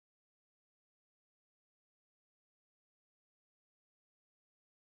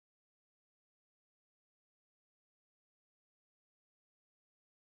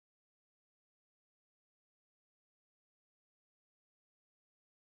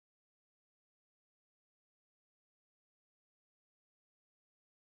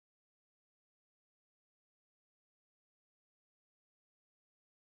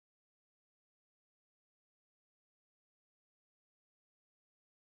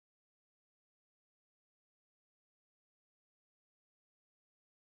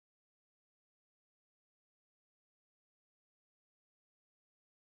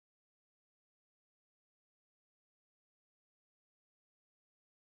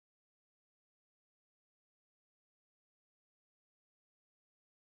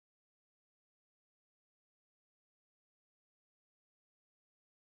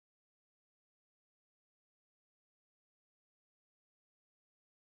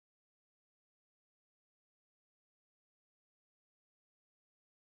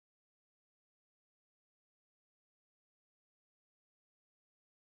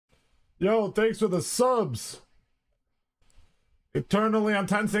Yo, thanks for the subs. Eternally on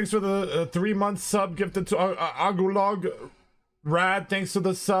 10, thanks for the 3-month sub gifted to Agulog. Rad, thanks for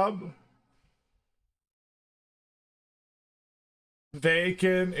the sub.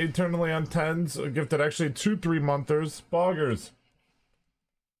 Vacant, eternally on 10s, gifted actually 2 3-monthers. Boggers.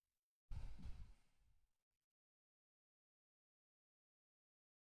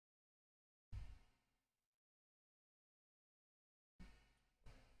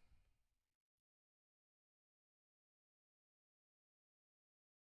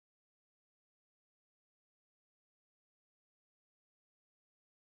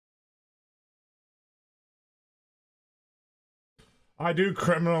 I do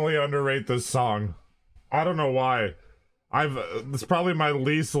criminally underrate this song. I don't know why. It's probably my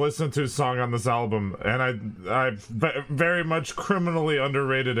least listened to song on this album, and I very much criminally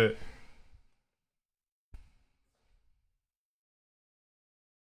underrated it.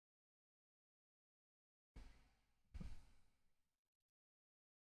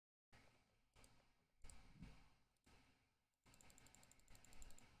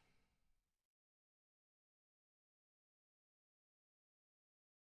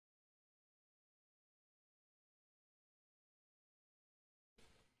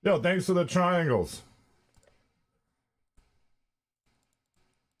 Yo, thanks for the triangles.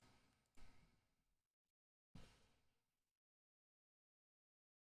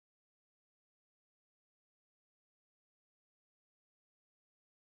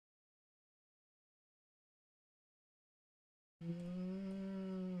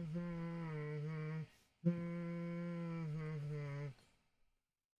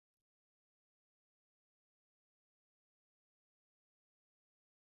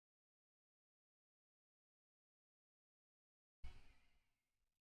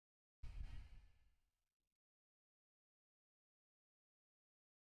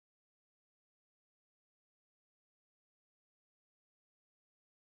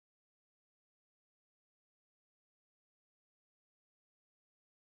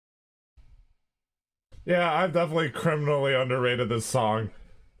 Yeah, I've definitely criminally underrated this song.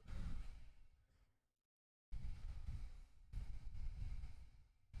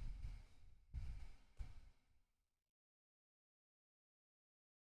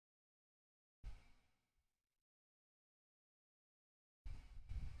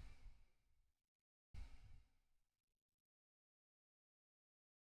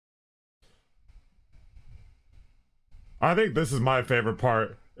 I think this is my favorite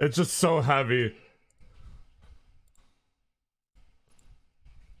part. It's just so heavy.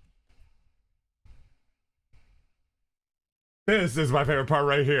 This is my favorite part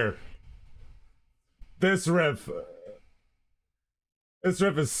right here. This riff. This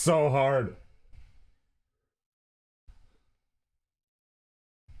riff is so hard.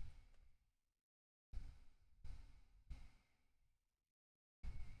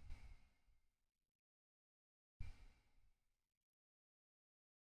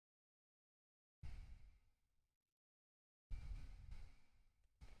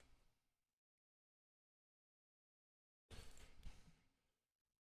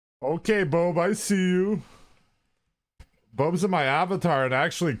 Okay, Bob, I see you. Bob's in my avatar and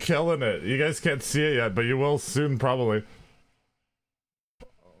actually killing it. You guys can't see it yet, but you will soon, probably.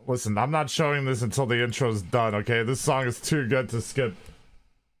 Listen, I'm not showing this until the intro's done, okay? This song is too good to skip.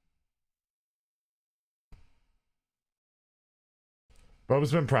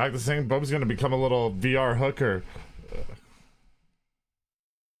 Bob's been practicing. Bob's gonna become a little VR hooker.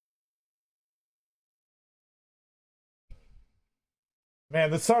 Man,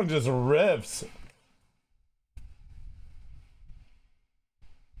 this song just rips.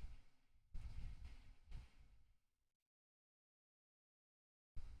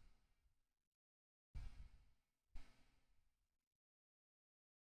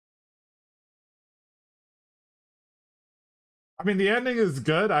 I mean, the ending is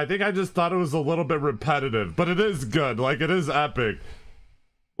good. I think I just thought it was a little bit repetitive, but it is good. Like, it is epic.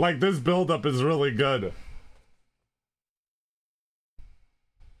 Like, this buildup is really good.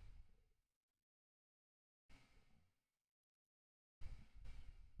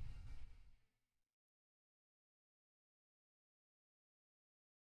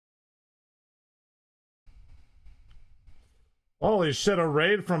 Holy shit, a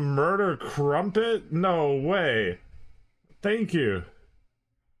raid from Murder Crumpet? No way. Thank you.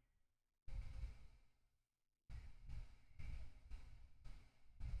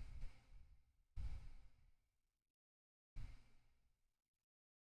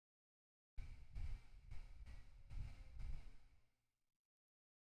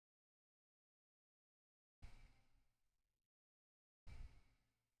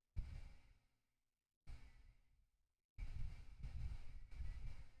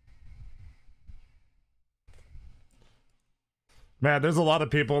 Man, there's a lot of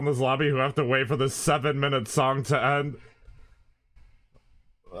people in this lobby who have to wait for this 7-minute song to end.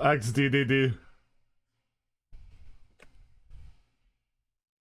 XDDD.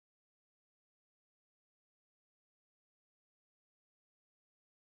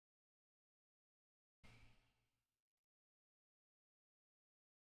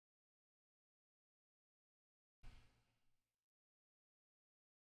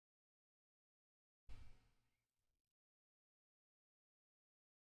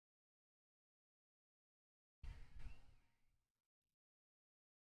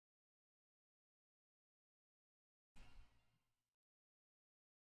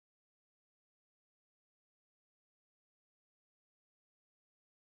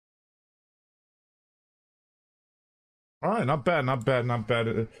 All right, not bad, not bad, not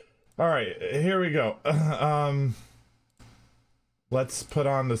bad. All right, here we go. Let's put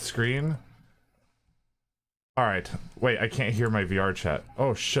on the screen. All right, wait, I can't hear my VR chat.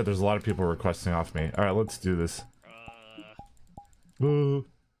 Oh shit, there's a lot of people requesting off me. All right, let's do this. Ooh.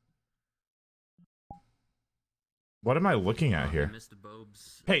 What am I looking at here?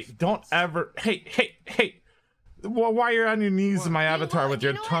 Hey, don't ever. Hey. Well, why are you on your knees in my avatar with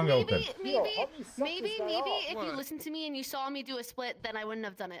your tongue open? Maybe if you listened to me and you saw me do a split, then I wouldn't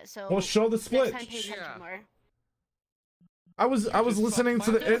have done it. So well, show the split. I was listening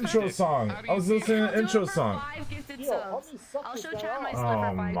to the intro song. I was listening to the intro song. I'll show chat my split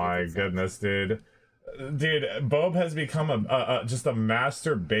Oh my goodness, dude. Dude, Bob has become just a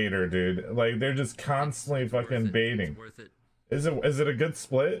master baiter, dude. Like they're just constantly fucking baiting. Is it a good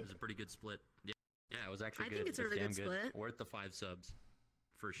split? It was a pretty good split. Yeah, it was actually good. I think it's a really good split. Worth the 5 subs,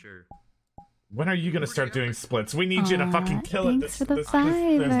 for sure. When are you gonna start doing splits? We need you to fucking kill it. Thanks for the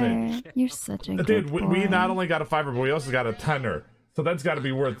 $5. You're such a good dude. boy. We not only got a $5, but we also got a $10. So that's got to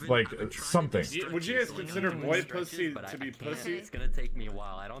be worth like something. Would you guys consider boy pussy to be pussy? It's gonna take me a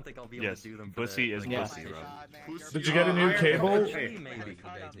while. I don't think I'll be able to do them. Pussy is pussy, bro. Did you get a new cable? Maybe.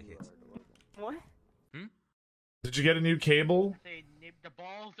 What? Did you get a new cable? The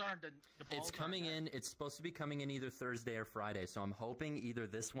balls aren't the balls. It's coming in. It's supposed to be coming in either Thursday or Friday. So I'm hoping either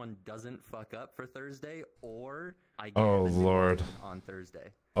this one doesn't fuck up for Thursday, or I get Oh the new Lord. one on Thursday.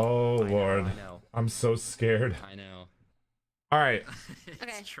 Oh Lord. I know. I'm so scared. I know. All right. It's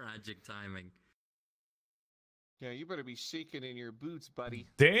Okay. tragic timing. Yeah, you better be shaking in your boots, buddy.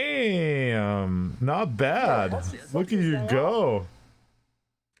 Damn. Not bad. Look at you go.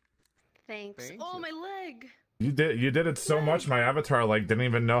 Thanks. Thank Oh, you. my leg. You did it so much. My avatar like didn't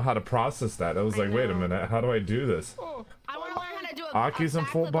even know how to process that. I was like, wait a minute. How do I do this? I want to learn how to do Aki's in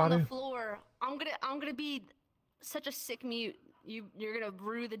full backflip body? on the floor. I'm gonna be such a sick mute. You're gonna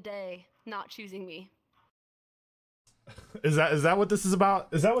rue the day not choosing me. Is that what this is about?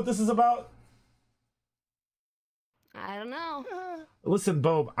 Is that what this is about? I don't know. Listen,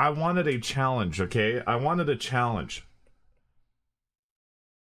 Bob, I wanted a challenge, okay? I wanted a challenge.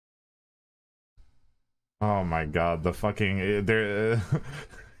 Oh my god, the fucking the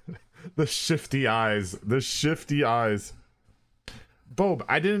shifty eyes. The shifty eyes. Bob,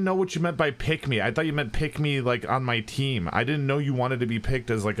 I didn't know what you meant by pick me. I thought you meant pick me like on my team. I didn't know you wanted to be picked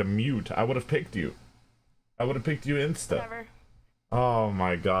as like a mute. I would have picked you. I would have picked you insta. Whatever. Oh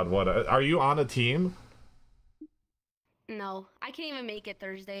my god, what are you on a team? No, I can't even make it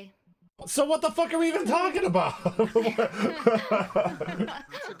Thursday. So what the fuck are we even talking about? That's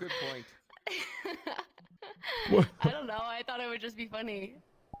a good point. I don't know. I thought it would just be funny.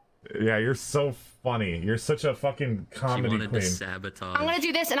 Yeah, you're so funny. You're such a fucking comedy She wanted queen. to sabotage. I'm gonna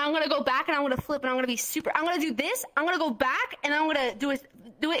do this, and I'm gonna go back, and I'm gonna flip, and I'm gonna be super. I'm gonna do this. I'm gonna go back, and I'm gonna do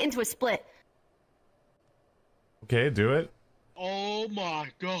it into a split. Okay, do it. Oh my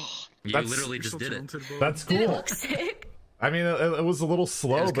god. You That's- literally just did it. That's Did it cool. look sick? I mean, it was a little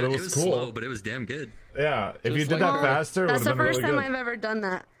slow, but it was cool. slow, but it was damn good. Yeah, if you Just did that like- faster, it would That's have the been first really time good. I've ever done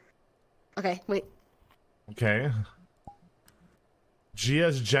that. Okay, wait. Okay.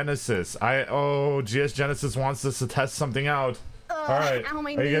 GS Genesis. GS Genesis wants us to test something out. All right, ow,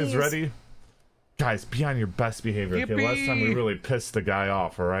 my are you guys knees. ready? Guys, be on your best behavior. Okay, last time we Yippee! really pissed the guy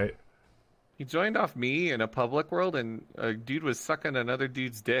off. All right. He joined off me in a public world, and a dude was sucking another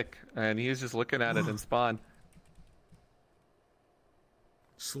dude's dick, and he was just looking at it and spawn.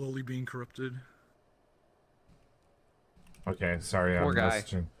 Slowly being corrupted. Okay, sorry, Poor I'm guy.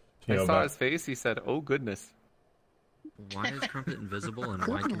 messaging. I Yo, saw but- his face. He said, "Oh goodness." Why is Crumpet invisible, and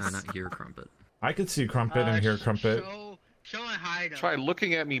why can I not hear Crumpet? I could see Crumpet and hear Crumpet. Show and hide him. Try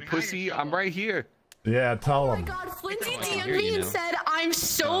looking at me, pussy. I'm right here. Yeah, tell Oh my him. god, Flinty I can DM'd hear me you and now. said, I'm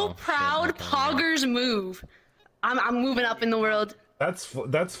so Oh, shit, proud my phone. Poggers move. I'm moving up in the world.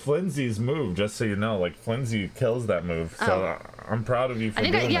 That's Flimsy's move, just so you know. Like Flimsy kills that move, so I'm proud of you for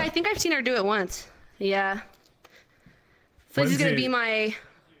doing that. I think I've seen her do it once. Yeah. Flimsy's gonna be my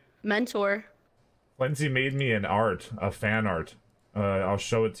mentor. Flimsy made me an art, a fan art. I'll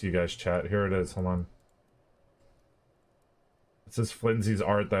show it to you guys, chat. Here it is. Hold on. This is Flimsy's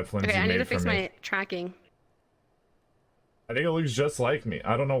art that Flimsy made for me. Okay, I need to fix my tracking. I think it looks just like me.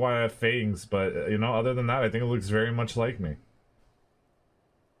 I don't know why I have fangs, but you know, other than that, I think it looks very much like me.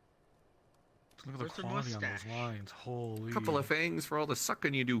 Look at the quality on those lines. Holy. Couple of fangs for all the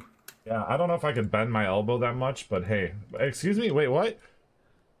sucking you do. Yeah, I don't know if I could bend my elbow that much, but hey. Excuse me, wait, what?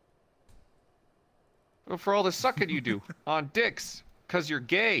 Well, for all the sucking you do on dicks, cause you're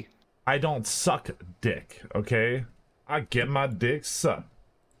gay. I don't suck dick, okay? I get my dick sucked.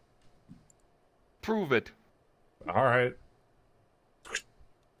 Prove it. Alright.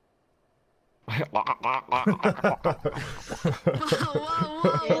 That's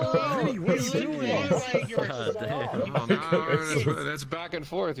back and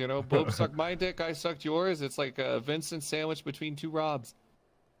forth, you know. Bob sucked my dick, I sucked yours. It's like a Vincent sandwich between two Robs.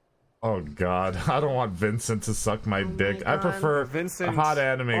 Oh god, I don't want Vincent to suck my dick. I prefer Vincent, hot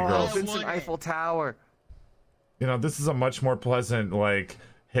anime girls. Vincent Eiffel Tower. You know, this is a much more pleasant, like,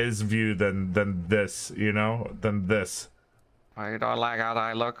 his view than this, you know, than this. Oh, you don't like how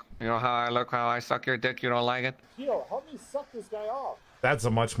I look? You know how I look, how I suck your dick? You don't like it? Yo, help me suck this guy off. That's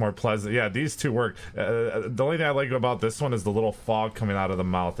a much more pleasant. Yeah, these two work. The only thing I like about this one is the little fog coming out of the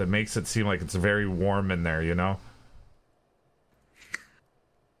mouth. It makes it seem like it's very warm in there, you know?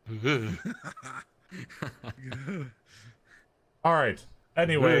 All right.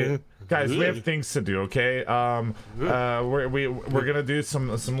 Anyway, guys, we have things to do. Okay. We're gonna do some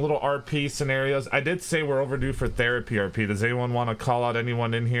little RP scenarios. I did say we're overdue for therapy RP. Does anyone want to call out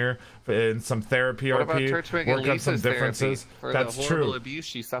anyone in here in some therapy what RP? About Work on some differences. For That's the horrible true. abuse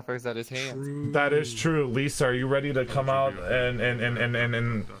she suffers at his hands. That is true. Lisa, are you ready to come out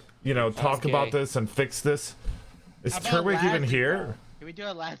and you know, talk about this and fix this? Is Turtwig even here? Can we do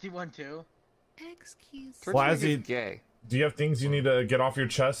a Lassie one too? Excuse me. Turtwig is gay. Do you have things you need to get off your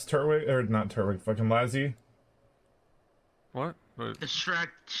chest, Turtwig? Or not Turtwig, fucking Lazzy? What? The Shrek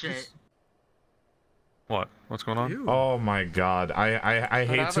shit. What? What's going on? Ew. Oh my god. I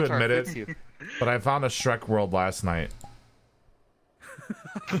hate to admit it, but I found a Shrek world last night.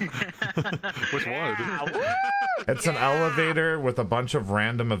 Which one? It's an elevator with a bunch of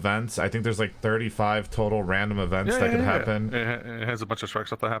random events. I think there's like 35 total random events that could happen. It has a bunch of Shrek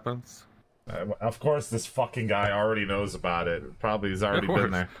stuff that happens. Of course, this fucking guy already knows about it. Probably he's already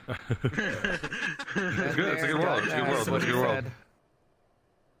been there. It's good. It's a good world. It's a good world. It's a good world.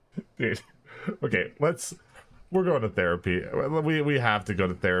 Dude, okay, we're going to therapy. We have to go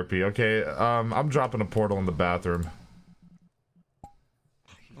to therapy. Okay, I'm dropping a portal in the bathroom.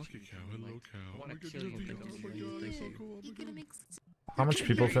 How much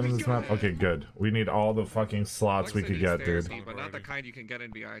people fit in this map? Okay, good. We need all the fucking slots we could get, dude. But not the kind you can get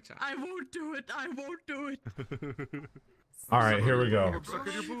in VR chat. I won't do it. I won't do it. All right, here we go.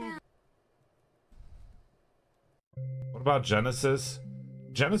 What about Genesis?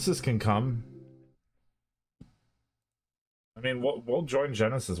 Genesis can come. I mean, we'll join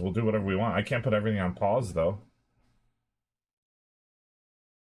Genesis. We'll do whatever we want. I can't put everything on pause, though.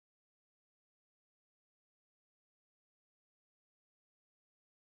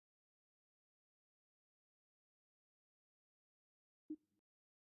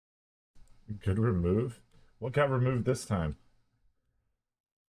 Good remove? What got removed this time?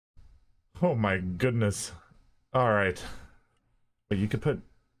 Oh my goodness. Alright. But you could put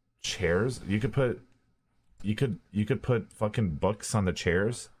chairs? You could put fucking books on the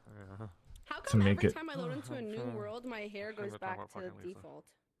chairs? How come make every it... time I load into a new world, my hair goes back to default?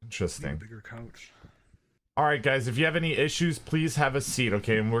 Interesting. Bigger couch. All right, guys. If you have any issues, please have a seat,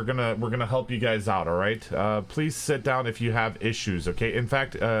 okay? And we're gonna help you guys out. All right. Please sit down if you have issues, okay? In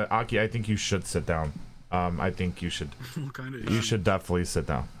fact, Aki, I think you should sit down. I think you should. What kind of you should definitely sit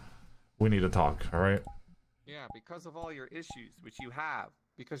down. We need to talk. All right. Yeah, because of all your issues, which you have,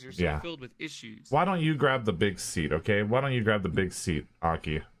 because you're so filled with issues. Why don't you grab the big seat, okay? Why don't you grab the big seat,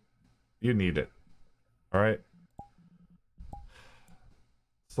 Aki? You need it. All right.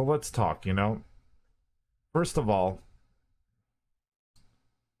 So let's talk. You know. First of all,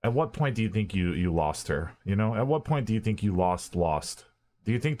 at what point do you think you lost her? You know, at what point do you think you lost?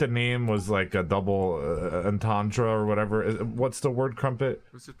 Do you think the name was like a double entendre or whatever? What's the word, Crumpet?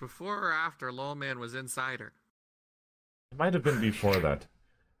 Was it before or after Lol Man was inside her? It might have been before that.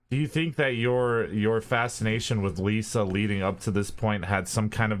 Do you think that your fascination with Lisa leading up to this point had some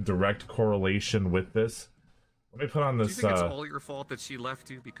kind of direct correlation with this? Let me put on Do you this. think it's all your fault that she left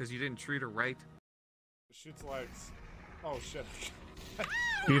you because you didn't treat her right? Shoots legs. Oh shit.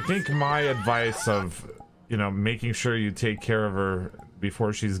 Do you think my advice of, you know, making sure you take care of her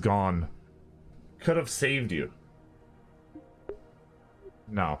before she's gone could have saved you?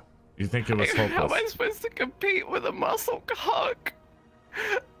 No. You think it was hopeless? How am I supposed to compete with a muscle cock?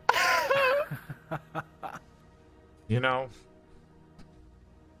 You know,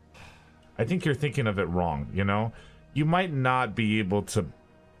 I think you're thinking of it wrong, you know? You might not be able to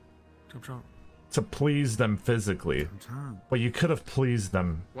please them physically, but you could have pleased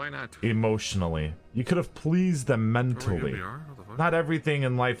them Why not? emotionally. You could have pleased them mentally. Not everything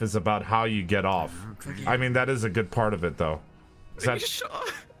in life is about how you get off. I mean, that is a good part of it, though. Is that...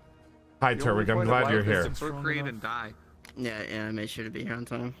 Hi, Turwick. I'm glad you're here. Procreate and die. Yeah, I made sure to be here on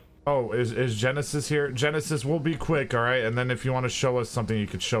time. Oh, is Genesis here? Genesis, we'll be quick, all right? And then if you want to show us something, you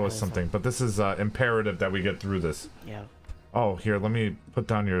could show us something. But this is imperative that we get through this. Yeah. Oh, here, let me put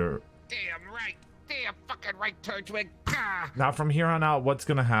down your... Damn right. Damn fucking right, Turtwig. Now, from here on out, what's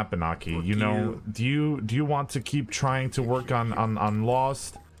gonna happen, Aki? You know, do you want to keep trying to work on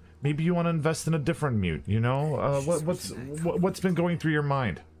Lost? Maybe you want to invest in a different mute. You know, what's been going through your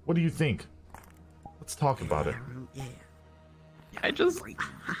mind? What do you think? Let's talk about it. I just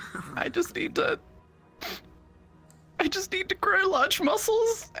need to grow large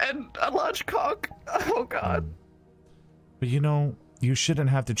muscles and a large cock. Oh god. But you know, you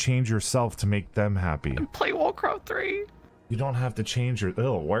shouldn't have to change yourself to make them happy. Play Warcraft 3. You don't have to change your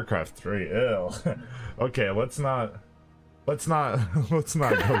Warcraft 3. Ew. Okay, let's not go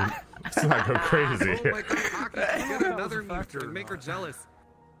crazy. Oh my god, get another mute and make her jealous.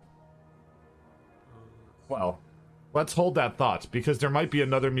 Well, let's hold that thought because there might be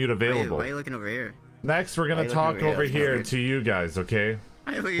another mute available. Why are you looking over here? Next, we're gonna talk over here to you guys, okay?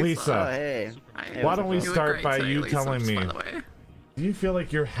 Lisa, hey. why don't we start by you Lisa, telling me, by the way. do you feel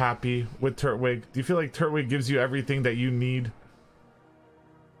like you're happy with Turtwig? Do you feel like Turtwig gives you everything that you need?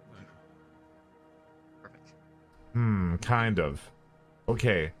 Kind of.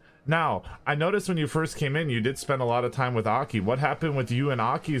 Okay. Now, I noticed when you first came in, you did spend a lot of time with Aki. What happened with you and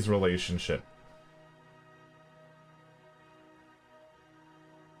Aki's relationship?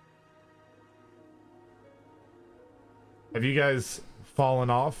 Have you guys fallen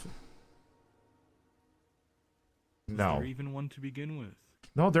off? No. Was there even one to begin with?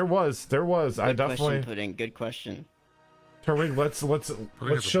 No, there was. I definitely. Pudding. Good question. Turwig,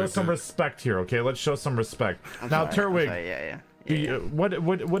 let's show some respect here, okay? Let's show some respect. Now, Turwig, Yeah.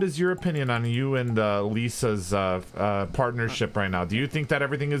 what is your opinion on you and Lisa's partnership right now? Do you think that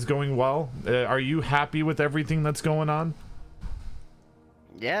everything is going well? Are you happy with everything that's going on?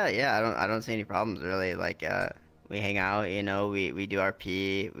 Yeah. I don't see any problems really. Like, we hang out, you know. We do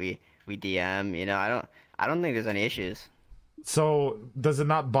RP. We DM. You know, I don't think there's any issues. So, does it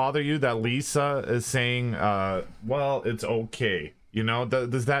not bother you that Lisa is saying, well, it's okay? You know,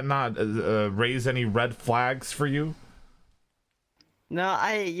 does that not raise any red flags for you? No,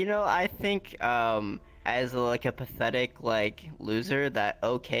 I think as like a pathetic like loser, that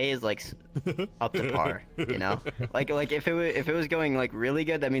okay is like up to par. You know, like if it was going like really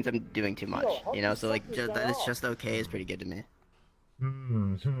good, that means I'm doing too much. You know, so like it's just okay is pretty good to me.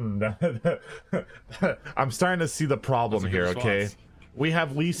 I'm starting to see the problem here, okay? We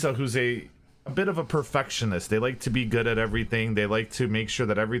have Lisa, who's a bit of a perfectionist. They like to be good at everything. They like to make sure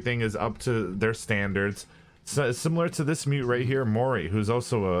that everything is up to their standards. So, similar to this mute right here, Maury, who's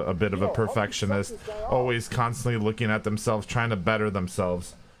also a bit of a perfectionist, always constantly looking at themselves, trying to better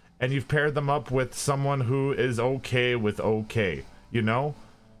themselves. And you've paired them up with someone who is okay with okay, you know?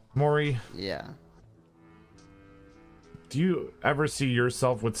 Maury? Yeah. Do you ever see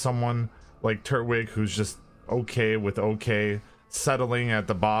yourself with someone like Turtwig who's just okay with okay, settling at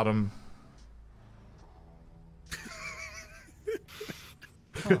the bottom?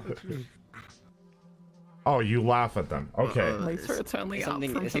 Oh, you laugh at them. Okay. Is something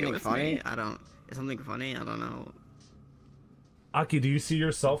funny? I don't know. Aki, do you see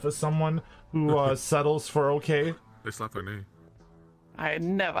yourself as someone who settles for okay? They slapped their knee. I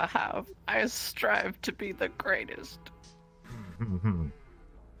never have. I strive to be the greatest.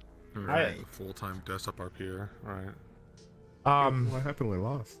 Full-time desktop RP here. All right. What happened? We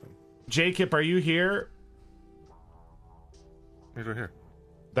lost them. Jacob, are you here? He's right here.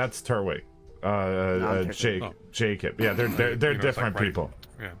 That's Turtwig. Jacob. Yeah, they're different people.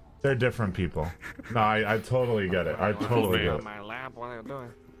 Yeah. They're different people. No, I totally get it. I totally get it. My lab, what are you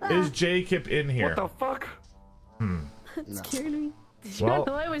doing? Is Jacob in here? What the fuck? It scared me. Did you Well, not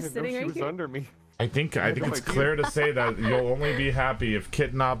know I was sitting right here? under me. I think it's clear to say that you'll only be happy if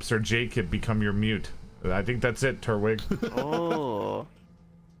Kitnops or Jacob become your mute. I think that's it, Turwig. Oh,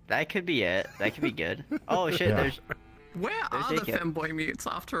 that could be it. That could be good. Oh shit, Yeah. Where There's are the Jacob. femboy mutes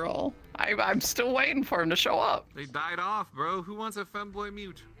after all? I'm still waiting for him to show up. They died off, bro. Who wants a femboy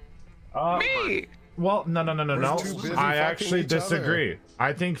mute? Me! Well, no. We're too busy I fucking actually each other. disagree.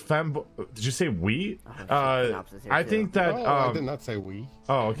 I think Did you say we? I think that. Oh, I did not say we.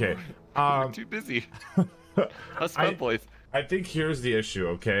 Oh, okay. We're too busy. Us femboys. I think here's the issue.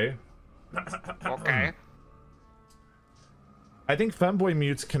 Okay. Okay. I think femboy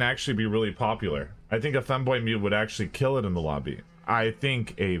mutes can actually be really popular. I think a femboy mute would actually kill it in the lobby. I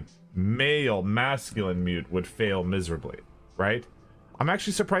think a male masculine mute would fail miserably, right? I'm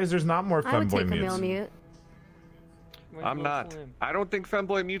actually surprised there's not more I would femboy take a male mutes. mute. I'm not. I don't think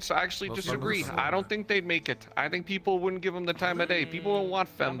femboy mutes. I actually disagree. I don't think they'd make it. I think people wouldn't give them the time of day. People don't want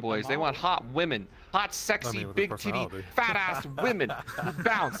femboys. They want hot women. Hot, sexy, big titty, fat ass women who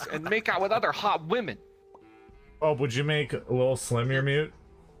bounce and make out with other hot women. Oh, would you make a little slim your mute?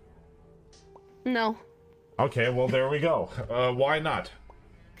 No. Okay, well there we go. Why not?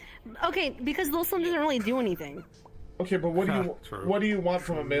 Okay, because Lil Slim doesn't really do anything. Okay, but what do you want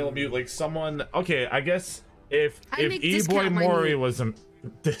from a male mute? Like someone? Okay, I guess if I'd make E-Boy discount my Mori mute. was a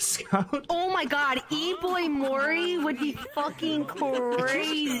discount. Oh my god, E-Boy Mori would be fucking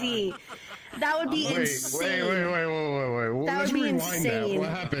crazy. That would be insane. Wait. That Let's would be rewind that. insane. What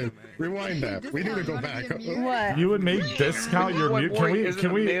happened? Rewind that. We need to go back. What? You would make discount your mute?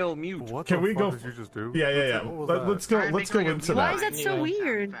 Can we male mute? Can we go? Did you just do? Yeah. Let's go into Why that. is that so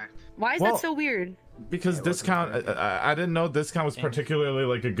weird? Why is Well, that so weird? Because discount, I didn't know discount was particularly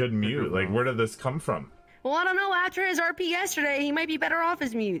like a good mute. Like, where did this come from? Well, I don't know. After his RP yesterday, he might be better off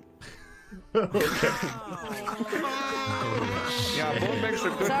as mute. Yeah, Boone makes a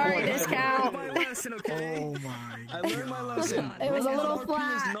good Sorry, point. discount. Oh my! I learned my lesson. It was a little RP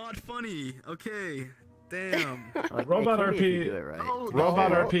flat. is not funny. Okay. Damn. Robot RP,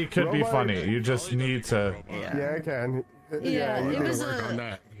 Robot RP could be funny. You just need to. Yeah, I can. Yeah, you it need to was work a- on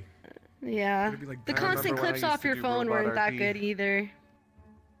that. Yeah. The constant remember when I clips used off to your do phone Robot weren't that RP. good either.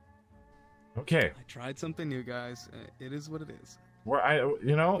 Okay. I tried something new, guys. It is what it is.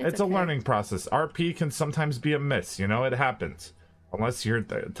 It's a learning process. RP can sometimes be a miss. It happens. Unless you're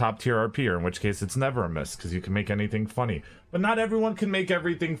the top tier RPer, in which case it's never a miss because you can make anything funny. But not everyone can make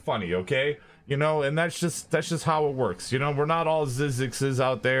everything funny, okay? And that's just how it works. We're not all Zizixes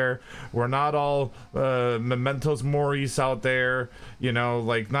out there. We're not all Mementos Moris out there.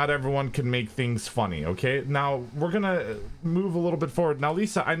 Like not everyone can make things funny, okay? Now we're gonna move a little bit forward. Now,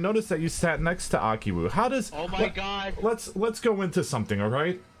 Lisa, I noticed that you sat next to Akiwu. How does? Oh my god. Let's go into something, all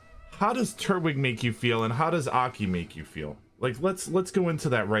right? How does Turwig make you feel, and how does Aki make you feel? Like let's go into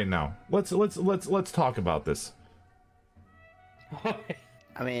that right now. Let's talk about this.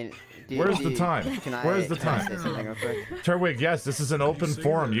 I mean, Where's the time? Where's the time? Say something real quick? Turwig, yes, this is an open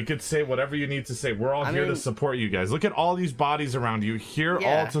forum. You could say whatever you need to say. We're all here to support you guys. Look at all these bodies around you. Here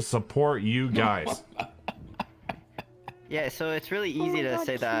all to support you guys. Yeah, so it's really easy to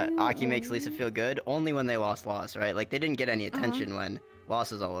say that Aki makes Lisa feel good only when they lost, right? Like, they didn't get any attention when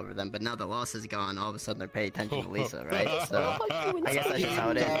loss is all over them, but now the loss is gone, all of a sudden they're paying attention to Lisa, right? So, I guess that's just how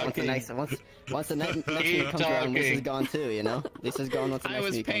it is. Once the next week comes around, Lisa's gone too, Lisa's gone once the next week comes around. I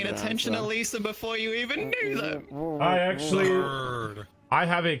was paying attention to Lisa before you even knew them. I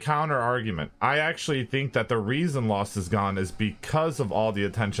have a counter argument. I actually think that the reason Lost is gone is because of all the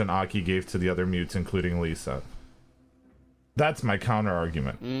attention Aki gave to the other mutes, including Lisa. That's my counter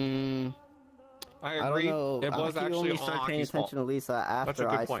argument. I I agree. don't know. It was Aki actually only all started paying Aki's attention fault. to Lisa after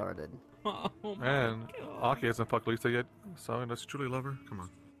I started. Man, Aki hasn't fucked Lisa yet, so unless you truly love her, come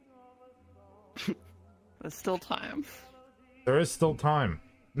on. There's still time. There is still time.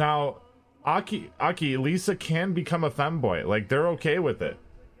 Now, Aki, Lisa can become a femboy. Like, they're okay with it.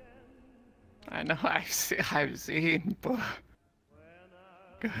 I know. I've seen. But...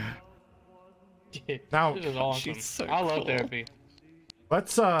 Now, This is awesome. She's so I love cool. therapy.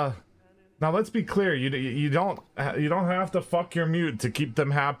 let's be clear. You don't have to fuck your mute to keep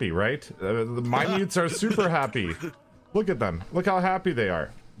them happy, right? My mutes are super happy. Look at them. Look how happy they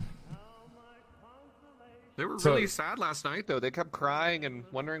are. They were really sad last night, though. They kept crying and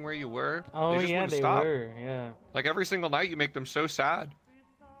wondering where you were. Oh, they just yeah, wouldn't they stop. were. Yeah. Like every single night, you make them so sad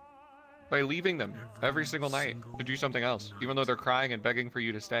by leaving them every single night to do something else, even though they're crying and begging for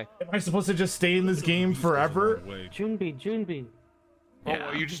you to stay. Am I supposed to just stay in this game forever? Junbi.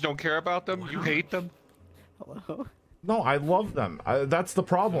 Oh, you just don't care about them? You hate them? Hello? No, I love them. That's the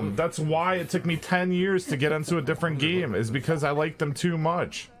problem. That's why it took me 10 years to get into a different game, is because I like them too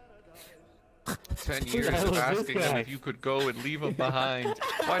much. 10 years of asking them if you could go and leave them behind.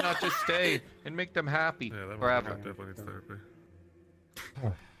 Why not just stay and make them happy forever? Definitely needs therapy.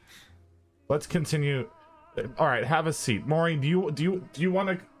 Let's continue. All right, have a seat. Maureen, do you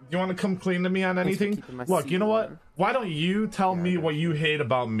want to come clean to me on anything? Look, you know what? Why don't you tell me what you hate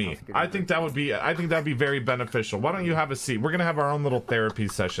about me? I think that'd be very beneficial. Why don't you have a seat? We're gonna have our own little therapy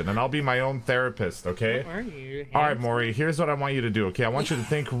session, and I'll be my own therapist. Okay? Are you? All right, Maury. Here's what I want you to do. Okay? I want you to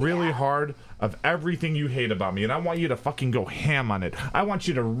think really hard of everything you hate about me, and I want you to fucking go ham on it. I want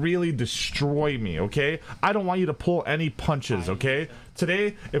you to really destroy me. Okay? I don't want you to pull any punches. Okay?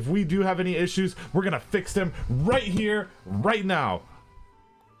 Today, if we do have any issues, we're gonna fix them right here, right now.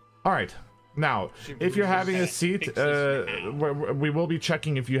 All right. Now, if you're having a seat, we will be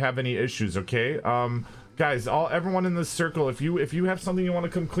checking if you have any issues. Okay, guys, everyone in this circle, if you have something you want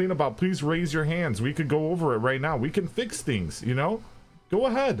to come clean about, please raise your hands. We could go over it right now. We can fix things. You know, go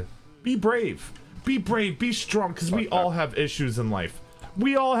ahead. Be brave. Be brave. Be strong, because we all have issues in life.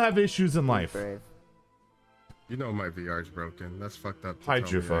 We all have issues in life. You know my VR's broken. That's fucked up. Hi,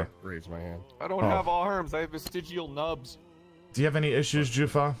 Jufa. Raise my hand. I don't have arms. I have vestigial nubs. Do you have any issues,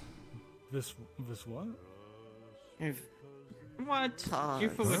 Jufa? This what? What?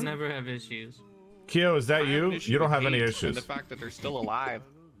 Jufa would never have issues. Kyo, is that you? You don't have any issues. And the fact that they're still alive.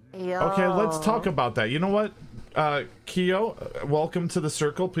 Okay, let's talk about that. You know what? Kyo, welcome to the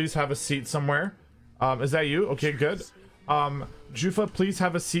circle. Please have a seat somewhere. Is that you? Okay, good. Jufa, please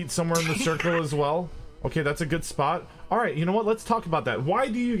have a seat somewhere in the circle as well. Okay, that's a good spot. All right, you know what? Let's talk about that. Why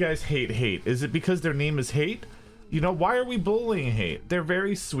do you guys hate Hate? Is it because their name is Hate? You know, why are we bullying Hate? They're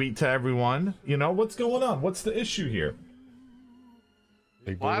very sweet to everyone. You know, what's going on? What's the issue here?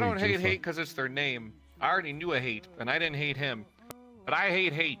 Well, I don't hate Hate because it's their name. I already knew a Hate, and I didn't hate him. But I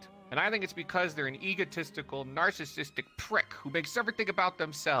hate Hate, and I think it's because they're an egotistical, narcissistic prick who makes everything about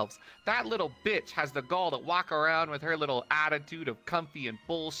themselves. That little bitch has the gall to walk around with her little attitude of comfy and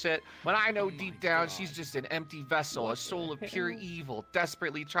bullshit, when I know deep down she's just an empty vessel, a soul of pure evil,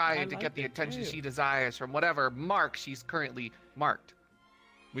 desperately trying to get the attention she desires from whatever mark she's currently marked.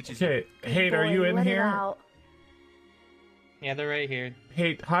 Which is okay. Hate, are you in here? Yeah, they're right here.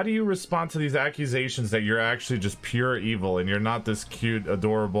 Hate, how do you respond to these accusations that you're actually just pure evil and you're not this cute,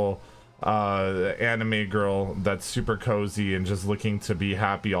 adorable anime girl that's super cozy and just looking to be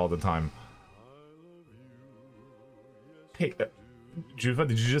happy all the time? Hey, Juva,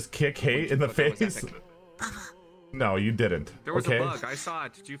 did you just kick Hate in the face? No, you didn't. There was okay? a bug. I saw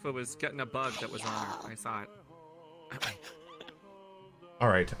it. Jufa was getting a bug that was on her. I saw it. All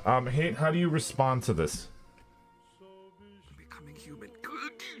right. Hate, how do you respond to this? Becoming human.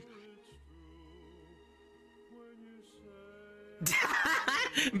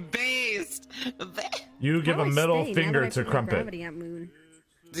 Based. You give a middle finger to Crumpet.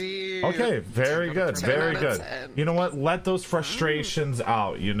 Okay, very good, very good. You know what? Let those frustrations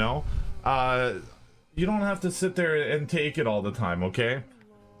out, you know? You don't have to sit there and take it all the time, okay?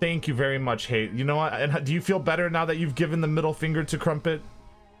 Thank you very much, Hate. You know what? And do you feel better now that you've given the middle finger to Crumpet?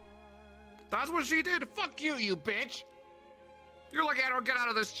 That's what she did. Fuck you, you bitch. You're lucky I don't get out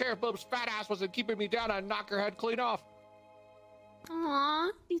of this chair. Boob's fat ass wasn't keeping me down. I'd knock her head clean off.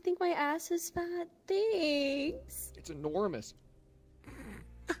 Aw, you think my ass is fat? Thanks. It's enormous.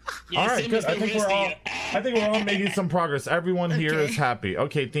 All right, good. I think we're all making some progress. Everyone here is happy.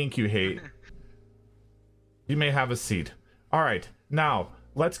 Okay, thank you, Hate. You may have a seat. All right, now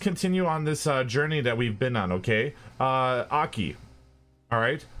let's continue on this journey that we've been on. Okay, Aki. All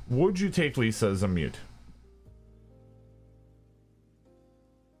right, would you take Lisa as a mute?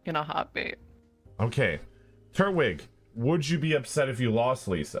 In a heartbeat. Okay, Turtwig. Would you be upset if you lost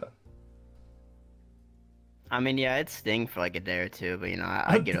Lisa? I mean, yeah, it'd sting for like a day or two, but you know,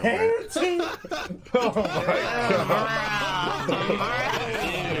 I'd get over it. Oh my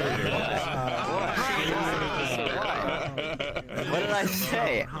What did I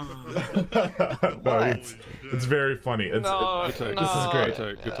say? No, it's very funny. This is great.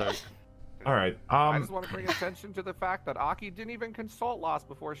 Good take. All right. I just want to bring attention to the fact that Aki didn't even consult Lost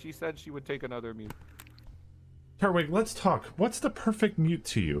before she said she would take another mute. Turtwig, let's talk. What's the perfect mute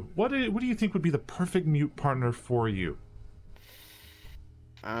to you? What do you think would be the perfect mute partner for you?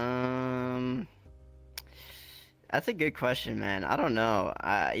 That's a good question, man. I don't know.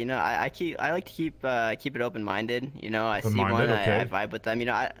 You know, I like to keep it open-minded. You know, I see one, okay. I vibe with them. You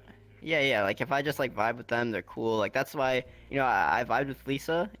know, yeah. Like if I just like vibe with them, they're cool. Like that's why, you know, I vibed with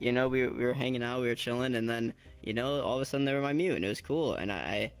Lisa. You know, we were hanging out, we were chilling, and then, you know, all of a sudden they were my mute, and it was cool. And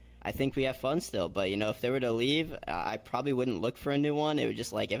I I think we have fun still. But you know, if they were to leave, I probably wouldn't look for a new one. It would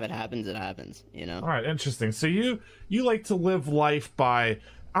just like, if it happens, it happens. You know. All right, interesting. So you like to live life by,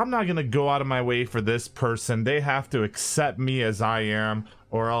 I'm not gonna go out of my way for this person. They have to accept me as I am,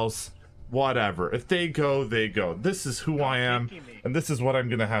 or else whatever. If they go, they go. This is who I am, and this is what I'm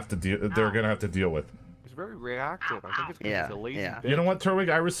gonna have to deal. They're gonna have to deal with. He's very reactive. I think it's because he's a lazy bitch. You know what, Turwig?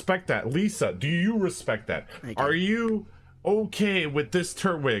 I respect that. Lisa, do you respect that? Are you okay with this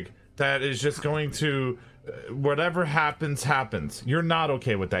Turwig that is just going to whatever happens, happens? You're not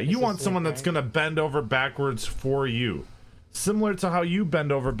okay with that. You want someone that's gonna bend over backwards for you, similar to how you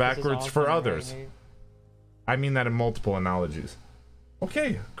bend over backwards for others. I mean that in multiple analogies.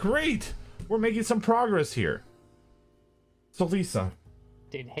 Okay, great. We're making some progress here. So Lisa,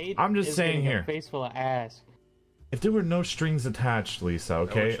 dude, hate I'm just saying here, a face full of ass. if there were no strings attached, Lisa,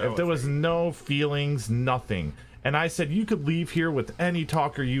 okay, if there was no feelings, nothing, and I said you could leave here with any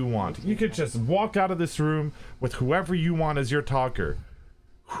talker you want, you could just walk out of this room with whoever you want as your talker,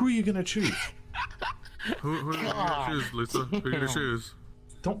 who are you gonna choose? Who are you gonna choose, Lisa? Who are you gonna choose?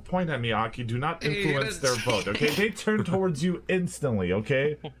 Don't point at me, Aki. Do not influence their vote, okay? They turn towards you instantly,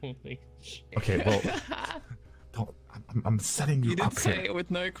 okay? Okay, well, don't. I'm setting you, You did up say here. it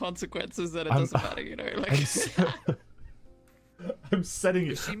with no consequences that it doesn't matter, you know. Like I'm setting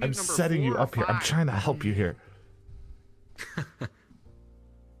you. I'm setting you up here. I'm trying to help you here.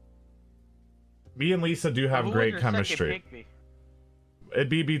 Me and Lisa do have great chemistry. It'd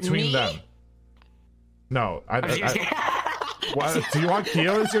be between them. No, what, do you want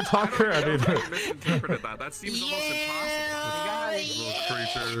Keo as your talker? I mean, misinterpreted that. That seems almost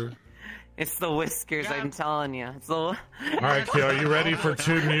impossible. It's the whiskers, I'm telling you. It's the. All right, Keo, are you ready for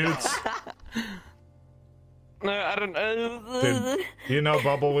 2 mutes? No, I don't know. Dude, you know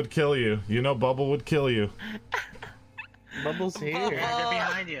Bubble would kill you. You know Bubble would kill you. Bubble's here. They're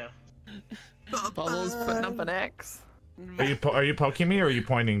behind you. Bubble's putting up an X. Are you poking me or are you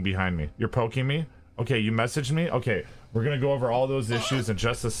pointing behind me? You're poking me? Okay, you messaged me? Okay, we're gonna go over all those issues in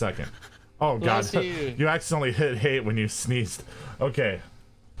just a second. Oh god, you accidentally hit hate when you sneezed. Okay.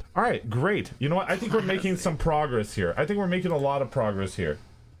 Alright, great. You know what? I think we're making some progress here. I think we're making a lot of progress here.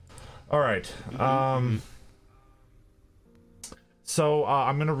 Alright. So,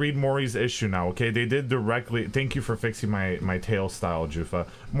 I'm gonna read Maury's issue now, okay? They did directly... Thank you for fixing my tail style, Jufa.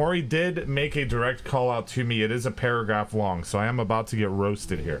 Maury did make a direct call out to me. It is a paragraph long, so I am about to get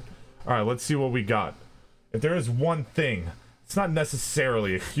roasted here. Alright, let's see what we got. If there is one thing, it's not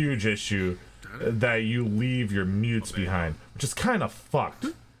necessarily a huge issue that you leave your mutes behind, which is kind of fucked.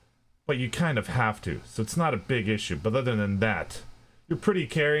 But you kind of have to, so it's not a big issue. But other than that, you're pretty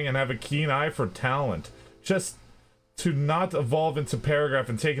caring and have a keen eye for talent. Just to not evolve into paragraph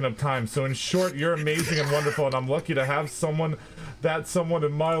and taking up time. So in short, you're amazing and wonderful, and I'm lucky to have someone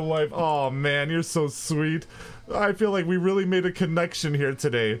in my life. Oh man, you're so sweet. I feel like we really made a connection here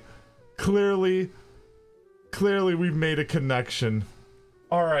today. Clearly we've made a connection.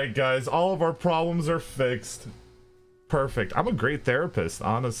 Alright guys, all of our problems are fixed. Perfect. I'm a great therapist,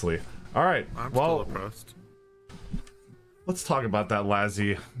 honestly. Alright, well, still impressed. Let's talk about that,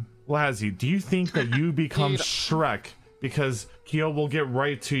 Lazzy. Lazzy, do you think that you become Shrek? Because Keo will get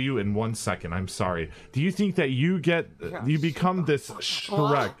right to you in 1 second. I'm sorry. Do you think that you become this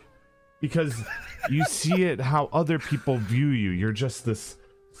Shrek because you see it how other people view you? You're just this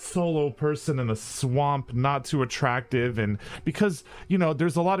solo person in a swamp, not too attractive, and because, you know,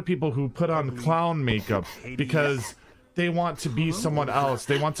 there's a lot of people who put on clown makeup because they want to be someone else.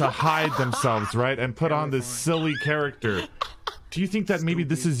 They want to hide themselves, right? And put on this silly character. Do you think that maybe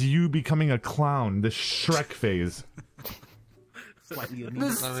this is you becoming a clown, this Shrek phase? I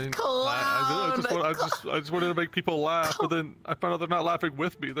just wanted to make people laugh, but then I found out they're not laughing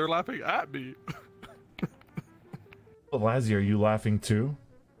with me. They're laughing at me. Well, Lazzy, are you laughing too?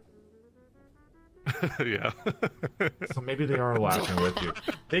 Yeah. So maybe they are laughing with you.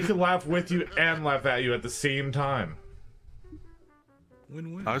 They could laugh with you and laugh at you at the same time.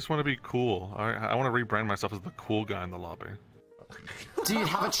 Win-win. I just want to be cool. I want to rebrand myself as the cool guy in the lobby. Dude,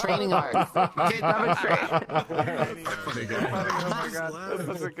 have a training arc. Dude, have a training. Oh my god,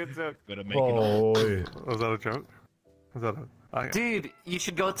 that's a good joke. Holy. Was that a joke? Was that a... Dude, you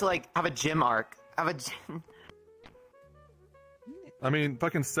should go to like have a gym arc. Have a gym. I mean,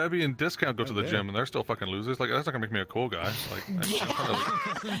 fucking Sebi and Discount go to the gym and they're still fucking losers. Like, that's not gonna make me a cool guy. Like,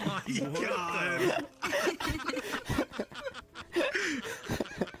 Oh my god.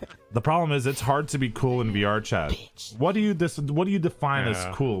 The problem is it's hard to be cool in VR chat. What do you define as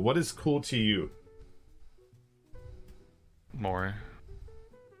cool? What is cool to you? Maury.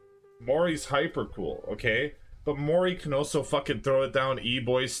 Maury's hyper cool, okay? but Mori can also fucking throw it down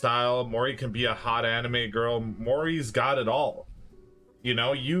e-boy style. Mori can be a hot anime girl. Mori's got it all. You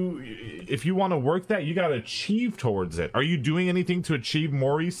know, if you want to work that, you gotta achieve towards it. Are you doing anything to achieve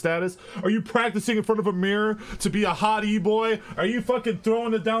Mori status? Are you practicing in front of a mirror to be a hot e-boy? Are you fucking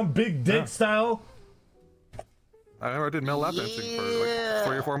throwing it down big dick style? I did male lap dancing for like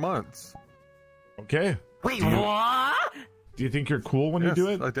 3 or 4 months. Okay. Wait, what? Do you think you're cool when you do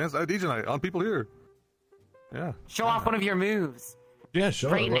it? I dance at DJ night on people here. Yeah. Show off one of your moves. Yeah, show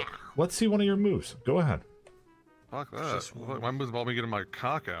right it. now. Let's see one of your moves. Go ahead. Fuck that. My moves involve me getting my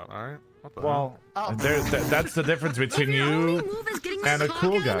cock out, alright? What the Well, hell? that's the difference between you and a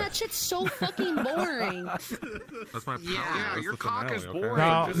cool guy. That shit's so fucking boring. That's my power. Yeah, That's your the cock finale, is okay? boring.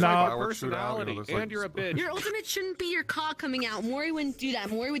 No, just no. like Fireworks your shoot out, personality, there's, like, and you're a bitch. Your ultimate shouldn't be your cock coming out. Mori wouldn't do that.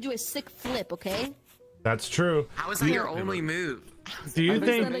 Mori would do a sick flip, okay? That's true. How is that your only move? Do you I think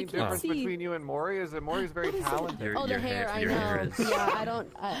think? the main difference between you and Mori is that Mori's very talented. Oh, the hair, I know. Yeah, I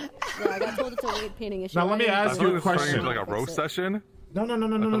don't. I got told it's a weight painting issue. Now let me ask you a question. Like a roast session? No. I feel like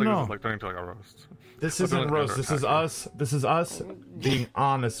this is like turning into like a roast. This isn't roast. This is us. This is us being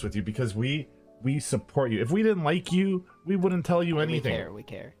honest with you because we support you. If we didn't like you, we wouldn't tell you anything. We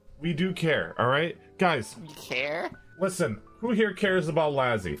care. We do care. All right, guys. You care? Listen, who here cares about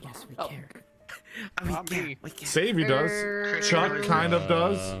Lazzy? Yes, we care. I mean, yeah, we can. Savvy does. Chuck kind of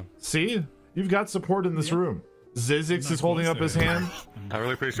does. See, you've got support in this room. Zizix is holding up his hand. I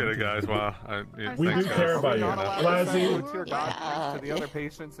really appreciate it, guys. Wow. We do care about you, Lazzy. To the other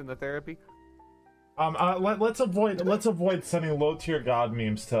patients in the therapy. Let's avoid sending low tier god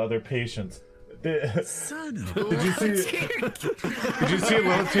memes to other patients. Did you see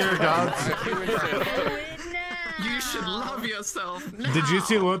low tier gods? You should love yourself. Did you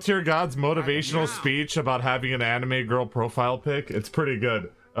see low tier god's motivational speech about having an anime girl profile pic? It's pretty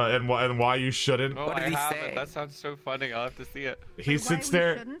good. And why you shouldn't. Oh, What did he I say? haven't. That sounds so funny. I'll have to see it. He sits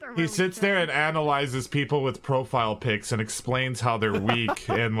there. He sits there and analyzes people with profile pics and explains how they're weak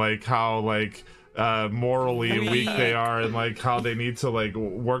and like how like morally weak they are and like how they need to like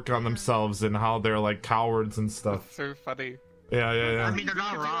work on themselves and how they're like cowards and stuff. That's so funny. Yeah. I mean, they're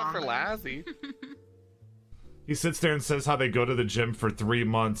not wrong. For Lazzy. He sits there and says how they go to the gym for 3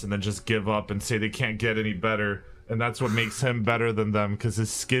 months and then just give up and say they can't get any better. And that's what makes him better than them because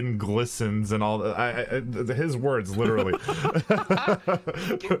his skin glistens and all. His words, literally.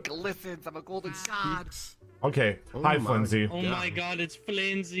 Skin glistens. I'm a golden god. Okay. Hi, Flinzy. Oh my god, it's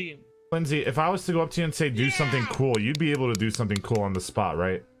Flinzy. Flinzy, if I was to go up to you and say do something cool, you'd be able to do something cool on the spot,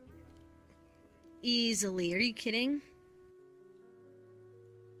 right? Easily. Are you kidding?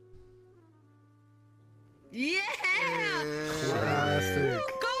 Yeah! Classic.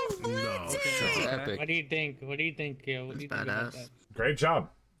 Go Flinzy! Epic. What do you think? What do you think, Kale? What do you think about that? Great job.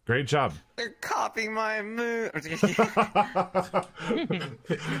 Great job. They're copying my move.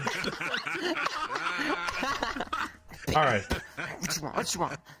 All right. What you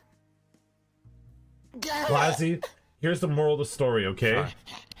want? Lazzy, here's the moral of the story, okay? Sorry.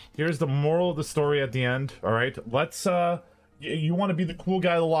 Here's the moral of the story at the end, all right? Let's, you want to be the cool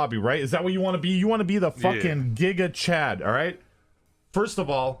guy in the lobby, right? Is that what you want to be? You want to be the fucking Giga Chad, all right? First of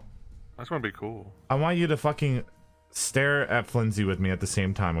all, I just want to be cool. I want you to fucking stare at Flinzy with me at the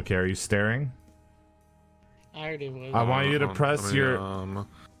same time, okay? Are you staring? I already was. I want you to press your...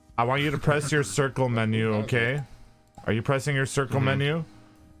 I want you to press your circle menu, okay? Are you pressing your circle menu?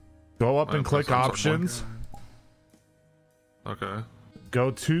 Go up and click options. Okay.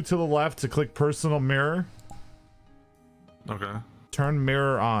 Go 2 to the left to click personal mirror. Okay. Turn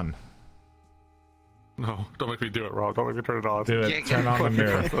mirror on. No, don't make me do it, Rob. Don't make me turn it on. Do it. Turn on the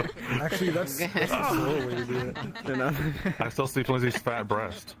mirror. Actually, that's the slow way to do it. I still see Flinzy's fat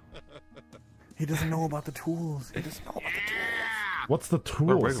breast. He doesn't know about the tools. He doesn't know about the tools. What's the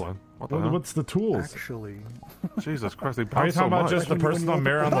tools? What the hell? What's the tools? Actually. Jesus Christ, they Are you bounce talking so about much. just the personal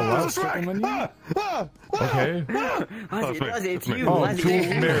mirror on the left? Okay. It's you. Oh, tools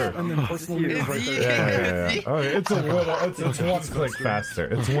mirror. And then personal mirror right there. Yeah. Okay, it's a little. It's one click faster.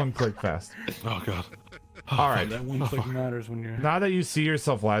 It's one click faster. Oh god. All right. That one click matters when you're. Now that you see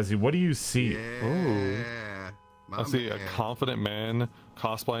yourself, Lazzy, what do you see? Ooh. I see a confident man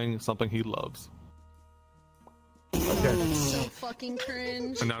cosplaying something he loves. Okay. So fucking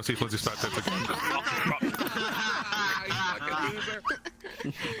cringe. And now I see Flinzy's fat tits again.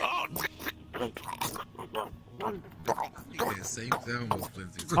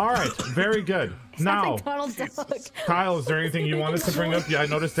 All right, very good. Now, Like Donald Duck. Kyle, is there anything you wanted to bring up? Yeah, I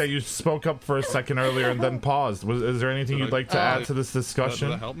noticed that you spoke up for a second earlier and then paused. Is there anything you'd like to add to this discussion?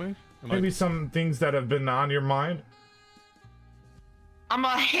 Does that help me? Maybe some things that have been on your mind? I'm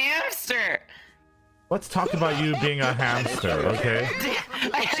a hamster. Let's talk about you being a hamster, okay?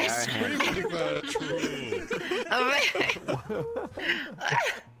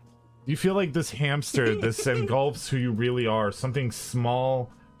 You feel like this hamster, this engulfs who you really are. Something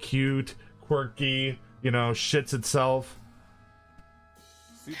small, cute, quirky, you know, shits itself.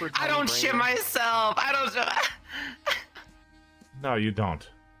 I don't shit myself. I don't. No, you don't.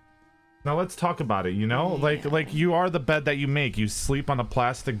 Now let's talk about it, you know? Like you are the bed that you make. You sleep on a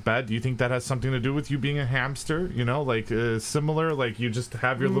plastic bed. Do you think that has something to do with you being a hamster? You know, like similar, like you just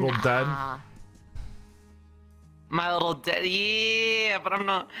have your little bed? My little yeah, but I'm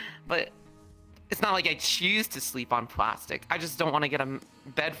not. But it's not like I choose to sleep on plastic. I just don't want to get a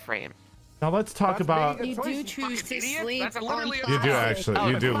bed frame. Now let's talk about. You do choose to sleep on plastic. You do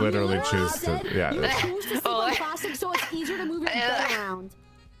actually. You do literally choose to. Yeah. You choose to sleep on plastic, so it's easier to move your bed around.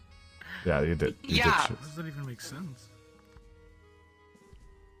 Yeah, you did. You Yeah. did choose. Doesn't even make sense.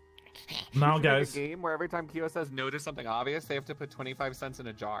 Now, Make guys. a game where every time Kyo says no to something obvious, they have to put 25 cents in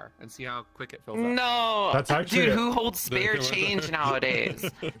a jar and see how quick it fills up. No. That's actually Dude, who holds spare change nowadays?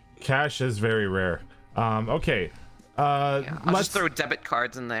 Cash is very rare. Okay. I'll Let's just throw debit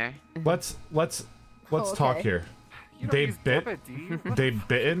cards in there. let's talk okay. here. You don't They use bit. debit, do you? They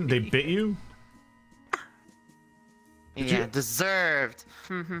bitten. They bit you. Yeah, deserved.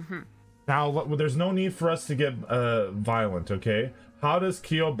 Now, there's no need for us to get violent, okay? How does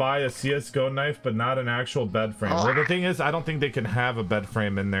Kyo buy a CSGO knife but not an actual bed frame? Well, the thing is, I don't think they can have a bed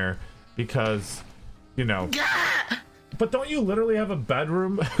frame in there because, you know. But don't you literally have a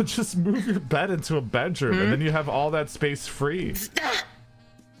bedroom? Just move your bed into a bedroom, and then you have all that space free.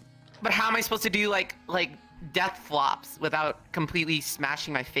 But how am I supposed to do like death flops without completely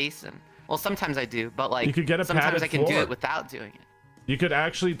smashing my face in? Well, sometimes I do, but like You could get a sometimes padded I can do floor. it without doing it. You could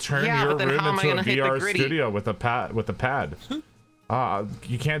actually turn Yeah, your but then room how am I into a gonna hit the VR gritty? studio with a pad.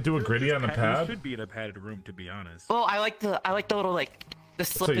 You can't do a gritty on a You pad. should be in a padded room, to be honest. Well, I like the little like the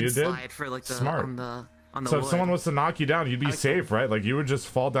slip you and did? slide for like the Smart. on the So wood. if someone was to knock you down, you'd be safe, right? Like you would just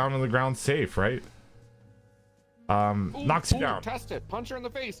fall down on the ground safe, right? Knocks you down. Test it. Punch her in the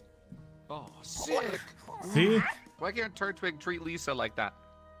face. Oh, sick. See? Why can't Turtwig treat Lisa like that?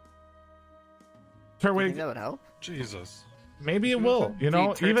 Turtwig, that would help. Jesus. maybe it will. You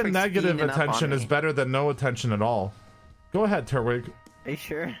know, Dude, even Turtwig's negative beaming up on attention is me. better than no attention at all. Go ahead, Turtwig. Are you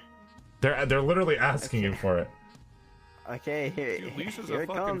sure? They're literally asking you for it. Okay, Dude, Lisa's here a it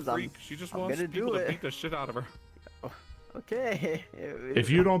fucking comes. freak. She just I'm wants gonna people do to it. beat the shit out of her. Okay. If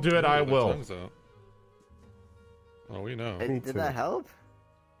you don't do it, I will. Oh, we know. Did that help?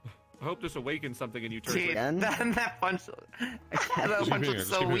 I hope this awakens something in you, Dude, Turtwig. that punch, that Just punch keep hitting her, was just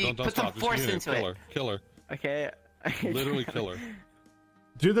so keep hitting her. weak. Don't Put some stop. Just force keep hitting into her. it. Kill her. Okay. Literally kill her.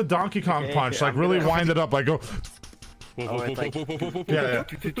 Do the Donkey Kong Okay, punch, like I'm really gonna- wind it up, like go. Oh, it's like... Yeah.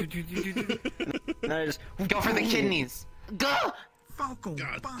 No, just... Go for the kidneys. Go. Falco.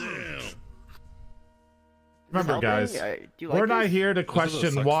 God damn. Remember, guys, Do you like we're not this? here to is a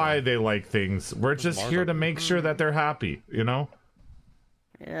question sex why song. they like things. We're just Mars here on to it. make sure that they're happy, you know?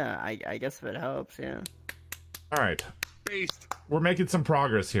 Yeah, I guess if it helps, yeah. All right. Based. We're making some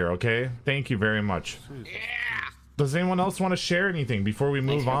progress here, okay? Thank you very much. Yeah. Does anyone else want to share anything before we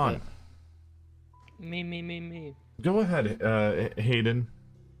move on? Me. Go ahead, Hayden.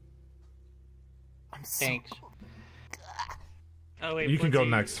 Thanks. Oh wait, You can go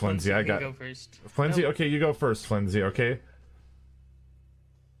Flinzy- next, Flinzy. I can got go first. Flinzy. Nope. Okay, you go first, Flinzy. Okay.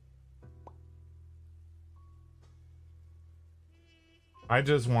 I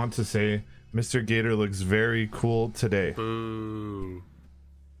just want to say, Mr. Gator looks very cool today. Boo.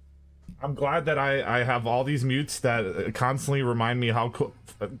 I'm glad that I have all these mutes that constantly remind me how cool.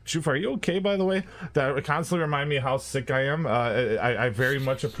 Shuf, are you okay, by the way? That constantly remind me how sick I am. I very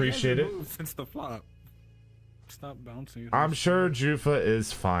much appreciate it. Since the flop. Stop bouncing. I'm sure Jufa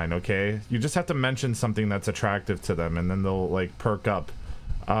is fine, okay? You just have to mention something that's attractive to them, and then they'll, like, perk up.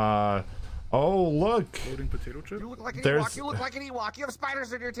 Oh, look! Floating potato chip? You look like an There's- Ewok. You look like an Ewok. You have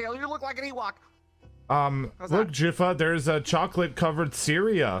spiders in your tail. You look like an Ewok. Look, Jufa, there's a chocolate-covered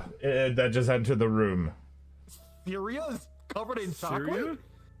Syria that just entered the room. Syria is covered in chocolate?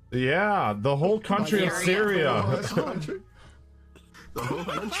 Yeah, the whole country of Syria. The whole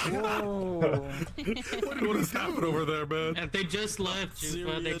country. What has happened over there, man? And they just left,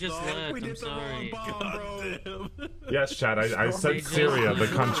 Jufa. They just left. I'm sorry. Yes, Chad, I said Syria, the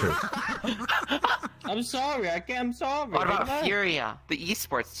country. I'm sorry. I'm sorry. What They about left. Furia, the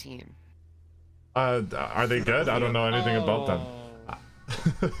esports team? Are they good? I don't know anything about them.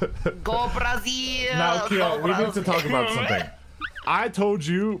 Go Brazil! Now, Kyo, Go we need to talk about Brazil. something. I told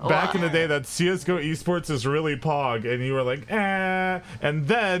you back in the day that CSGO esports is really pog, and you were like, eh. And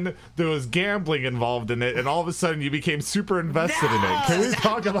then there was gambling involved in it, and all of a sudden you became super invested in it. Can we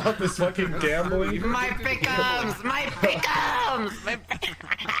talk about this fucking gambling? My pickums! My pickums!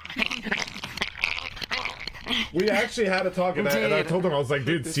 We actually had a talk about it, and I told them, I was like,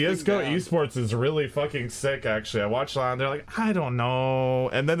 dude, CSGO esports is really fucking sick, actually. I watched it on, they're like, I don't know.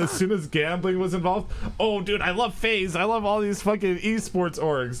 And then as soon as gambling was involved, oh, dude, I love FaZe. I love all these fucking esports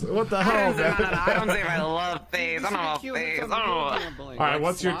orgs. What the hell, man? I don't say I love FaZe. I don't love FaZe. Alright,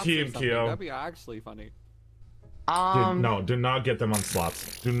 what's your team, Keo? That'd be actually funny. Dude, no, do not get them on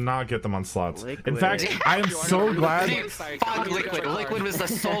slots. Do not get them on slots. In fact, I am so glad. Fuck Liquid. Liquid was the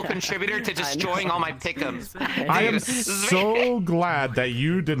sole contributor to destroying all my pick'ems. I am so glad that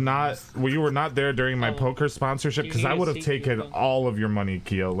you did not. Well, you were not there during my poker sponsorship, because I would have taken all of your money,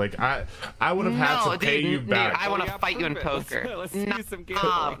 Keo. Like I would have had to pay you back. Dude, I want to fight you in poker.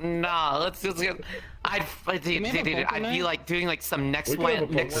 No, let's just get. I'd be like doing like some next level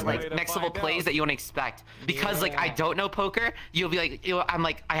plays that you won't expect, because like I don't know poker. You'll be like, I'm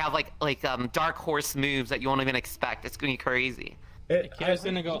like, I have like dark horse moves that you won't even expect. It's gonna be crazy. Kira's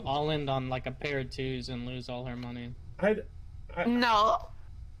gonna go all in on like a pair of twos and lose all her money. No.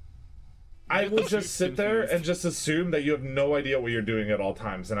 I will just sit there and just assume that you have no idea what you're doing at all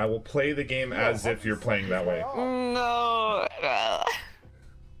times, and I will play the game as if you're playing that way. No.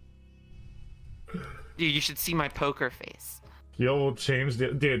 Dude, you should see my poker face. You'll change the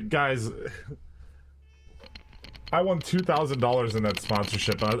dude, guys. I won $2,000 in that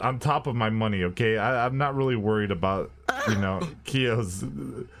sponsorship on top of my money. Okay, I'm not really worried about Keo's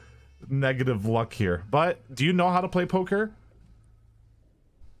negative luck here. But do you know how to play poker?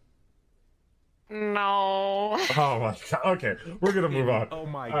 No. Oh my god. Okay, we're gonna move on. Oh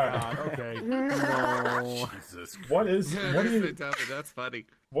my god. Okay. No. What is? What are you? That's funny.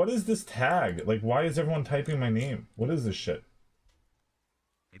 What is this tag? Like, why is everyone typing my name? What is this shit?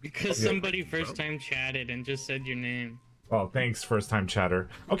 Because somebody first time chatted and just said your name. Oh, thanks, first time chatter.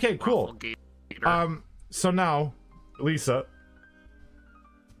 Okay, cool. So now, Lisa,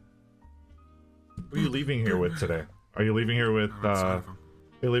 who are you leaving here with today? Are you leaving here with Are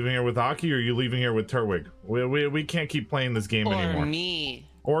you leaving here with Aki, or are you leaving here with Turtwig? We can't keep playing this game anymore. Or me.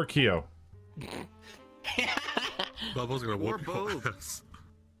 Or Keo. Bubbles gonna whoop both.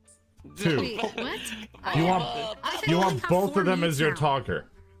 Two. Wait, what? You want both of them as your talker.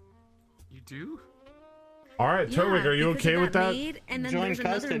 You do? All right, Turtwig, are you okay with that? Maid, and then there's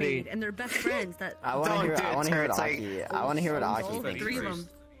another maid, and they're best friends. That I want to hear what Aki. I want to hear what Aki thinks. Three of them.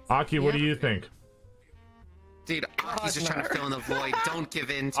 Aki, what do you think? Dude, Aki's just trying to fill in the void. Don't give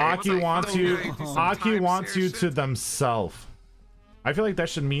in to Aki wants you. Aki wants you to themselves. I feel like that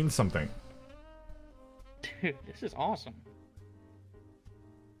should mean something. Dude, this is awesome.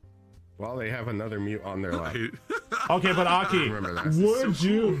 Well, they have another mute on their lap. Okay, but Aki, would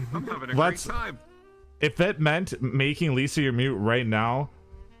you? I'm having a great time. If it meant making Lisa your mute right now,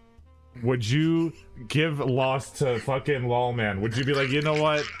 would you give Lost to fucking Lawman? Would you be like, you know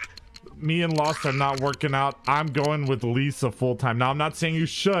what? Me and Lost are not working out. I'm going with Lisa full time. Now, I'm not saying you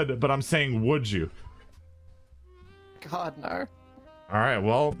should, but I'm saying, would you? God, no. All right,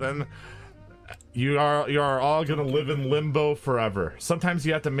 well then, you are all gonna live in limbo forever. Sometimes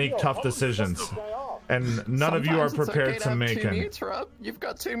you have to make tough decisions, and none of you are prepared to make them. You've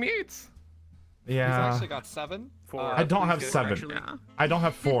got 2 mutes. Yeah. He's actually got 7. I don't have 7. I don't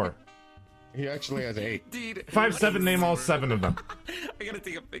have 4. He actually has 8. Dude, 5, 7. Name all 7 of them. I gotta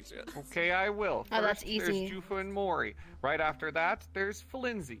take a picture. Okay, I will. Oh, that's First, easy. There's Jufa and Mori. Right after that, there's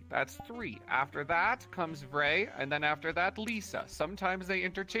Felinzi. That's 3. After that comes Vray, and then after that, Lisa. Sometimes they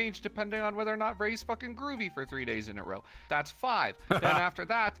interchange depending on whether or not Vray's fucking groovy for 3 days in a row. That's 5. Then after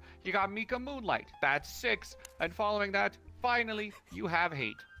that, you got Mika Moonlight. That's 6. And following that, finally, you have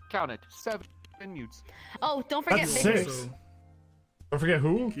Hate. Count it. 7 mutes. Oh, don't forget That's Vickers. 6. Don't forget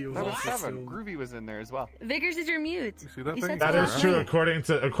who? That was 7. Groovy was in there as well. Vickers is your mute. See that You thing? said That so. is true according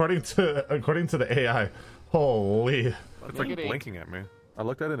to the AI. Holy. It's like blinking at me. I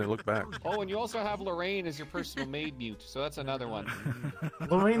looked at it and it looked back. Oh, and you also have Lorraine as your personal maid mute, so that's another one.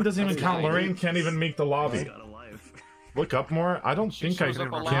 Lorraine doesn't even count. Lorraine can't even make the lobby. Look up more? I don't think I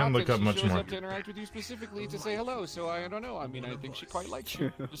can look up much She shows more. up to interact with you specifically to say hello, so I don't know. I mean, I think she quite likes you.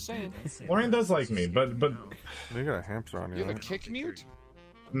 Just saying. Lorraine does like me, but You got a hamster on You you. have a kick mute?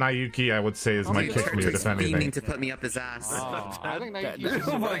 Nayuki, I would say, is my kick mute, if anything. to put me up his ass. Oh, I think Nike.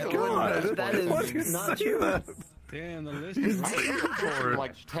 Oh my god, that is not true. Damn, the list is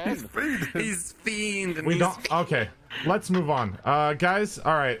like 10. He's fiend. We don't. Okay, let's move on. Guys.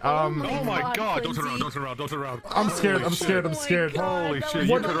 All right. Oh my God! Don't turn around! Don't turn around! Don't turn around! I'm scared. I'm scared. I'm scared. Holy shit!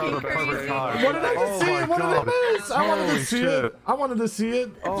 You turned around the perfect time. What did I just see? What did I miss? I wanted to see it. I wanted to see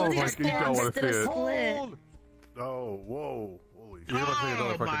it. Oh my God! You don't want to see it. Oh, whoa. You have to take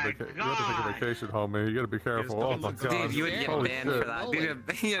another fucking vacation. You have to take a vacation, homie. You gotta be careful. Oh my God. Dude, you would get Holy banned shit. for that. Dude,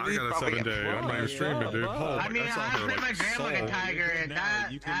 I got a 7-day. I'm not even streaming, dude. Oh, I mean, I play my grandma like a tiger, and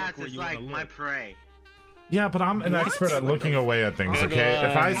that's just like my prey. Yeah, but I'm an expert at looking away at things, okay?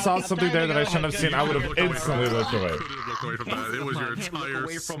 If I saw something there that I shouldn't have seen, I would have instantly looked away. It was your entire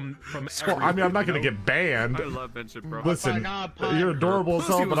Well, I mean, I'm not gonna get banned. I love Benchit, bro. Listen, you're adorable as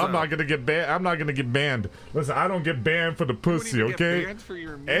hell, but I'm not gonna get banned. I'm not gonna get banned. Listen, I don't get banned for the pussy, okay?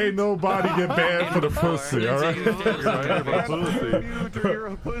 Ain't nobody get banned for the pussy, all right? You're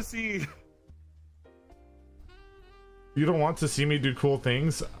a pussy. You don't want to see me do cool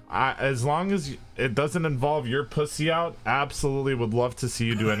things? As long as it doesn't involve your pussy out, absolutely would love to see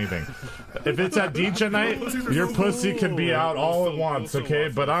you do anything. If it's at DJ night, your pussy can be out all at once, okay?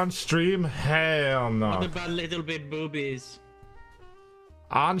 But on stream, hell no. What about little bit boobies?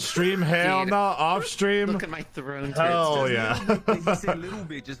 On stream, hell no. Off stream, Look at my throne. hell yeah. Just a little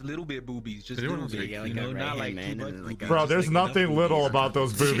bit, just little bit boobies, just a little bit. You know, not like too much. Bro, there's nothing little about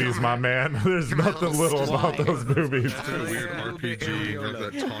those boobies, my man. There's nothing little about those boobies. It's a weird RPG,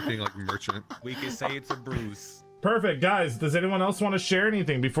 like that talking like merchant. We can say it's a bruise. Perfect, guys. Does anyone else want to share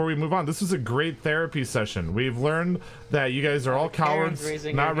anything before we move on? This was a great therapy session. We've learned that you guys are all cowards,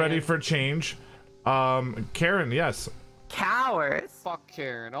 not ready for change. Karen, yes. Cowards. Fuck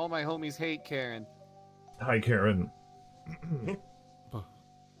Karen. All my homies hate Karen. Hi, Karen.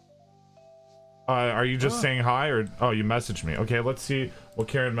 Are you just saying hi, or oh, you messaged me? Okay, let's see what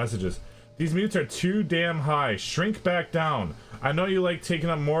Karen messages. These mutes are too damn high. Shrink back down. I know you like taking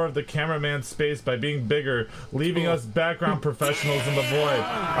up more of the cameraman's space by being bigger, leaving us background professionals in the void.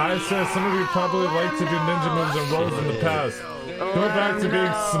 I said some of you probably like to do ninja moves and rolls in the past. Go back to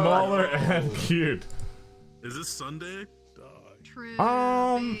being smaller and cute. Is this Sunday?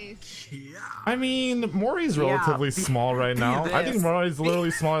 I mean, Maury's relatively small right now. I think Maury's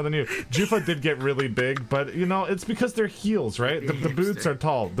literally smaller than you. Jufa did get really big, but you know, it's because they're heels, right? The boots are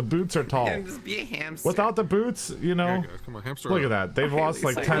tall. The boots are tall. Just be a hamster. Without the boots, you know, Come on, hamster. look at that. They've lost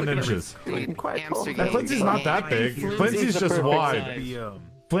like 10 inches. Hamster And Flinty's not that big. Flinty's just wide.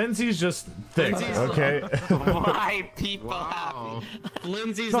 Flinty's just thick, okay? Why people happy?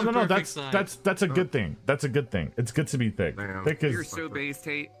 Lindsay's No, that's a good thing. That's a good thing. It's good to be thick. Thick You're is so based,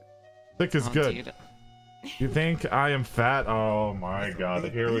 Tate. thick is good. You think I am fat? Oh my god,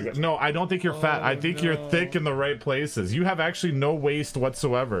 here we go. No, I don't think you're fat. I think you're thick in the right places. You have actually no waist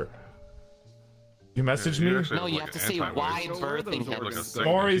whatsoever. You messaged me? No, you have to say wide birthing hips.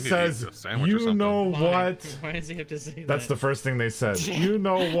 Maury says, you know what? Why does he have to say that? That's the first thing they said. You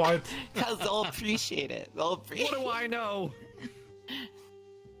know what? Because they'll appreciate it. They'll appreciate What do I know?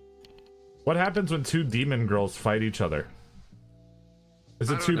 What happens when two demon girls fight each other?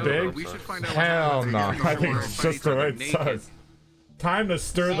 Is it too big? We should find out Hell no. what happens I think before it's we just the fight right each other size. Time to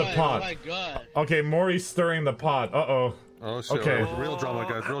stir the pot. Oh my god. Okay, Maury's stirring the pot. Uh-oh. Oh shit! Okay. Real drama,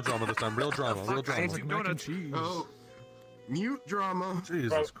 guys. Real drama this time. Real drama. Real drama. Mac and cheese. Oh, mute drama.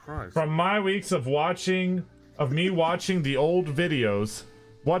 Jesus Christ. From my weeks of me watching the old videos,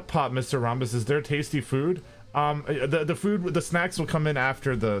 what pot, Mr. Rhombus? Is there tasty food? The food, the snacks will come in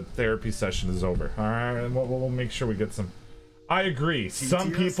after the therapy session is over. All right, and we'll make sure we get some. I agree.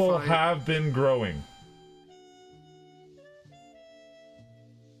 Some people have been growing.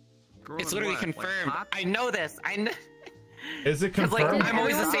 It's literally confirmed. I know this. I know. Is it confirmed? Like, I'm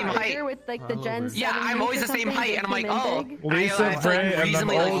always the same height. With like the Gen 7 Yeah, I'm always the same height, and I'm like, oh. Lisa Bray and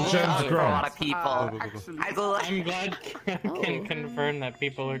the old Gen's for a grown. lot of people. I'm glad can confirm that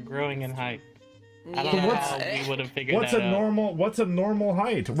people are growing in height. I don't know how we would have figured What's that a out. normal? What's a normal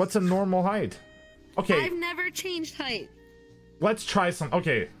height? What's a normal height? Okay, I've never changed height. let's try some.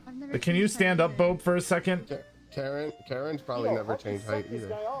 Okay, can you stand up, Bob, for a second? Karen's probably never changed height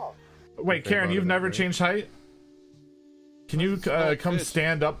either. Wait, Karen, you've never changed height? Can you come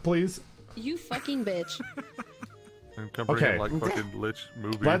stand up, please? You fucking bitch. Okay. Like fucking Lich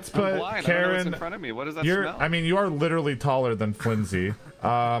movie. Let's put blind. Karen. I don't know what's in front of me. What does that You're. smell? I mean, you are literally taller than Flinzy.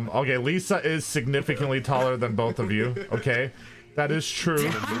 Okay, Lisa is significantly taller than both of you. Okay, that is true.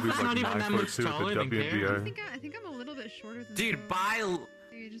 The movie's like 9'2" with the WNBA. I think I'm a little bit shorter than Dude, by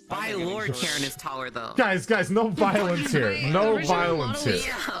By Lord, Karen is taller though. Guys, no violence here. No violence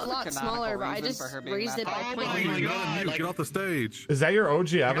here. A lot smaller, but I just raised it by 0.1. Get off the stage. Is that your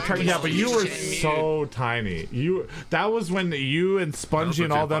OG avatar? Yeah, but you were so tiny. That was when you and Spongy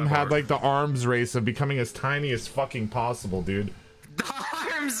and all them had like the arms race of becoming as tiny as fucking possible, dude. The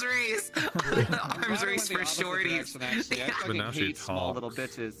arms race. The arms race for shorties. But now she's small little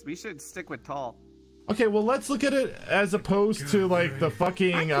bitches. We should stick with tall. Okay, well let's look at it as opposed to like the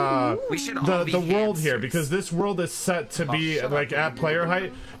fucking the world here, because this world is set to be like at player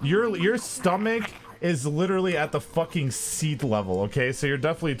height. Your stomach is literally at the fucking seat level, okay? So you're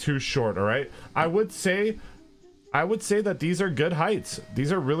definitely too short, all right? I would say that these are good heights.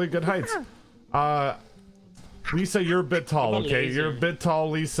 These are really good heights. Lisa, you're a bit tall, okay? You're a bit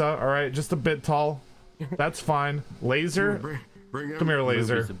tall, Lisa, all right? Just a bit tall. That's fine. Laser, come here,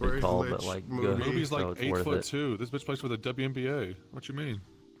 Laser. Tall, but like Movie's like 8'2". This bitch plays for the WNBA. What you mean?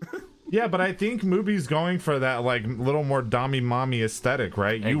 Yeah, but I think Mubi's going for that like little more dommy mommy aesthetic,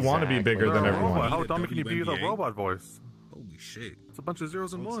 right? You want to be bigger than everyone. How dumb can you be with a robot voice? Holy shit! It's a bunch of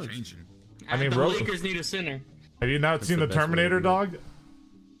zeros and ones. I mean, the Lakers need a center. Have you not seen the Terminator, dog?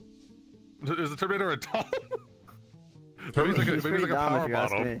 Is the Terminator a dog? Maybe he's like a power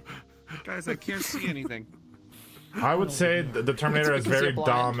bottle. Guys, I can't see anything. I would say the Terminator has very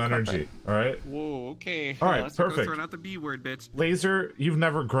dom energy. All right. Whoa. Okay. All right. Perfect. Throw out the B word, bitch. Laser, you've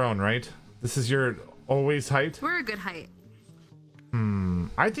never grown, right? This is your always height. We're a good height.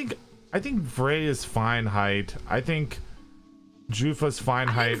 I think Vray is fine height. I think Jufa's fine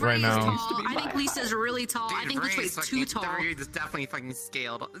height right now. I think Lisa's really tall. Dude, I think this way's too tall. It's definitely fucking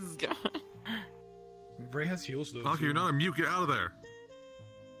scaled. Ray has heels though. Okay, you're not a mute. Get out of there.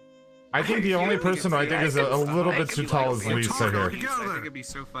 I think the only person who I think is a little bit too tall is Lisa here. I think it'd be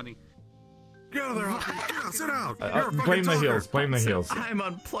so funny. Get out of there! Sit down! Blame the heels. Blame the heels. I'm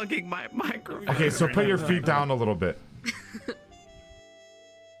unplugging my microphone. Okay, so put your feet down a little bit.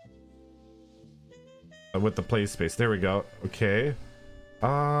 With the play space. There we go. Okay. They're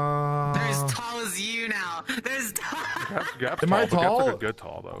as tall as you now. There's Gap's Am I tall? Gap's like a good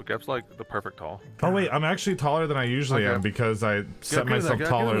tall though. Gap's like the perfect tall. Oh wait, I'm actually taller than I usually am because I set myself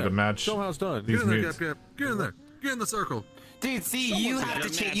taller to match. Show how it's done. These Get in there, mutes. Gap. Get in there. Get in the circle. Dude, see, you have to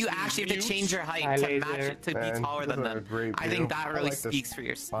change. You actually have to change your height to match it to be taller than them. I think that really speaks for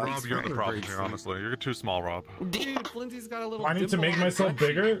your. Rob, you're the problem here. Honestly, you're too small, Rob. Dude, Flinty's got a little. I need to make myself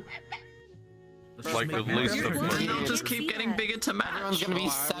bigger. It's like the least of They'll just keep getting bigger to match. Everyone's gonna be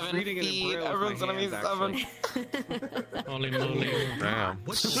 7 feet. Everyone's gonna be 7. Holy moly. Damn.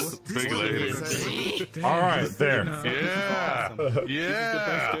 Big lady. All right, there. Yeah.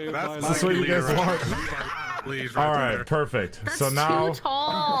 Yeah. That's what you guys want. Please, All right, perfect. So now. Too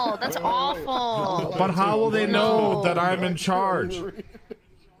tall. That's awful. But how will they know that I'm in charge?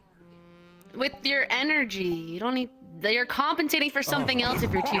 With your energy, you don't need. You're compensating for something else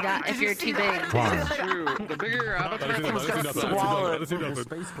if you're too big. Fine. True. The bigger your avatar is Swallow.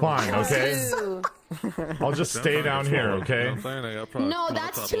 Fine, okay? I'll just stay down here, okay? No,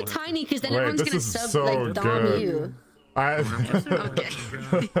 that's too tiny because then Wait, everyone's this gonna is so dom good. you.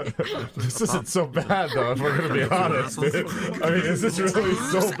 This isn't so bad though, if we're gonna be honest. Dude. I mean, is this really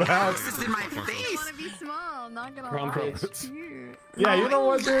so bad? This is in my face. I want to be small. Not gonna Grumpy. Yeah, you know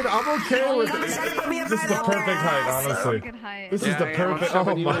what, dude? I'm okay with it. This is the perfect height, honestly. good height. This is the perfect.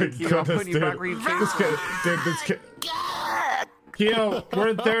 Oh my goodness, dude. This kid, this kid. Keo, we're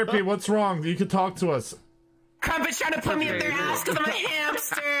in therapy. What's wrong? You can talk to us. Crumpet's trying to put me up their ass because I'm a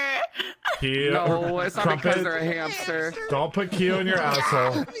hamster. Keo, No, it's not Crumpet, because they're a hamster. don't put Keo in your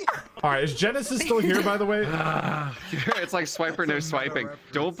asshole. All right, is Genesis still here, by the way? It's like swiper no swiping.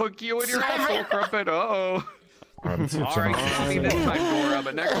 Don't put Keo in your asshole, Crumpet. Uh-oh. All right, let's see what's All right, on. can't see this time, Dora,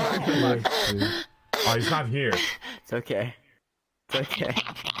 but next time, good luck. Oh, he's not here. It's okay. It's okay.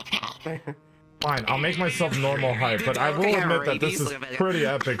 Fine, I'll make myself normal height, but I will admit that this is pretty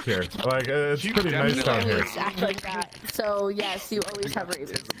epic here. Like, it's pretty nice down here. Act like that. So yes, you always have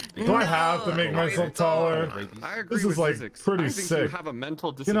rabies. Do I have to make myself taller? I agree This is with like physics. pretty I think sick. You have a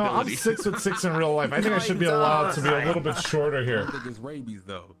mental You know, I'm disability. 6'6" in real life. I think I should be allowed to be a little bit shorter here. I think it's rabies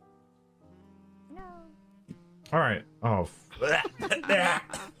though. All right. Oh.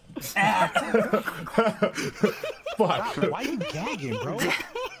 Fuck. Why are you gagging, bro?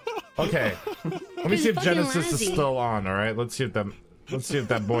 Okay. Let me see if Genesis is still on. All right. Let's see if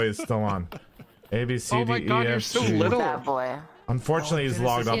that boy is still on. A B C D E F G. That boy. Unfortunately, he's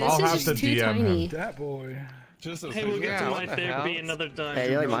logged off. Yeah, I'll this have is to just too DM tiny. him. That boy. Just Hey, we'll get to my therapy another time.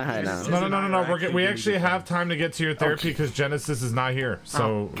 Hey, you're like my height now. No. We actually have time to get to your therapy because Genesis is not here.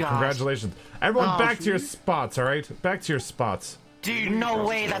 So gosh. congratulations, everyone. Back to your spots. All right. Back to your spots. Dude, no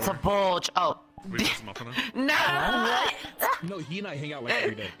way, that's a bulge. Oh. We put some up on it? No! What? No, he and I hang out like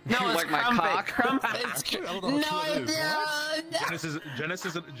every day. No, it's like my Crumpet. cock? Crumpet. No,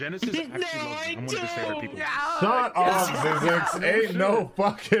 Genesis actually loves me. I'm one of his favorite people. Shut up, Zizix. Ain't no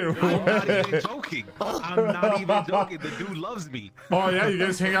fucking I'm not even way. joking. I'm not even joking. The dude loves me. Oh yeah, you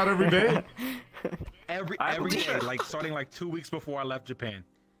guys hang out every day? Every day, like starting like 2 weeks before I left Japan.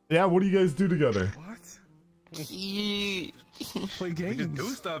 Yeah, what do you guys do together? What? Play games. We just do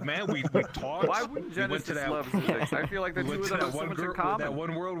stuff, man. We talk. Why wouldn't Genesis love Zizix? I feel like the two of them have so much in common. That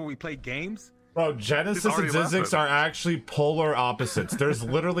one world where we play games. Bro, Genesis and Zizix are actually polar opposites. There's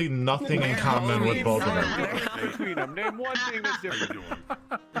literally nothing in common with both of them. Between them, name one thing that's different.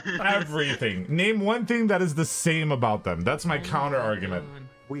 Everything. Name one thing that is the same about them. That's my counter argument.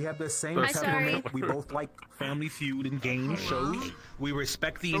 We have the same temperament. We both like Family Feud and game shows. We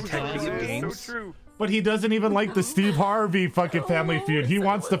respect the integrity of games. So true. But he doesn't even like the Steve Harvey fucking Family Feud. He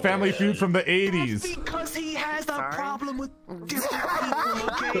wants the Family Feud from the 80s. That's because he has a problem with different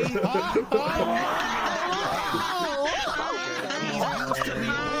people, okay?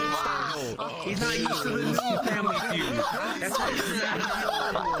 He's not used to the new Family Feud. That's why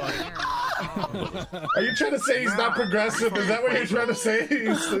Are you trying to say he's not progressive? Is that what you're trying to say?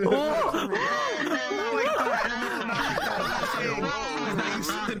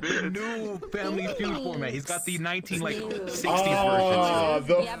 The new Family Feud format. He's got the 1960s version.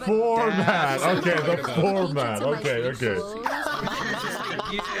 The format. Okay, the format. Okay.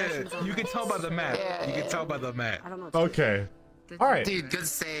 Yeah, you can tell by the map. You can tell by the map. Okay. All right. Dude, good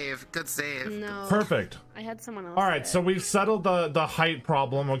save. Good save. No. Perfect. I had someone else. All right, so we've settled the height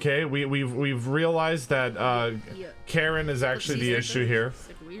problem. Okay, we've realized that Karen is actually the issue here.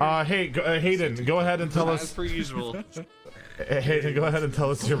 Hey, Hayden, go ahead and tell us. As per usual. Hayden, go ahead and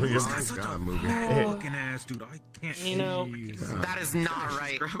tell us your. Fucking ass, dude. I can't. You know, that is not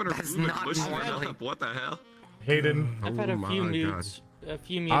right. That's not normally. What the hell? Hayden. I've had a few mutes. A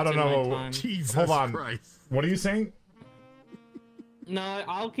few mutes. I don't know. In my time. Jesus Hold on. Christ. What are you saying? No,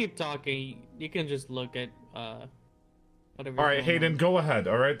 I'll keep talking. You can just look at whatever. All right, Hayden, go ahead.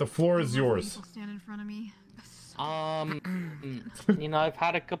 All right, the floor is yours. Stand in front of me. You know, I've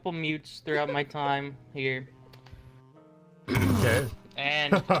had a couple mutes throughout my time here. Okay.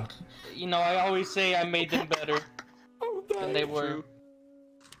 And you know, I always say I made them better than they were.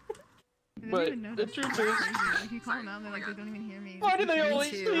 But the truth is, If you call them out, they're like, they don't even hear me. Why do they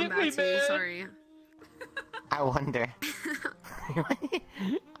always leave me, man? Sorry. I wonder.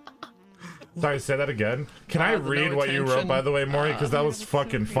 Sorry, say that again. Can I read what you wrote, by the way, Maury? Because that was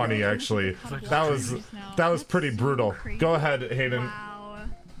fucking funny, actually. That was pretty brutal. Go ahead, Hayden.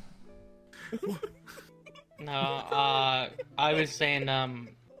 No, I was saying,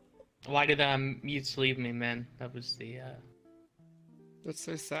 why did mutes leave me, man? That was the, That's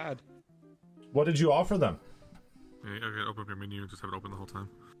so sad. What did you offer them? Yeah, okay, open up your menu and just have it open the whole time.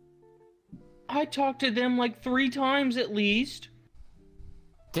 I talked to them like 3 times at least.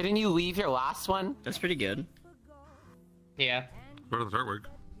 Didn't you leave your last one? That's pretty good. Yeah. Better than artwork.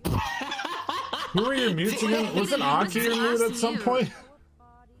 Who were your mutes again? Wasn't Aki your mute at some point?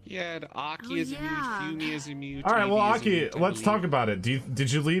 Yeah, Aki is a mute, Fumi is a mute. All right, well, Evie is a Aki, mute, I let's believe. talk about it.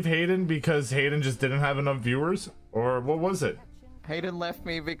 Did you leave Hayden because Hayden just didn't have enough viewers? Or what was it? Hayden left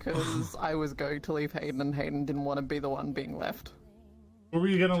me because I was going to leave Hayden and Hayden didn't want to be the one being left. Who were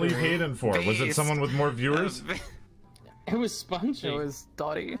you going to leave Hayden for? Was it someone with more viewers? It was Spongy. It was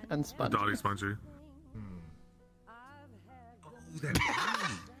Dottie and Spongy. Dottie Spongy.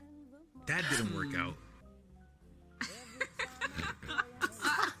 That didn't work out.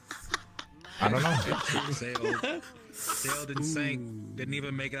 I don't know. Sailed and sank. Didn't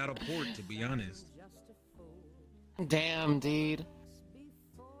even make it out of port, to be honest. Damn, dude.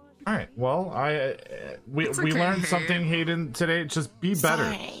 All right. Well, we learned something, Hayden, today. Just be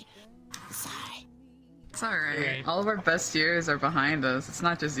better. Sorry. It's alright. All of our best years are behind us. It's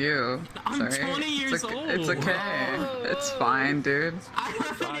not just you. I'm Sorry. 20 years old. It's okay. It's fine, dude.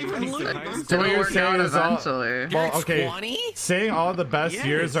 So what you're saying is all, eventually. well, okay. Saying all the best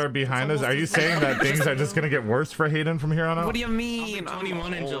years are behind us. Are you saying that things are just gonna get worse for Hayden from here on out? What do you mean?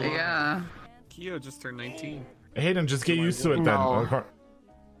 21 in July. Yeah. Kyo just turned 19. Hayden, just get used to it then. No.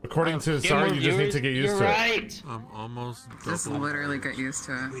 According to Sorry, you just need to get used to it. I'm almost Just double. literally get used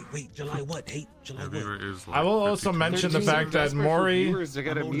to it. Wait, July what? Hey, July what? Viewer is like I will also 52. mention the fact that Maury Viewers to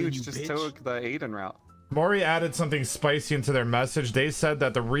get a mute just took the Aiden route. Maury added something spicy into their message. They said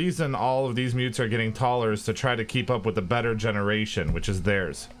that the reason all of these mutes are getting taller is to try to keep up with the better generation, which is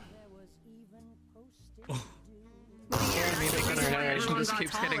theirs. generation everyone just got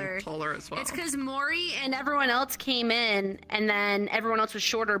keeps taller. getting taller as well. It's because Maury and everyone else came in, and then everyone else was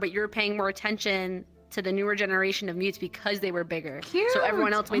shorter, but you're paying more attention to the newer generation of mutes because they were bigger. Cute. So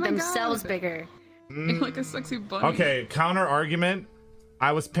everyone else Oh made my themselves God. bigger. You're like a sexy bunny. Okay, counter argument.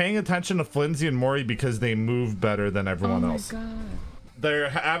 I was paying attention to Flimsy and Maury because they move better than everyone else. God. Their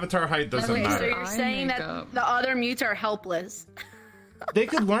avatar height doesn't Okay, so matter. you're saying that the other mutes are helpless. They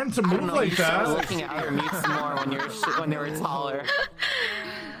could learn to move like that. Looking at other mutes more when they were taller.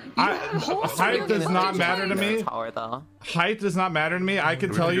 Height does not matter to me. Height does not matter to me. I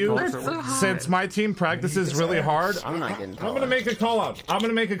can tell you, since my team practices really hard, I'm gonna make a call out. I'm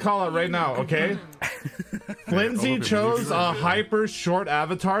gonna make a call out right now, okay? Lindsay chose a hyper short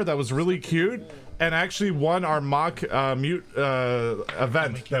avatar that was really cute and actually won our mock mute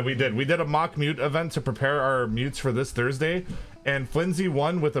event that we did. We did a mock mute event to prepare our mutes for this Thursday, and Flimsy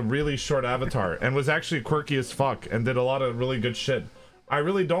won with a really short avatar and was actually quirky as fuck and did a lot of really good shit. I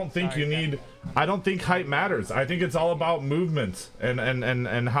really don't think I don't think height matters. I think it's all about movement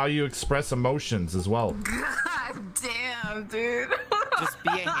and how you express emotions as well. God damn, dude. Just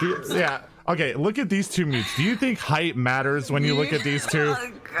be a Yeah. Okay, look at these two mutes. Do you think height matters when you look at these two?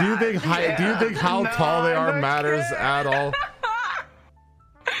 Do you think height? Do you think how tall they are matters at all?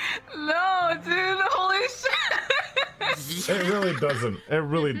 No, dude. Holy shit. It really doesn't. It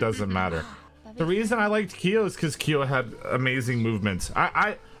really doesn't matter. The reason I liked Kyo is because Kyo had amazing movements.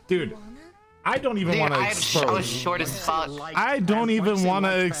 Dude, I don't even want to I was expose. short as fuck. I don't even want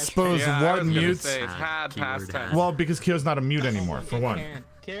to expose what mutes. It's had past tense. Well, because Kyo's not a mute anymore, for one.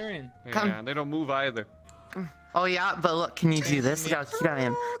 Karen. Yeah, they don't move either. Oh yeah, but look, can you do this? Look how cute I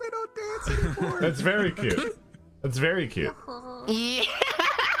am. It's very cute. It's very cute. Yeah.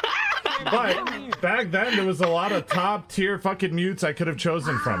 But back then there was a lot of top tier fucking mutes I could have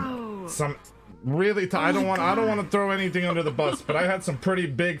chosen from. Some really I don't want to throw anything under the bus, but I had some pretty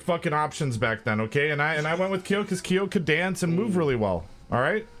big fucking options back then, okay? And I went with Kyo because Kyo could dance and move really well. All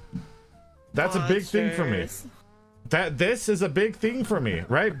right? That's a big thing for me. This is a big thing for me,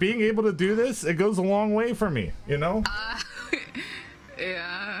 right? Being able to do this, it goes a long way for me, you know?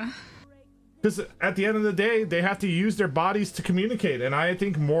 Yeah. Because at the end of the day, they have to use their bodies to communicate, and I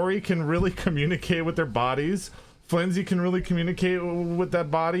think Maury can really communicate with their bodies. Flimsy can really communicate with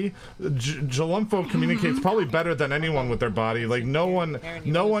that body. Jalumfo communicates probably better than anyone with their body. Like no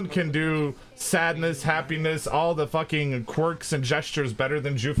one can do sadness, happiness, all the fucking quirks and gestures better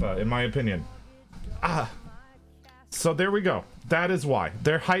than Jufa, in my opinion. So there we go. That is why.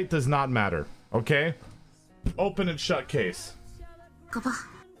 Their height does not matter. Okay? Open and shut case.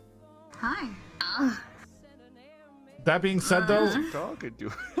 Hi. That being said, though,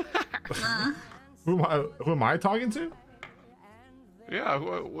 who am I talking to? Yeah,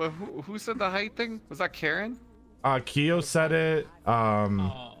 who said the height thing? Was that Karen? Kyo said it.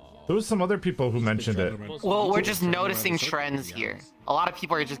 There was some other people who mentioned it. Well, we're just noticing trends here. A lot of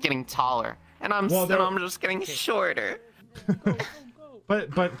people are just getting taller, and I'm just getting shorter.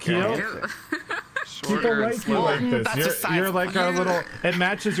 But Kyo, people like you like this. You're like a little. It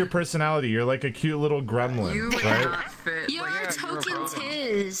matches your personality. You're like a cute little gremlin, right? You're a token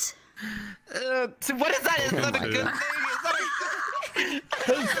tiz. What is that? Is that a good thing?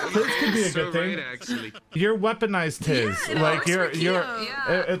 Tiz could be a good thing. Actually. You're weaponized Tiz. Yeah, like it you're works for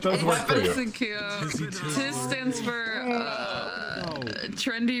Kyo. it does work for you. Listen, Kyo. Tiz stands for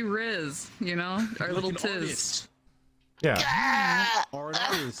trendy Riz. You know, our little Tiz. Yeah.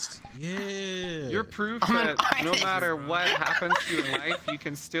 Artist. Yeah. You're proof that no matter what happens to you in life, you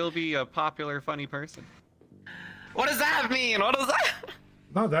can still be a popular, funny person. What does that mean? What does that?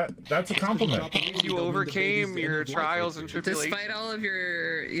 No, that's a compliment. You overcame your trials and tribulations. Despite all of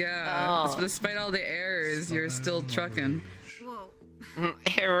your, despite all the errors, you're still trucking.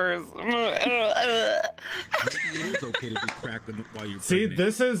 Errors. See,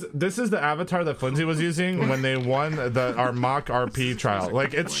 this is the avatar that Flimsy was using when they won our mock RP trial.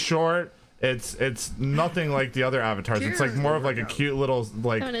 Like it's short. It's nothing like the other avatars. It's like more of like a cute little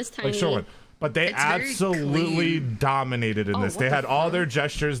like short one. But they absolutely dominated in this. They had all their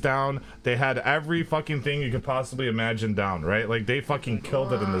gestures down. They had every fucking thing you could possibly imagine down, right? Like they fucking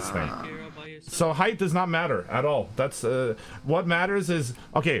killed it in this thing. So height does not matter at all. That's what matters is,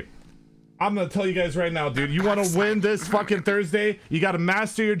 okay, I'm gonna tell you guys right now, dude, you want to win this fucking Thursday, you got to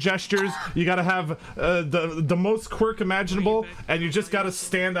master your gestures, you got to have the most quirk imaginable, and you just got to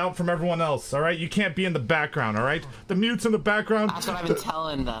stand out from everyone else, all right? You can't be in the background, all right? The mutes in the background. That's what I've been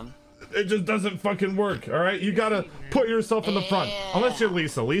telling them. It just doesn't fucking work, all right? You gotta put yourself in the front. Unless you're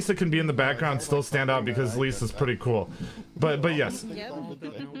Lisa. Lisa can be in the background, still stand out because Lisa's pretty cool. But yes.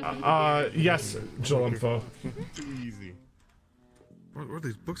 Yes, Joel Info. Too easy. Where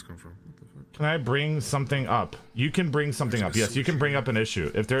these books come from? What the fuck? Can I bring something up? You can bring something up. Yes, you can bring up an issue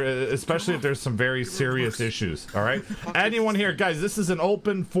if there, especially if there's some very serious issues. All right. Anyone here, guys? This is an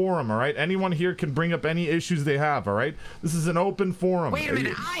open forum. All right. Anyone here can bring up any issues they have. All right. This is an open forum. Wait a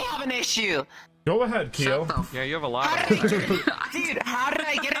minute. I have an issue. Go ahead, Keo. Yeah, you have a lot. Dude, how did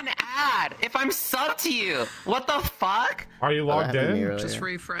I get an ad if I'm sub to you? What the fuck? Are you logged in? Just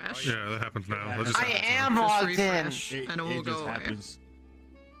refresh. Yeah, that happens now. That just I happens am now. logged in. And it will go away.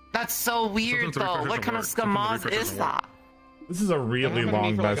 That's so weird, though. What kind of scamaz is that? This is a really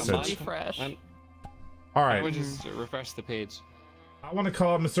long message. All right. I would just refresh the page. I want to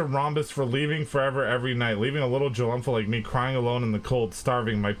call out Mr. Rhombus for leaving forever every night, leaving a little Jalumfo like me crying alone in the cold,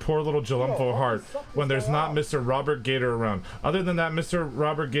 starving. My poor little Jalumfo heart when there's not Mr. Robert Gator around. Other than that, Mr.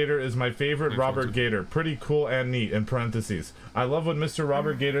 Robert Gator is my favorite Robert Gator. Pretty cool and neat, in parentheses. I love when Mr.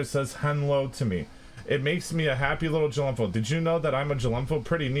 Robert Gator says hello to me. It makes me a happy little Jalumfo. Did you know that I'm a Jalumfo?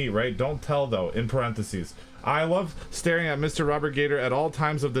 Pretty neat, right? Don't tell, though, in parentheses. I love staring at Mr. Robert Gator at all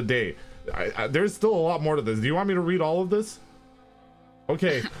times of the day. There's still a lot more to this. Do you want me to read all of this?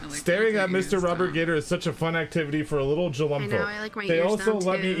 Okay, staring at Mr. Robert Gator is such a fun activity for a little Jalumfo. I like my They ears also down,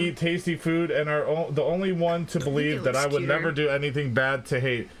 let me too. eat tasty food and are the only one to believe that I would never do anything bad to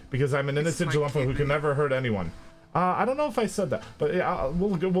hate because I'm an innocent Jalumfo who can never hurt anyone. I don't know if I said that, but yeah,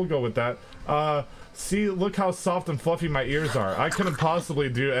 we'll go with that. See, look how soft and fluffy my ears are. I couldn't possibly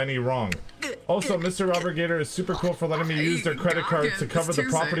do any wrong. Also, Mr. Robert Gator is super cool for letting me use their credit card to cover the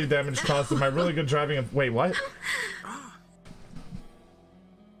property damage costs of my really good driving. Wait, what?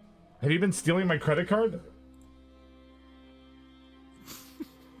 Have you been stealing my credit card?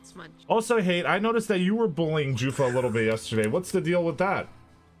 Also, Hate, I noticed that you were bullying Jufa a little bit yesterday. What's the deal with that?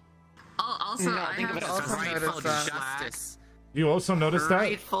 Also, I have also noticed that. Justice. You also noticed that?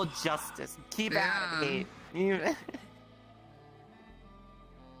 Rightful justice. Keep at it.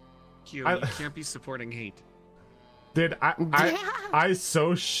 Kyo, you can't be supporting hate. Dude, I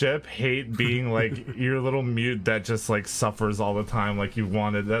so ship Hate being like your little mute that just like suffers all the time like you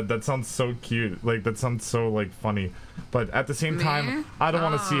wanted. That sounds so cute. Like that sounds so like funny. But at the same time, I don't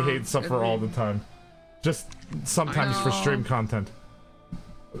want to see Hate suffer all the time. Just sometimes for stream content.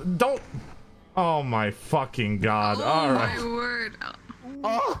 Don't. Oh my fucking god. All right. Oh my word.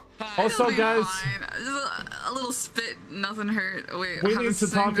 Also, guys, a little spit, nothing hurt. Wait, we need to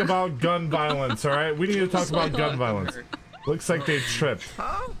talk about gun violence, all right? We need to talk about gun violence. Looks like they tripped.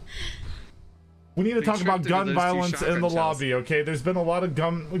 We need to talk about gun violence in the lobby, okay? There's been a lot of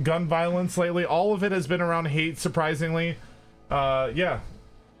gun violence lately. All of it has been around Hate, surprisingly. Yeah.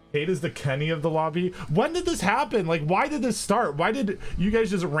 Hate is the Kenny of the lobby. When did this happen? Like, why did this start? Why did you guys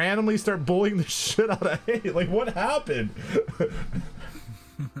just randomly start bullying the shit out of Hate? Like, what happened?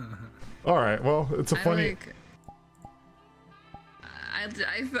 All right, well, it's a funny.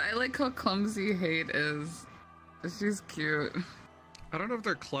 I like how clumsy Hate is. She's cute. I don't know if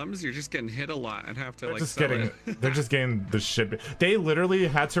they're clumsy or just getting hit a lot and have to They're like just sell getting it. they're just getting the shit. They literally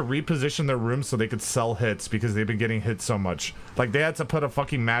had to reposition their room so they could sell hits because they've been getting hit so much. Like they had to put a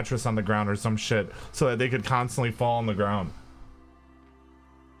fucking mattress on the ground or some shit so that they could constantly fall on the ground.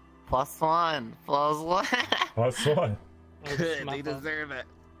 +1. +1. +1. They deserve it.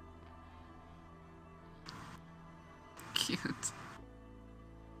 Cute.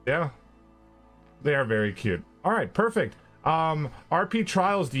 Yeah. They are very cute. All right, perfect. RP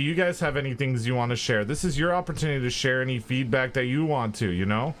Trials, do you guys have any things you want to share? This is your opportunity to share any feedback that you want to, you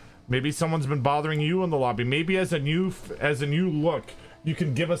know? Maybe someone's been bothering you in the lobby. Maybe as a new look, you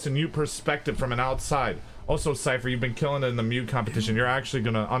can give us a new perspective from an outside. Also, Cypher, you've been killing it in the mute competition. You're actually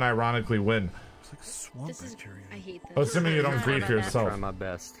gonna unironically win. It's like swamp bacteria. I hate this. Assuming you don't grief yourself. Try my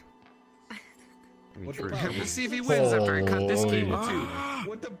best. We'll see if he wins after I cut this game too.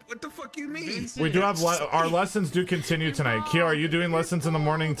 What the fuck you mean? We do have our lessons do continue tonight. Kyo, are you doing lessons in the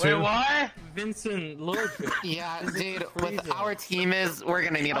morning too? Wait, what? Vincent Lordship. Yeah, dude, with our team we're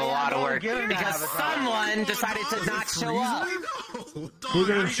gonna need a lot of work because someone decided to not show up. Who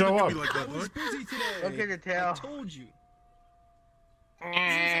didn't show up? Look at the tail. I told you.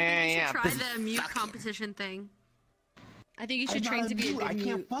 Yeah. Try the mute competition thing. I think you should train to be a good I mute.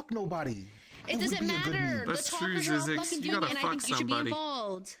 can't fuck nobody. It doesn't matter. That's The true, talkers are all Zizix. fucking You doing gotta it, and I fuck think you should be somebody.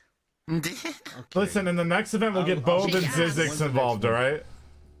 involved. Listen, in the next event, we'll get Bob and Zizix involved, alright?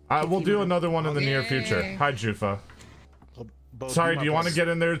 We'll do another one in the near future. Hi, Jufa. Sorry, do you want to get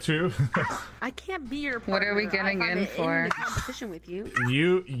in there too? I can't be your partner. What are we getting in for? the competition with you.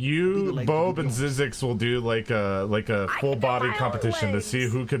 You, Bob, and Zizix will do like a full body competition to see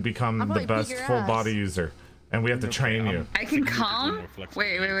who could become the best full body user, and we have to train you. I can come?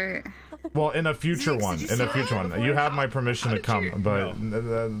 Wait. Well, in a future one. In a future one. You have my permission to come, but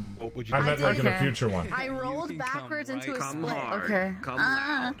I meant like in a future one. I rolled backwards into a split. Okay.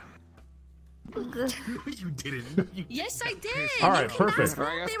 You didn't. Yes, I did. All right, perfect. Or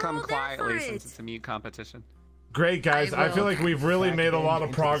I guess come quietly since it's a mute competition. Great, guys. I feel like we've really made a lot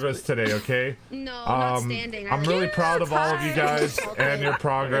of progress today, okay? No, I'm not standing. I'm really proud of all of you guys and your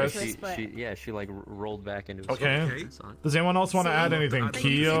progress. She like rolled back into. Okay. Does anyone else want to add anything?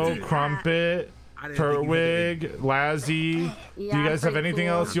 Keo, Crumpet, Turtwig, Lazzy. Do you guys have anything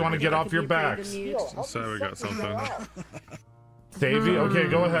else you want to get off your backs? So we got something. Savvy? Okay,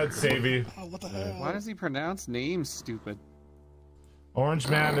 go ahead, Savvy. Why does he pronounce names stupid? Orange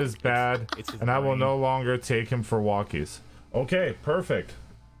Man is bad, and I will no longer take him for walkies. Okay, perfect.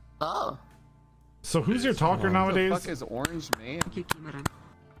 Oh. So who's your talker nowadays? What the fuck is Orange Man?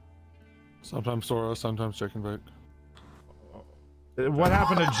 Sometimes Sora, sometimes Chicken Bake. What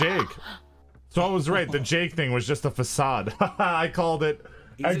happened to Jake? So I was right, the Jake thing was just a facade. I called it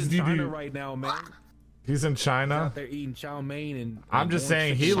He's in China right now, man. He's in China? He's out there eating chow mein and... I'm just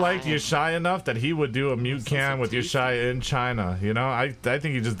saying, he liked Yeshai enough that he would do a mute cam with Yeshai in China. You know, I think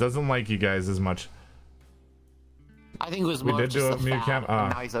he just doesn't like you guys as much. I think it was more just a mute cam. Ah.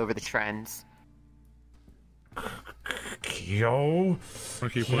 Now he's over the trends. Yo.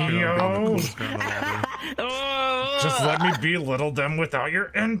 Just let me belittle them without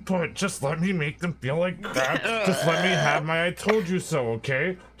your input. Just let me make them feel like that. Just let me have my I told you so,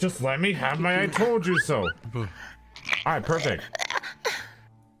 okay? Just let me have my I told you so. Alright, perfect.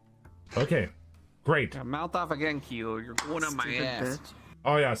 Okay, great. Yeah, mouth off again, Keo. You're going on my ass.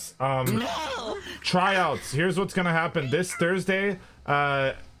 Oh yes. Tryouts. Here's what's gonna happen this Thursday.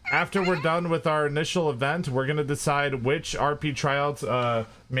 After we're done with our initial event, we're gonna decide which RP tryouts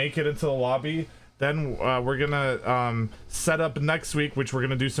make it into the lobby. Then we're gonna set up next week, which we're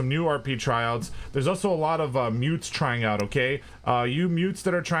gonna do some new RP tryouts. There's also a lot of mutes trying out. Okay, you mutes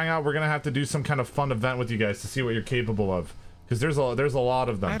that are trying out, we're gonna have to do some kind of fun event with you guys to see what you're capable of. Because there's a lot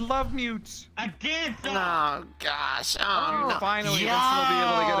of them. I love mutes. Again. Oh gosh. Oh, no. Finally, we'll be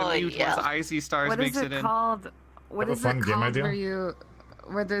able to get a mute once Icy Stars makes it in. What is it called? What is it called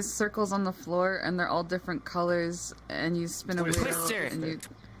where there's circles on the floor and they're all different colors and you spin a wheel and you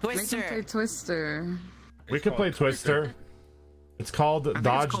make them play Twister. We could play Twister. It's called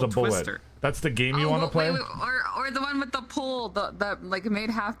Dodge the Bullet. Twister. That's the game you want to play? Wait, or the one with the pole that like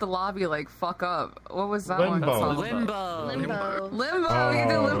made half the lobby like fuck up. What was that one? Limbo. Limbo. You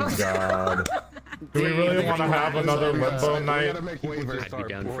did Limbo. Oh god. Do we really want to have another Limbo night? I'd be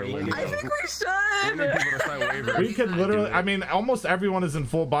down for Limbo. I think we should. We could literally, I mean, almost everyone is in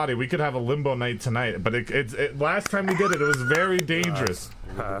full body. We could have a Limbo night tonight, but last time we did it, it was very dangerous.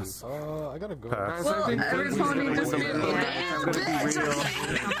 Pass. I gotta go. Well, everybody just be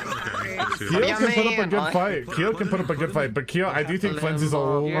Keo can put up a good fight. Keo can put up a good fight, but Keo, I do think Flinzy's a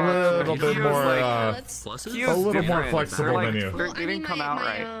little bit more flexible than you. They didn't come out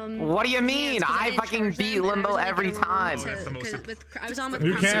right. What do you mean? I fucking beat Limbo every time. I was on with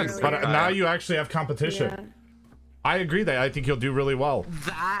You can, but now you actually have competition. I agree that I think you'll do really well.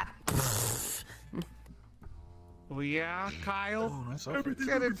 Well, yeah, Kyle.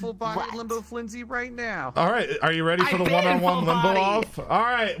 Get in full body Limbo Flinzy right now. All right, are you ready for the one-on-one Limbo off? All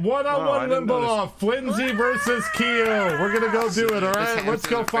right, one-on-one Limbo off. Flinzy versus Keo. We're gonna go do it. All right, let's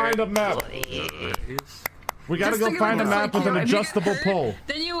go find a map. We gotta go find a map with an adjustable pole.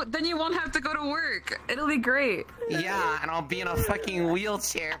 Then you won't have to go to work. It'll be great. Yeah, and I'll be in a fucking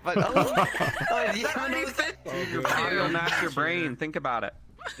wheelchair. But your body will match your brain. Think about it.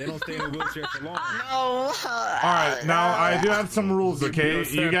 They don't stay in a wheelchair for long. No. All right, now I do have some rules, okay?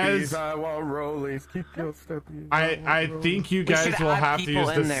 You guys, I think you guys will have to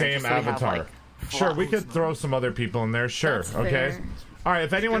use the same avatar. Sure, we could throw some other people in there. Sure, okay. All right,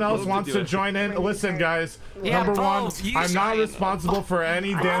 if anyone else wants to join in, listen, guys. Number one, I'm not responsible for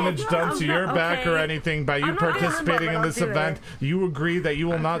any damage done to your back or anything by you participating in this event. You agree that you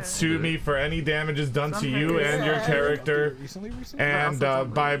will not sue me for any damages done to you and your character. And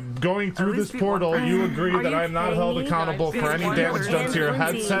by going through this portal, you agree that I'm not held accountable for any damage done to your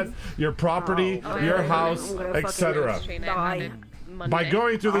headset, your property, your house, etc. By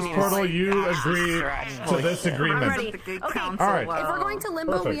going through this portal, you agree to this agreement. Okay, all right. If we're going to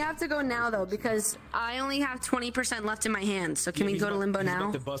Limbo, we have to go now, though, because I only have 20% left in my hands. So can we go to Limbo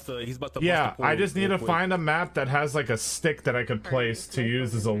now? Yeah, I just need to find a map that has like a stick that I could place to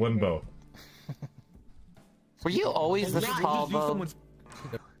use as a Limbo. Were you always this tall, Bo?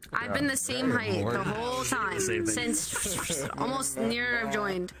 I've been the same height the whole time since almost near I've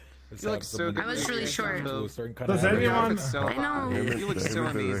joined. You look so good. I was really short. Does anyone? I know. You look so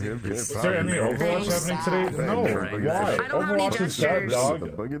amazing. Is there any Overwatch happening today? No. Why? Overwatch is dead, dog.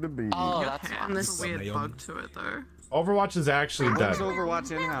 Oh, that's There's a weird bug to it though. Overwatch is actually dead.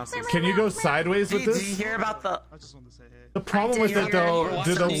 Overwatch in-house. Can you go sideways with Did this? you hear about the? The problem with it though,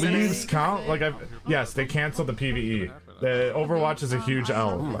 do the leaves count? Like, yes, they canceled the PvE. The Overwatch is a huge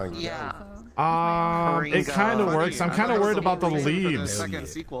L. Yeah. It kind of works. I'm kind of worried about the leaves. Second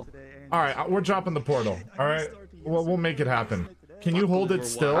sequel. All right, we're dropping the portal. All right, we'll make it happen. Can you hold it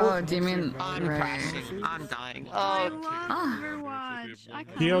still? Oh, do you mean I'm crashing. I'm dying. Oh.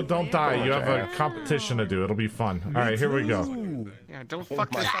 Keo, don't die. You have a competition to do. It'll be fun. All right, here we go. Yeah, don't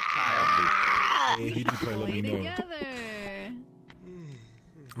fuck this up, Kyle. Hey, he didn't play, let me know.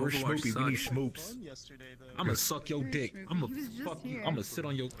 Where's Snoopy? We need Smoops. I'm gonna suck your dick. I'm gonna fuck you. I'm gonna sit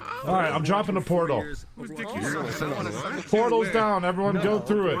on your. All right, I'm dropping a portal. Portal's down. Everyone go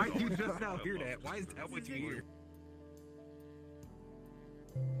through it. Why you just now hear that? Why is that what you hear?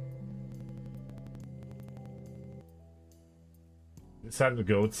 Decided to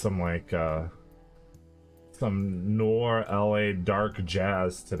go with some like some Noir LA dark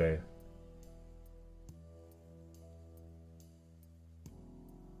jazz today.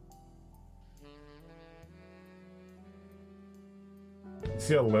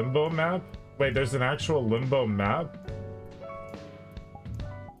 See a limbo map? Wait, there's an actual limbo map?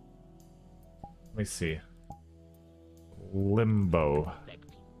 Let me see. Limbo.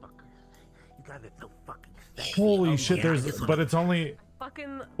 Holy shit, there's but it's only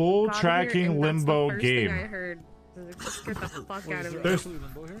full tracking limbo game.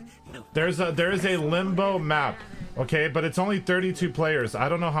 There is a limbo map. Okay, but it's only 32 players. I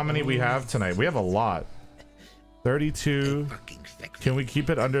don't know how many we have tonight. We have a lot. 32. Can we keep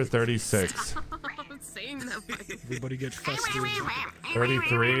it under 36? Everybody get festive.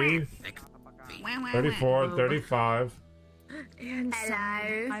 33. 34, 35. And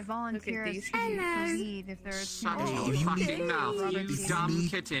hello. I volunteer as to lead if there are small. Fucking mouth, you dumb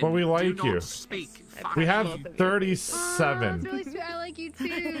kitten. But we like you. Speak. We have 37. I like you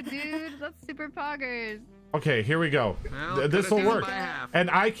too, dude. That's super poggers. Okay, here we go. Well, this will work.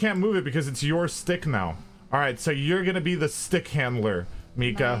 And I can't move it because it's your stick now. All right, so you're gonna be the stick handler,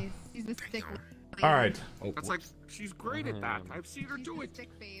 Mika. Nice. She's the stick. All right. That's like she's great at that. I've seen her do it.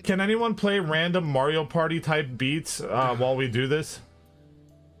 Can anyone play random Mario Party type beats while we do this?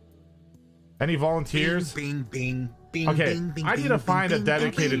 Any volunteers? Bing, bing, bing, okay, bing, bing, I need to find a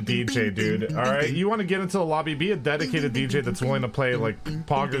dedicated DJ, dude. All right, you want to get into the lobby? Be a dedicated DJ that's willing to play like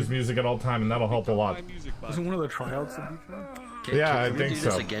Poggers music at all time, and that'll help a lot. Isn't one of the tryouts a DJ? Yeah, I Can we think do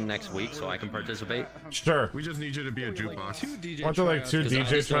this so. again next week so I can participate? Sure. We just need you to be a jukebox. Aren't there like 2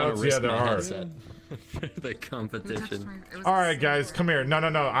 DJ tryouts? Yeah, there are. The competition. All right, guys, come here. No,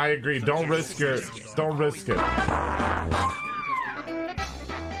 I agree. Don't risk it. Don't risk it.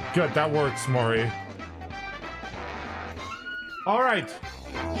 Good, that works, Maury. All right.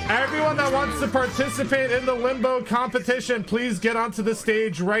 Everyone that wants to participate in the limbo competition, please get onto the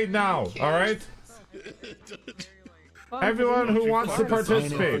stage right now. All right? Everyone who wants to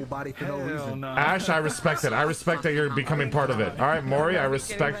participate. Ash, I respect it. I respect that you're becoming part of it. All right, Maury, I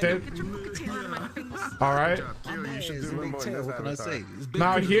respect it. All right.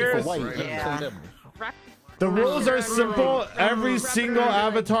 Now here's... The rules are simple. Every single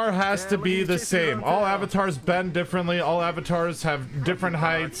avatar has to be the same. All avatars bend differently. All avatars have different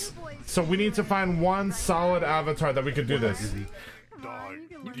heights. So we need to find one solid avatar that we could do this.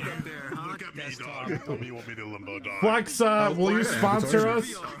 Flexa, will you sponsor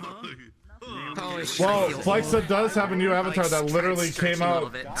us? Well, Flexa does have a new avatar that literally came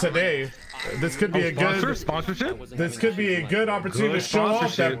out today. This could be a good sponsorship. This could be a good opportunity to show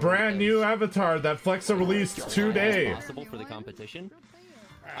off that brand new avatar that Flexa released today. Possible for the competition?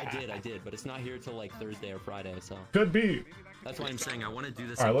 I did, but it's not here till like Thursday or Friday, so. Could be. That's why I'm saying I want to do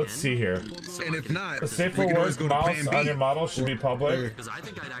this. All right, let's see here. And if not, the safe for work mouse on your model should be public.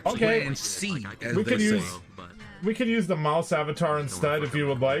 Okay, we could use the mouse avatar instead if you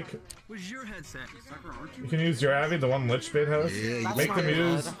would like. Where's your headset? You can use your Abby, the one Lichbait has. Make them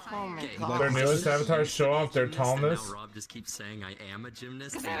use their newest avatar, show off their tallness. Rob just keeps saying I am a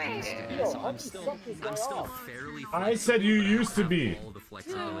gymnast. So I'm still fairly. I said you used to be. All the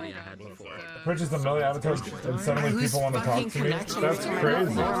flexibility I had before. Purchased a million avatars and suddenly people want to talk to me. That's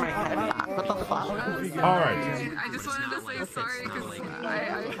crazy. All right. I just wanted to say sorry because I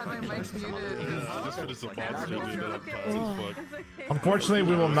had my mic muted. Unfortunately,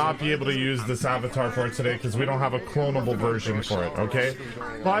 we will not be able to use this avatar for it today because we don't have a clonable version for it, okay?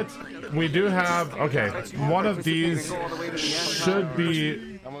 But we do have, okay, one of these should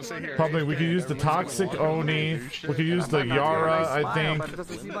be gonna sit here. Probably we could use the Toxic Oni. We could use the Yara, I think.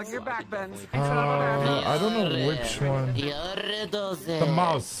 I don't know which one. The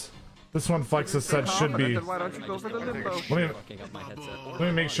mouse. This one Flexus said should be. Let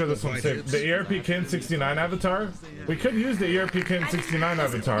me make sure this one's safe. The ERP Kin 69 avatar? We could use the ERP Kin 69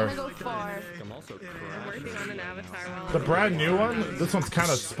 avatar. The brand new one? This one's kind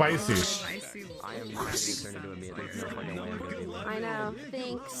of spicy. I know.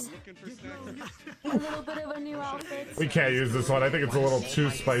 Thanks. A little bit of a new outfit. We can't use this one. I think it's a little too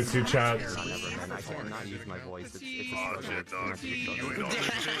spicy, chat. I cannot use my voice.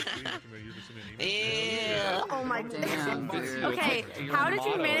 It's Oh my god. Okay, how did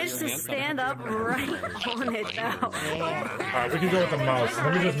you manage to stand up right on it though? Alright, we can go with the mouse.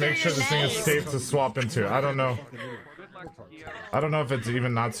 Let me just make sure this thing is safe to swap into. I don't know. I don't know if it's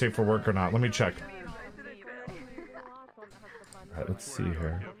even not safe for work or not. Let me check. Alright, let's see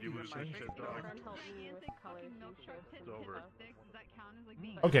here.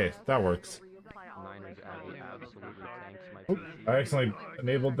 Okay, that works. Oop, I accidentally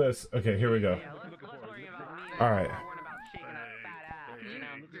enabled this. Okay, here we go. Alright.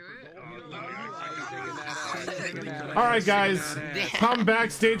 Alright guys, come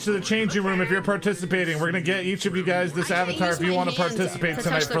backstage to the changing room if you're participating. We're gonna get each of you guys this avatar if you want to participate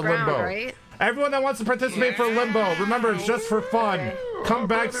tonight for Limbo. Everyone that wants to participate for Limbo, remember it's just for fun. Come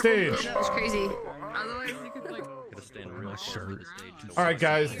backstage. That's crazy. Alright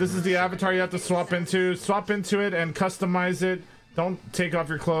guys, this is the avatar you have to swap into. Swap into it and customize it. Don't take off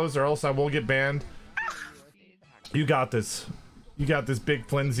your clothes or else I will get banned. You got this. You got this, Big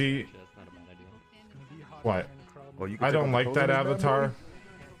Flimsy. What? I don't like that avatar.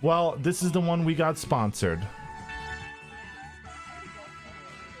 Well, this is the one we got sponsored.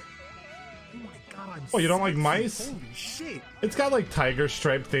 Oh, you don't like mice? It's got like tiger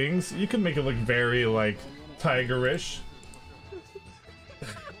stripe things. You can make it look very like tigerish.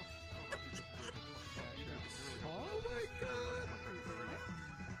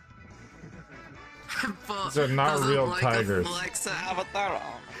 These are not real tigers.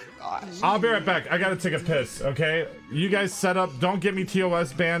 I'll be right back. I gotta take a piss, okay? You guys set up. Don't get me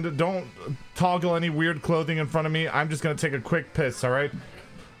TOS banned. Don't toggle any weird clothing in front of me. I'm just gonna take a quick piss, alright?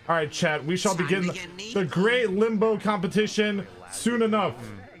 Alright, chat. We shall begin the great Limbo competition soon enough.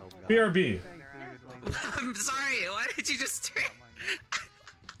 BRB. I'm sorry, why did you just...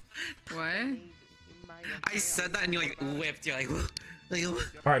 What? I said that and you like whipped, you're like...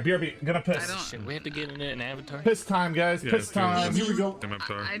 Alright, BRB, gonna piss. Shit, we have to get in an avatar. Piss time, guys. Piss time. Here we go.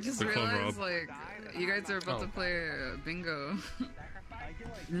 I just realized, like, you guys are about to play bingo.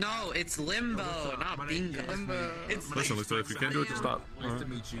 No, it's Limbo, not bingo. Limbo. Listen, Lisa, if you can't do it, just stop. Nice to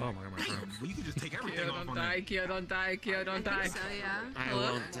meet you. Oh my god. Well, you can just take everything off on Die, Kia, don't die, Kia, don't die. So, yeah. I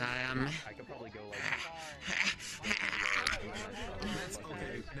won't die, I could probably go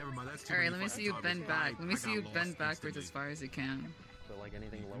Okay, never mind. That's too Alright, many let me see you fucking bend topics. back. Let me see you bend backwards as far as you can. like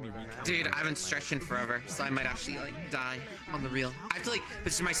anything lower than that. Dude, I haven't stretched in forever, so I might actually like die on the real. I have to like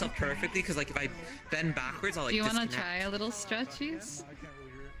position myself perfectly because like if I bend backwards, I'll like. Do you want to disconnect. try a little stretchies?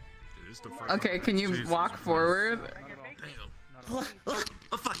 Okay, can you walk forward? Oh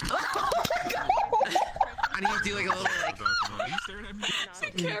fuck! I need to do like a little like.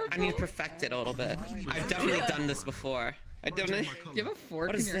 I need to perfect it a little bit. I've definitely done this before. I definitely. Do you have a fork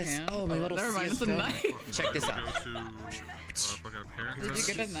What in is your this? hand? Oh, my little. Never mind, it's a CS:GO. knife. Check this out. Did you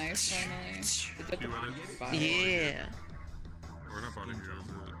get a knife finally? Yeah.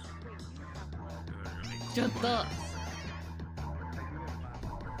 Shut up.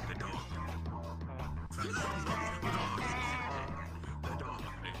 Right there.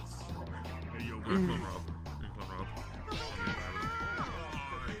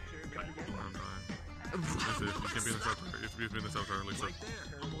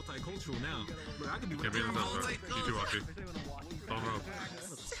 I'm multicultural now. Look, I can be Can't be in this avatar. You too, Aki. Phone rope.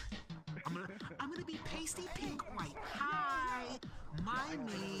 I'm gonna be pasty pink white. Hi, my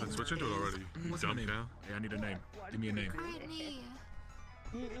name. Let's switch into it already. What's your Jump name? down. Hey, I need a name. Give me a name. Courtney.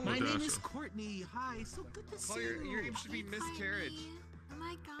 My Well, name Dasha. is Courtney. Hi, so good to see you. Your name should be Miscarriage. Oh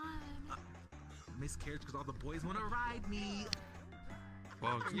my god. Miscarriage because all the boys want to ride me.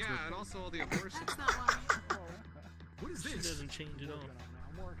 Wow, Yeah, and also all the abortions. That's not why. What is She this? doesn't change at all.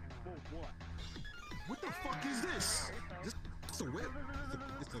 What the fuck is this? It's a whip.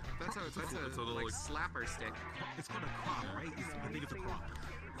 It's a That's a little, like like- slapper stick. It's called a crop, right? I think it's a crop.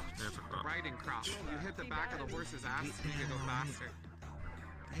 Yeah, it's a crop. Riding crop. You hit the back of the horse's ass to make it go faster.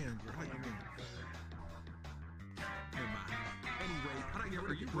 Damn, bro, how you doing? Never mind. Anyway, how do I get Are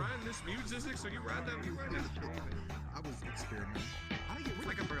rid you of riding this music? So you ride that? You ride that? I was experimenting. It's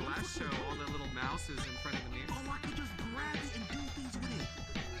like a burlesque show, all the little mouses in front of the mirror. Oh, I could just grab it and do things with it.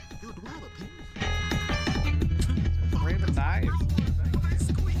 Yo, do I have a pen? Random knives.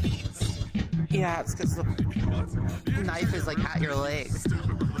 Yeah, it's because the knife is like at your leg.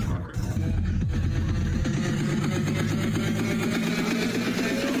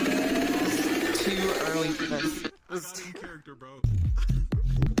 Too early for this. This is character, bro.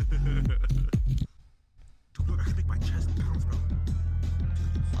 Dude, look, I can make my chest bounce, bro.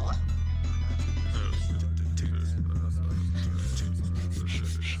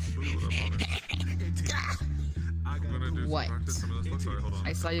 What?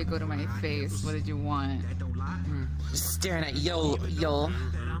 I saw you go to my face. What did you want? Just staring at yo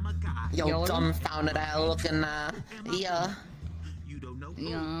dumbfounded eye looking yeah.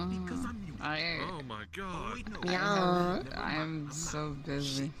 Yeah. Oh my god. Yeah. I'm so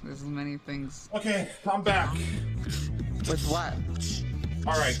busy. There's many things. Okay, I'm back. With what?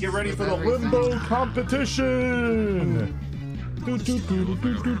 All right, get ready for the limbo competition.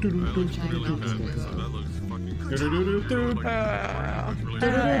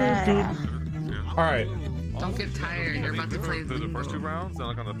 All right. Don't get tired. You're about to play the first 2 rounds, then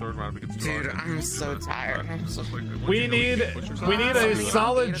like on the 3rd round we get Dude, I'm so tired. We need a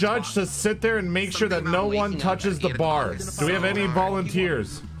solid judge to sit there and make sure that no one touches the bar. Do we have any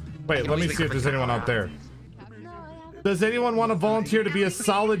volunteers? Wait, let me see if there's anyone out there. Does anyone want to volunteer to be a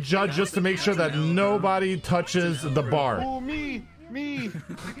solid judge just to make sure that nobody touches the bar? Oh, me.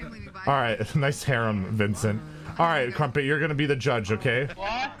 All right, nice harem, Vincent. All right, Crumpet, you're gonna be the judge, okay?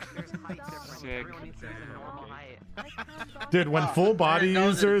 Sick. Dude, when full body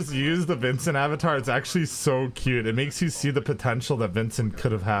users use the Vincent avatar, it's actually so cute. It makes you see the potential that Vincent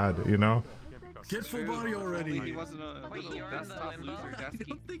could have had, you know? Get full body already. He wasn't a desktop loser,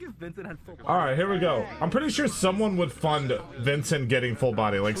 Desky. Alright, here we go. I'm pretty sure someone would fund Vincent getting full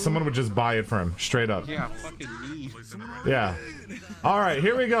body. Like, someone would just buy it for him, straight up. Yeah, fucking me. Yeah. Alright,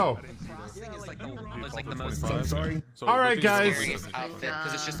 here we go. It's like the most Alright, guys.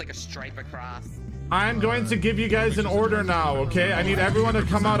 because it's just like a stripe across. I'm going to give you guys an order now, okay? I need everyone to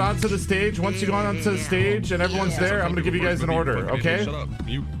come out onto the stage. Once you go on onto the stage and everyone's there, I'm gonna give you guys an order, okay? Shut up.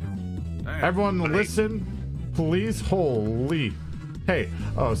 You. Everyone listen, please. Holy. Hey.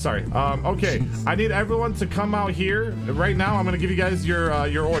 Oh, sorry. Okay. I need everyone to come out here. Right now, I'm gonna give you guys your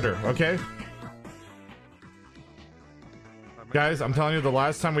order, okay? Guys, I'm telling you, the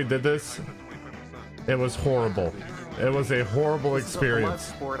last time we did this, it was horrible. It was a horrible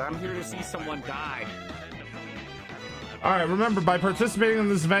experience. I'm here to see someone die. Alright, remember, by participating in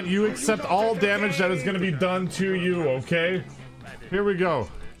this event, you accept all damage that is going to be done to you, okay? Here we go.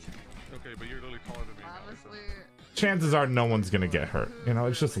 Okay, but you're literally taller than me. Chances are no one's going to get hurt. You know,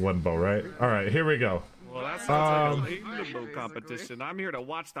 it's just limbo, right? Alright, here we go. Well, that sounds like a limbo competition. I'm here to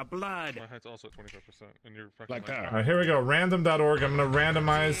watch the blood. My height's also 25%, and you're like that. Alright, here we go. Random.org. I'm going to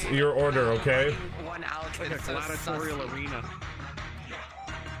randomize your order, okay? One Alex like a gladiatorial arena.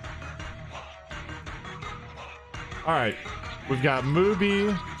 Alright. We've got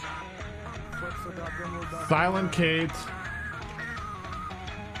Mooby, Silent Kate,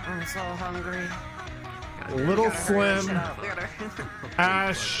 I'm so hungry. Little Slim,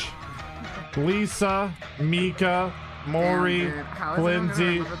 Ash, Lisa, Mika, Maury,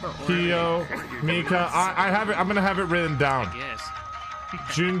 Lindsay, Kyo, Mika. I have it. I'm gonna have it written down.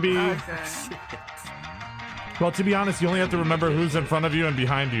 Junbi. Well, to be honest, you only have to remember who's in front of you and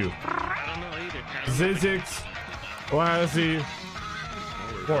behind you. Zizix, Lassie,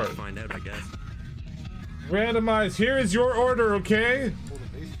 Fort. Find out, I guess. Randomize. Here is your order, okay?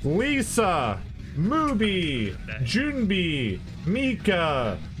 Lisa, Mooby, Junbi,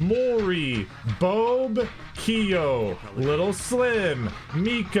 Mika, Maury, Bob, Kyo, Little Slim,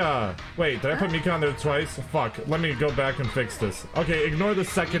 Mika. Wait, did I put Mika on there twice? Fuck, let me go back and fix this. Okay, ignore the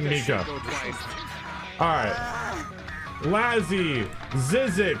second Mika. Alright. Lazzy,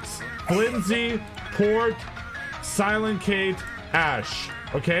 Zizix, Flinzy, Port, Silent Kate, Ash.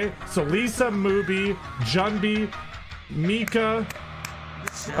 Okay, so Lisa, Mooby, Junbi, Mika,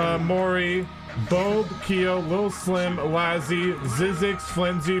 Maury, Bob, Kyo, Lil Slim, Lazzy, Zizix,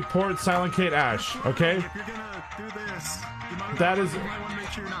 Flinzy, Port, Silent Kate, Ash. Okay? If you're gonna do this, that is. You might want to make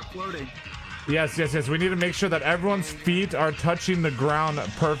sure you're not floating. Yes. We need to make sure that everyone's feet are touching the ground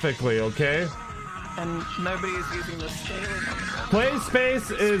perfectly, okay? And nobody is using the scaling. Play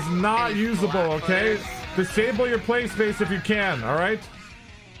space is not usable, okay? Disable your play space if you can, alright?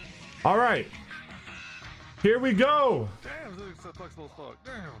 Alright. Here we go. Damn, Zig's so flexible as fuck.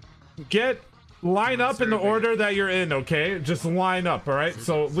 Damn. Get line up in the order that you're in, okay? Just line up, all right?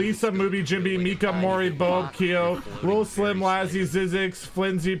 So Lisa, Mubi, Jimby, Mika, Mori, Bob, Keo, Lil Slim, Lazzy, Zizix,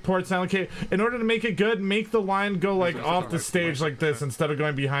 Flimsy, Port Silent K. In order to make it good, make the line go like off the stage like this instead of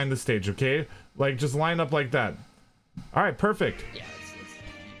going behind the stage, okay? Like just line up like that. All right, perfect.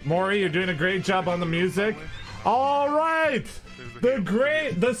 Maury, you're doing a great job on the music. All right,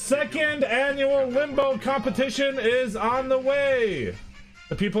 the second annual limbo competition is on the way.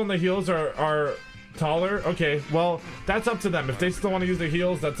 The people in the heels are taller. Okay, well, that's up to them. If they still want to use the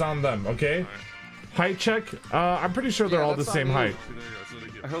heels, that's on them, okay? Height check. I'm pretty sure they're all the same height.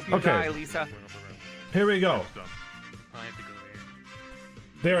 I hope you die, Lisa. Here we go.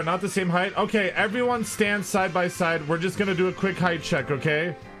 They are not the same height. Okay, everyone stand side by side. We're just gonna do a quick height check,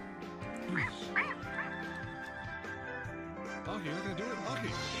 okay?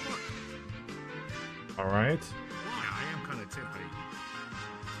 All right.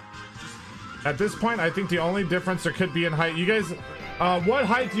 At this point, I think the only difference there could be in height. You guys, what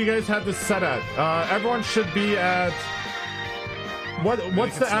height do you guys have this set at? Everyone should be at.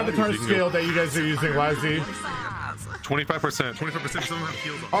 What's the avatar scale that you guys are using, Lazzy? 25%. 25% of them have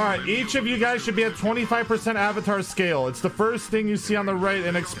heels on. All right, each of you guys should be at 25% avatar scale. It's the first thing you see on the right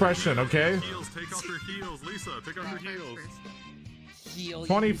in expression, okay? Heels, take off your heels, Lisa. Take off your heels.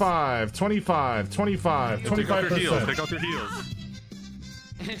 25, 25, 25, 25%. Take off your heels. Take off your heels.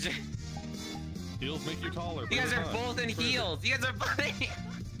 Heels make you taller. You guys are both in heels. You guys are both in heels.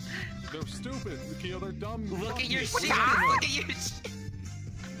 They're stupid. They're dumb. Look at your shit. Look at your shit.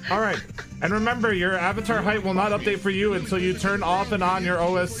 All right, and remember, your avatar height will not update for you until you turn off and on your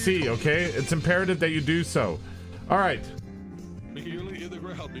OSC, okay? It's imperative that you do so. All right. Mika, you're in the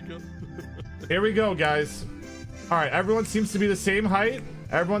ground, Mika. Here we go, guys. All right, everyone seems to be the same height.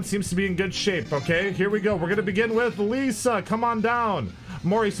 Everyone seems to be in good shape, okay? Here we go. We're going to begin with Lisa. Come on down.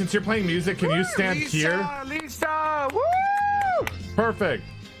 Maury, since you're playing music, can you stand here? Lisa! Woo! Perfect.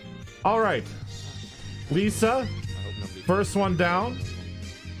 All right. Lisa, first one down.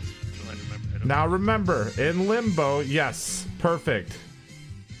 Now remember, in limbo, yes, perfect.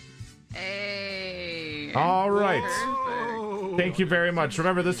 Hey. All right. Thank you very much.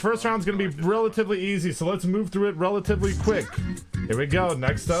 Remember, this first round's going to be relatively easy, so let's move through it relatively quick. Here we go.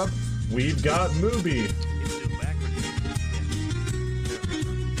 Next up, we've got Mubi.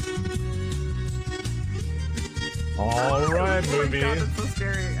 All right, Mubi.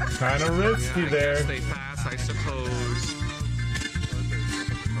 So kind of risky there. They pass, I suppose.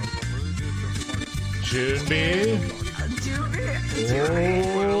 Junbi.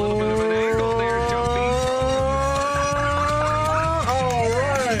 All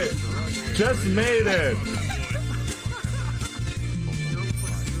right. Just made it.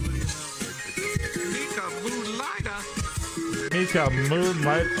 Mika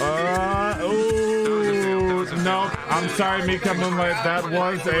Moonlight. No, I'm sorry, Mika Moonlight. That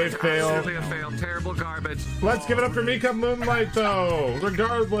was a fail. Terrible garbage. Let's give it up for Mika Moonlight, though.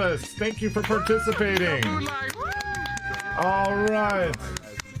 Regardless, thank you for participating. All right.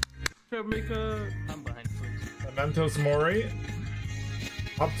 Mika. I'm behind, please. Mementos Mori.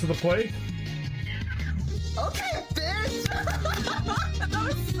 Up to the plate. Okay, bitch. That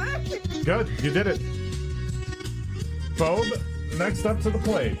was sick. Good, you did it. Bob, next up to the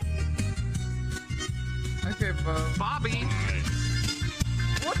plate. Okay, Bob. Bobby.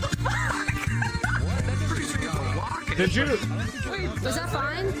 What the fuck? Did you? Wait, was that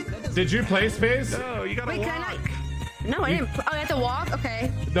fine? Did you play space? No, you gotta Wait, walk. can I? No, I didn't. Oh, I have to walk?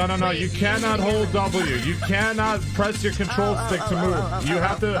 Okay. No. You cannot hold W. You cannot press your control stick to move. You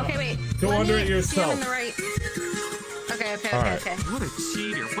have to go under it yourself. The right. Okay. All right. What a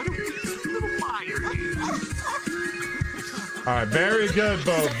cheater. What a little liar. All right, very good,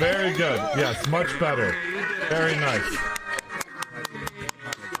 Bo. Very good. Yes, much better. Very nice.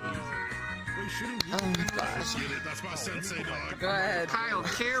 Oh, gosh. That's my sensei, dog. Go ahead. Kyle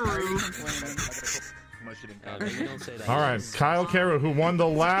Carew. All right, Kyle Carew, who won the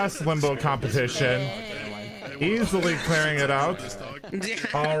last limbo competition, easily clearing it out.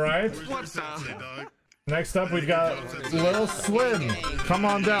 All right. What the? Next up, we've got Lil Slim. Come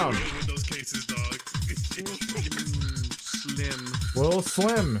on down. Lil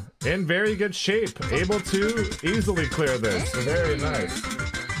Slim, in very good shape, able to easily clear this. Very nice.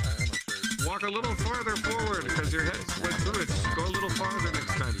 Walk a little farther forward because your head went through it. Go a little farther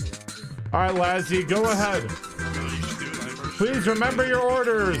next time. All right, Lazzy, go ahead. Please remember your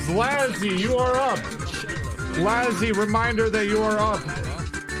orders. Lazzy, you are up. Lazzy, reminder that you are up.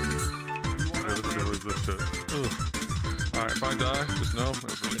 Alright, if I die, just know it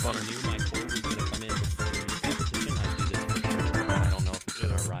was funny.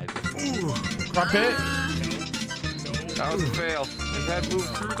 Drop it. That was a fail. His head moved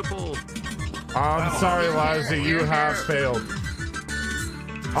through the pole. I'm sorry, Liza, you have failed.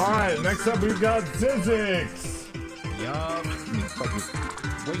 Alright, next up we've got Zizix. Yup. Fucking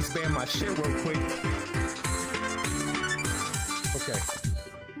waistband my shit real quick.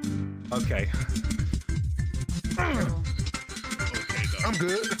 Okay. I'm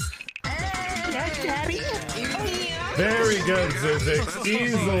good. Yes, Daddy. Very good, Zizix.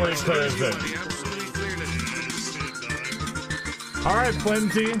 Easily clears it. Alright,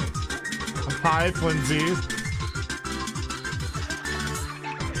 Flimsy. Hi, Flimsy.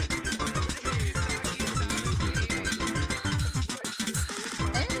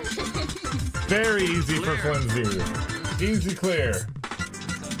 Very easy for Flimsy. Easy clear.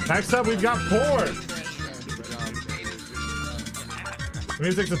 Next up, we've got Port.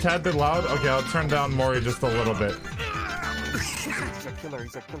 Music's a tad bit loud. Okay, I'll turn down Maury just a little bit. He's a killer.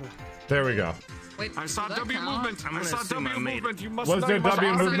 He's a killer. There we go. Wait, I saw W movement. I saw W movement. You must Was there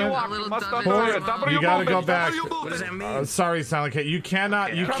W movement? Port, you gotta go back. What does that mean? Sorry, Silent Cat. You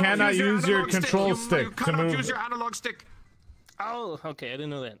cannot use your control stick to move. Use your analog stick. Oh, okay. I didn't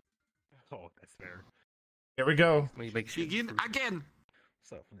know that. Oh, that's fair. Here we go. Begin again.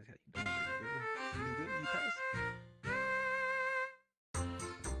 So,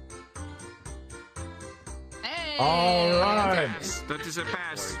 all right. That is a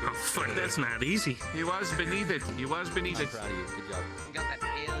pass. Oh, fuck, that's not easy. He was beneath it. He was beneath it. Proud of you. Good job. You got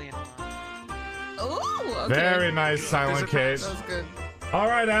that alien. Oh, okay. Very nice, Silent Kate. That was good. All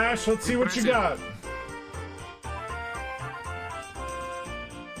right, Ash. Let's see what you got.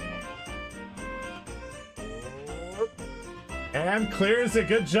 And clears it.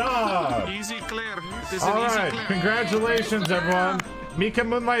 Good job. Easy clear. All right. Congratulations, everyone. Mika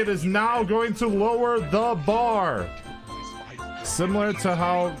Moonlight is now going to lower the bar. Similar to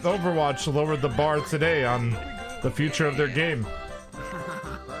how Overwatch lowered the bar today on the future of their game.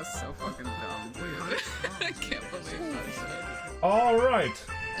 That's so fucking dumb. I can't believe that. All right.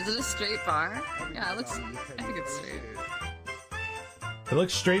 Is it a straight bar? Yeah, it looks. I think it's straight. It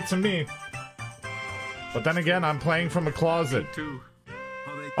looks straight to me. But then again, I'm playing from a closet.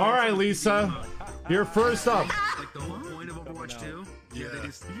 All right, Lisa. You're first up. Like the whole point of Overwatch 2? Yeah, they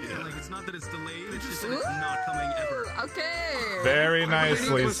just, like, it's not that it's delayed, it's just that it's not coming ever. Okay. Very nice,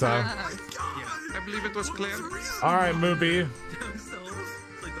 Lisa. I believe it was clear. All right, Mooby.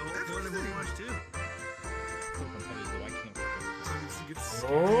 Like the whole point of Overwatch 2.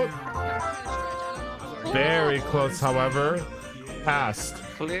 Oh. Very close, however. Passed.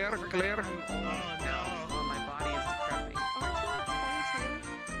 Clear.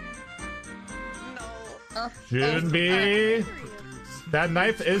 Shouldn't be. That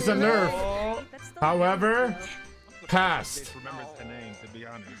knife is a nerf. However, passed.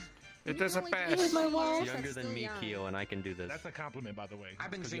 It does a pass. He's younger than me, Keo, and I can do this. That's a compliment, by the way.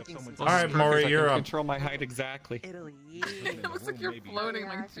 I've been drinking since. All right, Maury, you're up. Control my height exactly. It looks like you're floating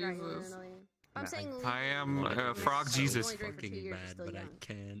like Jesus. I'm saying I am Frog Jesus. Fucking bad, but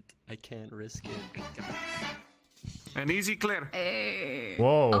I can't risk it. An easy clear. Hey.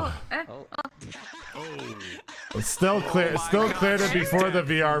 Whoa. It's still clear. Still cleared it before the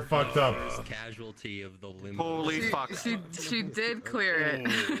VR fucked up. Casualty of the limbo. Holy fuck. She did clear it.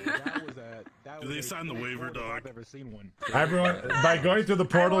 Do they sign the waiver, dog? I've never seen one. Everyone, by going through the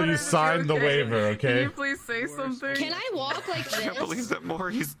portal, you signed the waiver, Can okay? you please say something? Can I walk like this? I can't believe that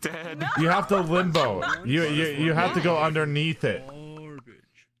Maury's dead. You have to limbo. You have to go underneath it.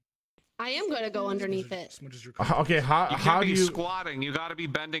 I am gonna go underneath it. Okay, how do be you squatting? You gotta be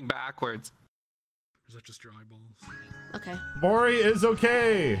bending backwards. Is that just your eyeballs? Okay. Maury is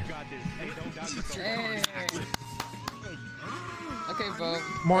okay. Hey. Okay, Bo.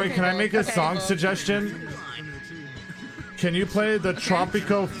 Maury, Okay, can I Bo. make a Okay, song Bo. suggestion? Can you play the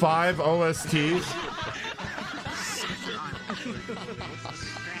Tropico 5 OST?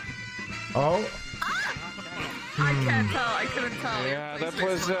 Oh. I can't tell. I couldn't tell. Yeah, that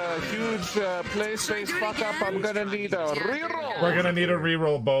was a huge play space fuck up. I'm gonna need a reroll. We're gonna need a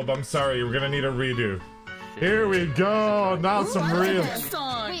reroll, Bob. I'm sorry. We're gonna need a redo. Here we go. Now some real.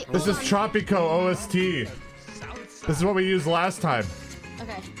 This is Tropico OST. This is what we used last time.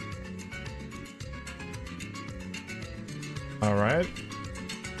 Okay. All right.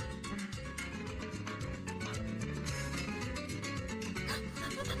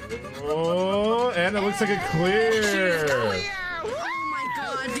 Oh, and it looks like it cleared. Oh my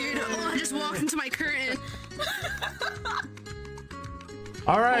god, dude. Oh, I just walked into my curtain.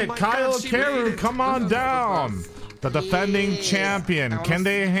 All right, Kyle Karu, come on down. The defending champion. Can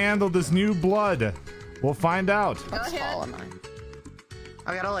they handle this new blood? We'll find out. Go ahead.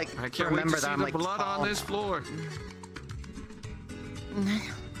 I gotta like I can't remember wait to that see I'm the like blood tall. on this floor. Come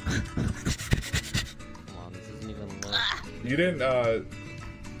on, this isn't even lit.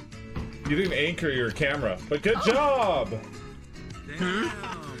 You didn't anchor your camera, but good job. Yeah.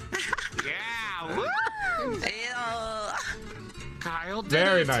 Woo! Kyle did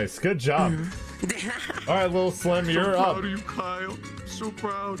Very it. nice. Good job. All right, little Slim, you're up. Proud of you, Kyle. So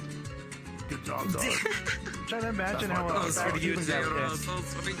proud. Good job, dog. I'm trying to imagine how Thanks,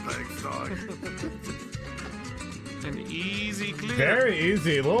 dog. An easy clear. Very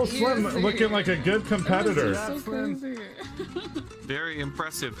easy. Little Slim Easy. looking like a good competitor. So crazy. Very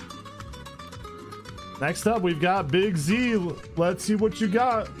impressive. Next up, we've got Big Z. Let's see what you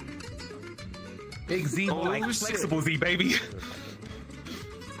got. Big Z, like flexible Z, baby.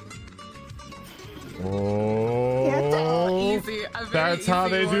 Oh, Easy. that's how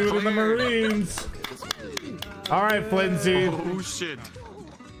they do it in the Marines. All right, Flimsy. Oh shit.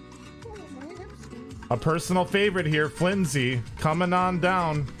 A personal favorite here, Flimsy, coming on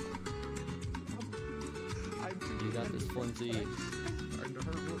down. You got this, Flimsy.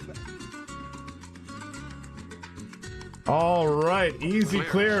 All right, easy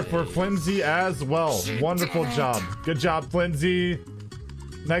clear for Flimsy as well. Wonderful job. Good job, Flimsy.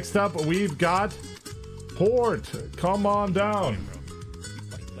 Next up, we've got Port. Come on down.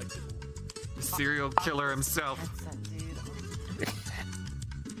 The serial killer himself.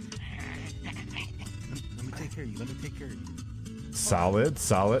 Let me take care of you. Let me take care of you. Solid,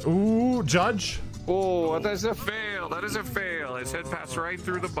 solid. Ooh, Judge. Oh, that is a fail. That is a fail. His head passed right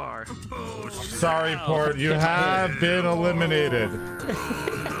through the bar. Sorry, Port. You have been eliminated.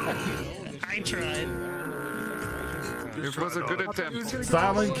 I tried. It was a good attempt.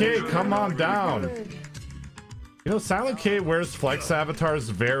 Silent K, come on down. You know, Silent K wears flex avatars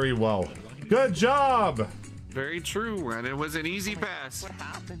very well. Good job. Very true, and it was an easy pass. What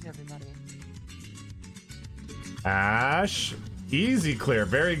happened, everybody? Ash, easy clear.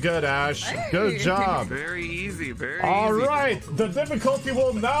 Very good, Ash. Good job. Very easy. Very All easy. right, the difficulty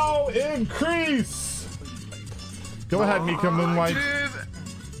will now increase. Go ahead, Mika Moonlight.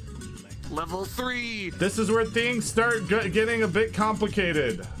 Level 3. This is where things start getting a bit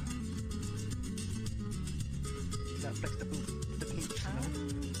complicated.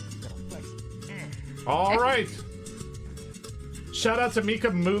 All right. Shout out to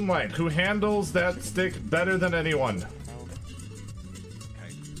Mika Moonlight, who handles that stick better than anyone.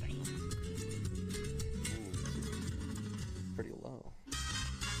 Pretty low.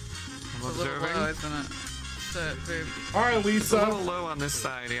 I'm observing. All right, It's a Lisa. little low on this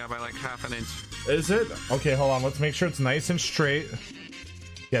side, yeah, by like half an inch. Is it? Okay, hold on. Let's make sure it's nice and straight.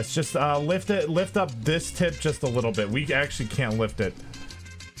 Yes, just lift up this tip just a little bit. We actually can't lift it.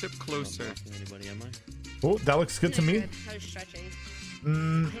 Tip closer. Oh, that looks good to me. I was stretching.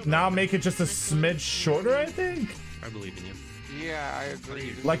 Now make it just a smidge shorter, I think. I believe in you. Yeah, I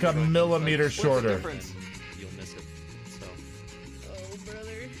agree. Like a millimeter What's the shorter. difference? You'll miss it. So. Oh,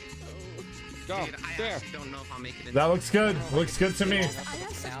 brother. Go. Dude, I There. don't know if I'll make it in. That looks good. Looks good to me.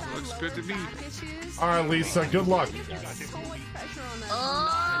 Looks good to me. All right, Lisa. Good luck.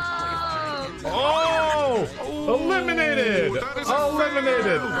 Oh! Oh! Eliminated! that is a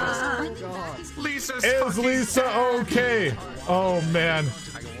Eliminated! Lisa's Is Lisa okay? Oh, man.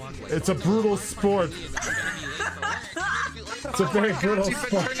 It's a brutal sport. It's a very brutal She's been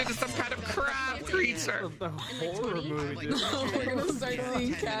sport. turned into some kind of crab creature.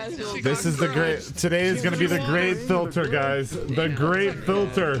 This is the great. Today is going to be the great filter, guys. The great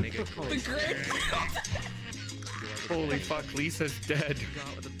filter. Holy fuck, Lisa's dead.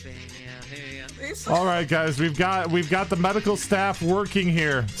 All right, guys, we've got the medical staff working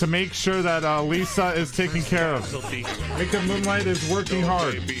here to make sure that Lisa is taken care of. Mika Moonlight is working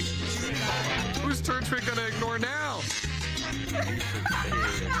hard. Whose turn are we gonna ignore now?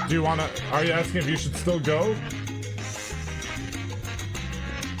 Do you want to? Are you asking if you should still go?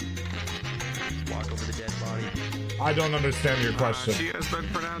 Walk over the dead body. I don't understand your question. She has been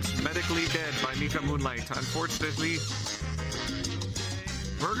pronounced medically dead by Mika Moonlight. Unfortunately,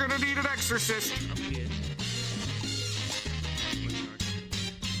 we're gonna need an exorcist.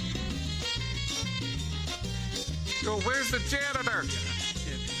 Yo, where's the janitor?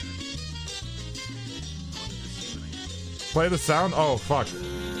 Play the sound. Oh fuck.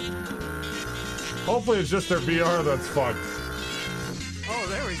 Hopefully it's just their VR that's fucked. Oh,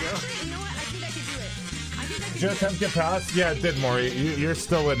 there we go. You know what? I think I could do it. I think I could Just have to get past. Yeah, it did, Maury. You're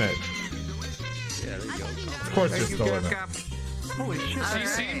still in it. Yeah, there you go. Of course you're still in it. Cap. Holy shit. She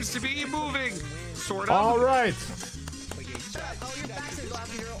seems to be moving. Sort of. All right. Oh, you're back to go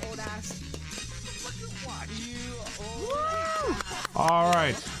after your old ass. Woo! All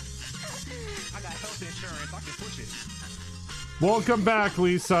right. I got health insurance. I can switch it. Welcome back,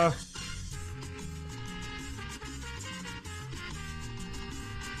 Lisa.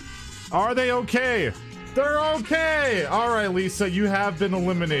 Are they okay? They're okay. All right, Lisa, you have been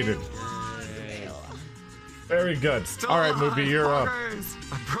eliminated. Very good. All right, Movie, you're up.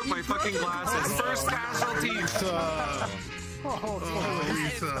 I broke my fucking glasses. First casualty.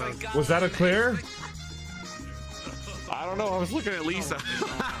 Was that a clear? I don't know. I was looking at Lisa.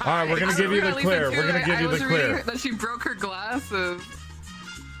 All right, we're gonna give you the clear. We're gonna give you the clear. That she broke her glasses.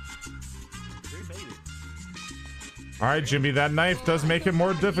 All right, Jimmy, that knife does make it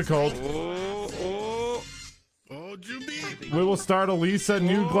more difficult. Oh, Jimmy. We will start a Lisa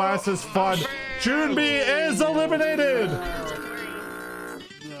new glasses fun. Junbi is eliminated.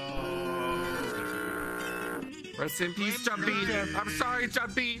 Rest in peace, Jumpy. I'm sorry,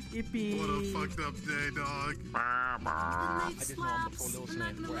 Jumpy. What a fucked up day, dog. I just know I'm before Lil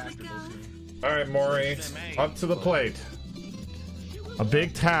Slim. We're after Lil Slim. All right, Maury, up to the plate. A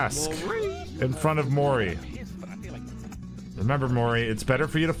big task in front of Maury. Remember, Maury, it's better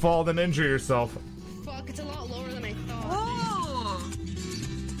for you to fall than injure yourself. Fuck, it's a lot lower than I thought.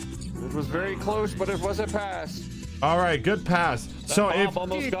 It was very close, but it was a pass. All right, good pass. So if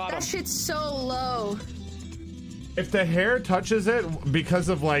Dude, that shit's so low. If the hair touches it because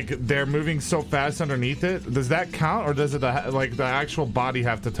of like they're moving so fast underneath it, does that count, or does it like the actual body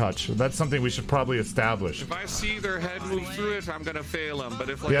have to touch? That's something we should probably establish. If I see their head move through it, I'm gonna fail them. But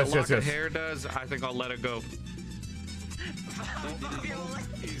if like Yes, a lock yes, of yes. hair does, I think I'll let it go.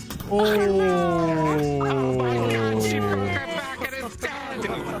 Oh. She broke her back and it's dead.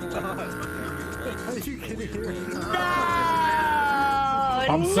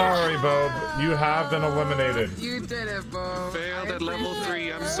 I'm sorry, Bob. You have been eliminated. You did it, Bo. Failed at level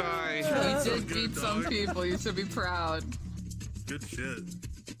 3. I'm sorry. You did beat some people. You should be proud. Good shit.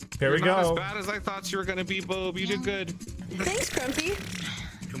 Here we You're not go. as bad as I thought you were gonna be, Bob. You did good. Thanks, Crumpy.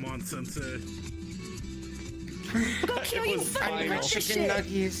 Come on, Sensei. Go kill you fucking Chicken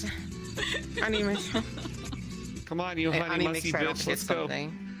nuggies. I need my. Come on, you honey musty bitch. Let's go.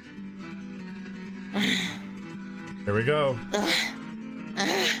 Here we go.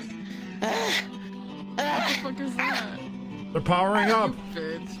 What the fuck is that? They're powering up.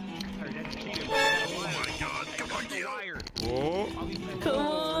 Bitch. Oh. Come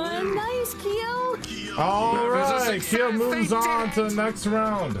on, nice, Keo. All right, Keo moves on to the next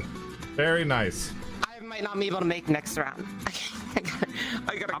round. Very nice. I might not be able to make next round.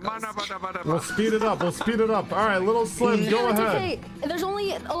 I gotta We'll speed it up. We'll speed it up. All right, Little Slim, go It's ahead. okay. There's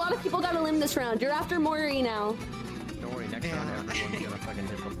only a lot of people got to limb this round. You're after Maury now. Don't worry, next round everyone's gonna fucking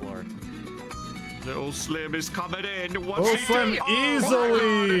hit the floor. Little Slim is coming in. Little Slim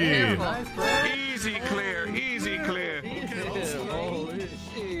easily. Easy clear. Easy clear.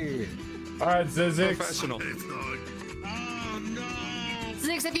 All right, Zizix. Professional.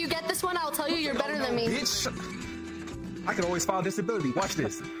 Zix, if you get this one, I'll tell you you're better than me. Bitch. I can always file disability. Watch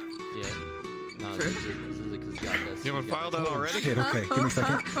this. Yeah. No, Zizix got this. You haven't filed that already? Shit, okay. Give me a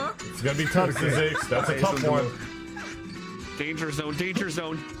second. It's gonna be tough, Zizix. That's a tough one. Danger zone. Danger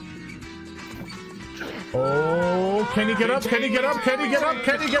zone. Oh, can he get up? Can he get up? Can he get up?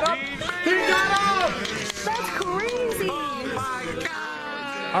 Can he get up? He got up! That's crazy. Oh my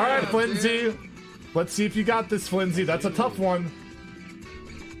god. All right, Flinzy. Let's see if you got this, Flinzy. That's a tough one.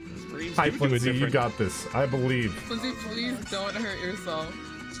 Hi, Flinzy. You got this. I believe. Flinzy, please don't hurt yourself.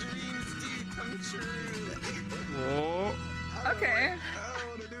 Oh. Okay.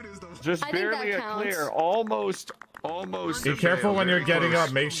 Just I think barely that a counts. clear. Almost. Be careful when you're getting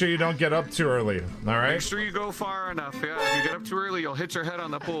up. Make sure you don't get up too early. All right. Make sure you go far enough. Yeah, if you get up too early, you'll hit your head on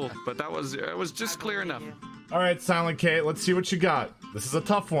the pool. But it was just clear enough. All right, Silent Kate. Let's see what you got. This is a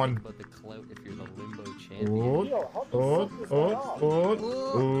tough one. But the clout if you're the limbo champion.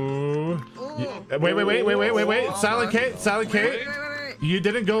 Wait. Silent Kate. You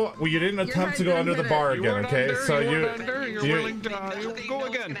didn't go. Well, you didn't attempt to go under the bar again. Okay, so You're willing to go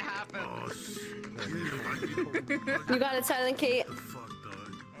again. You got it, Silent Kate.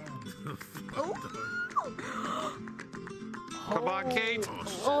 Come on, Kate.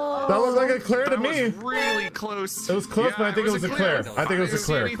 That looked like a clear to me. That was really close. It was close, but I think it was a clear. I think it was a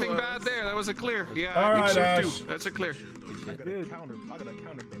clear. I didn't see anything bad there. That was a clear. Yeah, All I right, think Ash. so too. That's a clear. I gotta counter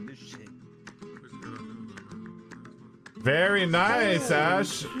from this shit. Very nice,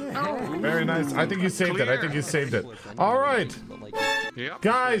 Ash. Very nice. I think you saved it. I think you saved it. All right. Yep.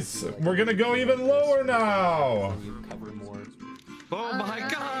 Guys, we're going to go even lower now. Oh my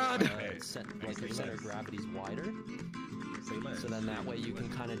god. Like your center of gravity's wider. So then that way you can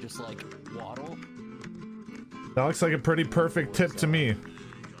kind of just like waddle. That looks like a pretty perfect tip to me.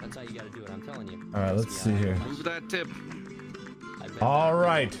 That's how you gotta do it, I'm telling you. All right, let's see here. Move that tip. All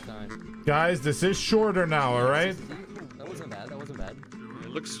right, guys, this is shorter now. All right. That wasn't bad. That wasn't bad. It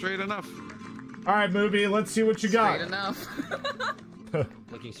looks straight enough. All right, movie. Let's see what you got. Straight enough.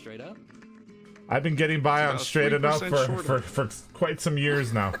 Looking straight up. I've been getting by on straight enough for quite some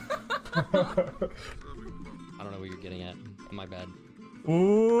years now. I don't know what you're getting at. My bad.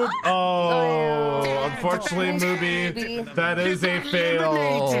 Ooh, oh, unfortunately, movie, that is a fail.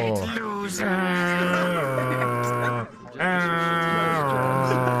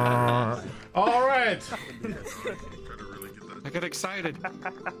 All right. I got excited.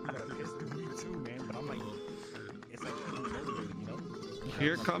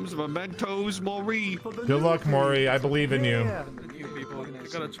 Here comes Mementos Mori. Good luck, Maury. I believe in you. People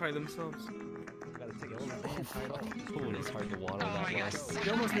gotta try themselves. Ooh, it's hard to water that one.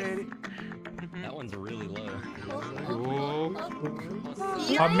 You almost made it. That one's really low.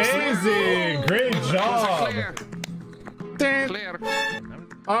 Amazing! Great job! Clear.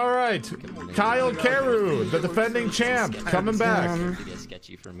 All right, Kyle Carew, the defending champ, coming back.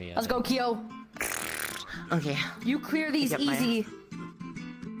 Sketchy for me. Let's go, Kyo. Okay. You clear these easy.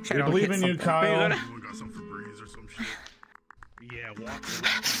 We believe in you, Kyle. Yeah, walk.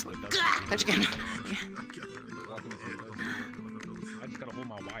 I just gotta hold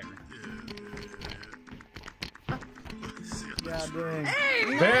my wire.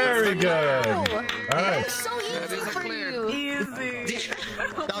 Hey, very good. All right. So easy for you. Easy.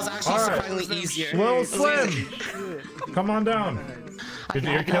 That was actually surprisingly easier. Lil Slim, come on down.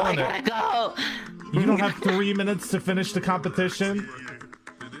 You're killing it. Go. You don't have 3 minutes to finish the competition.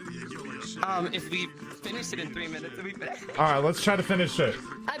 If we finish it in 3 minutes, it'll be better. All right, let's try to finish it.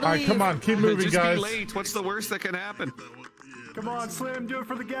 All right, come on, keep moving, Just guys. be late. What's the worst that can happen? Come on, Slim, do it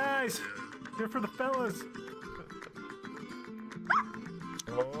for the guys. Do it for the fellas.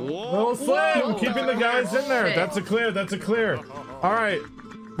 Lil Slim, keeping the guys in there. That's a clear. That's a clear. All right,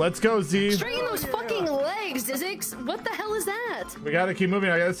 let's go, Z. Straighten those fucking legs, Zizix. What the hell is that? We gotta keep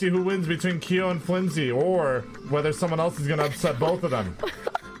moving. I gotta see who wins between Kyo and Flimsy, or whether someone else is gonna upset both of them.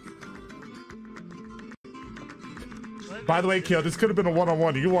 By the way, Kyo, this could have been a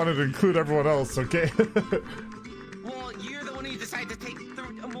one-on-one. You wanted to include everyone else, okay? Well, you're the one who decided to take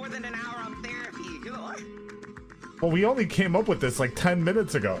more than an hour on therapy. You know? Well, we only came up with this like 10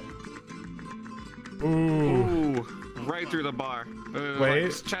 minutes ago. Ooh. Right through the bar. Wait. Like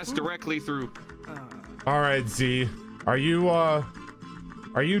his chest directly through. All right, Z. Are you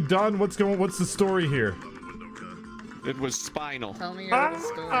done? What's the story here? It was spinal. Tell me your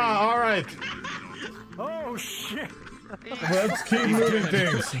story. All right. Oh shit. Let's keep moving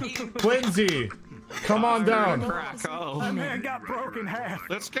things. Flimsy, come on down. My man got broken half.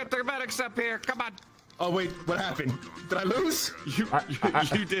 Let's get the medics up here. Come on. Oh wait, what happened? Did I lose? You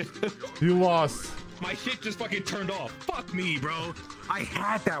did. You lost. My shit just fucking turned off. Fuck me, bro. I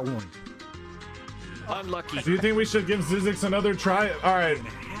had that one. Unlucky. Do you think we should give Zizix another try? All right.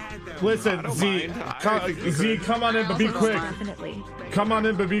 Listen, Z, come on in, but be quick. Come on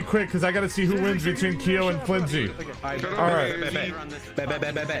in, but be quick, because I got to see who wins between Kyo and Flimsy. All right.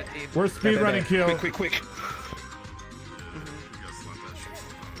 We're speedrunning, Kyo. Quick.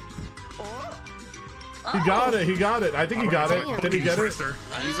 He got it. He got it. I think he got it. Did he get it?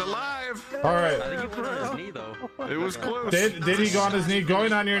 He's alive. All right. I think he put it on his knee though. It was close. Did he go on his knee?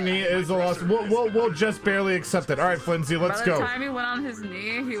 Going on your knee is a loss. We'll just barely accept it. All right, Flimsy, let's go. By the time he went on his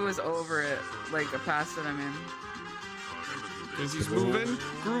knee, he was over it. Like past it, I mean. Because he's moving,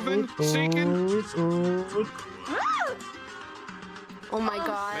 grooving, shaking. Oh my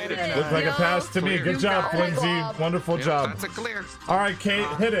god. Looks like a pass to me. Good job, Flimsy. Wonderful job. That's a clear. All right, Kate,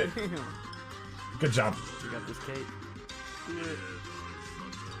 hit it. Good job. You got this, Kate.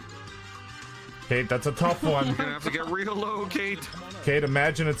 Kate, that's a tough one. You're gonna have to get real low, Kate. Kate,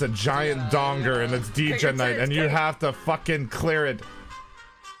 imagine it's a giant donger and it's DJ night and you have to fucking clear it.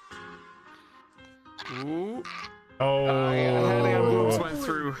 Ooh. Oh, yeah, went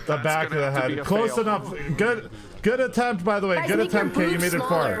through. The back of the head. Close enough. Good attempt, by the way. Guys, good attempt, Kate. You made it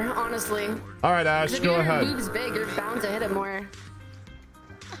far. Honestly. All right, Ash, go ahead. If your boob's big, you're bound to hit it more.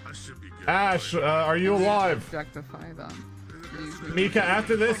 Ash, are you alive? Objectify them. Mika,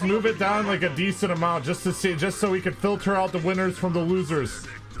 after this, move it down like a decent amount just so we can filter out the winners from the losers.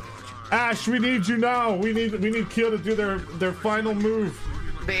 Ash, we need you now. We need Kyo to do their final move.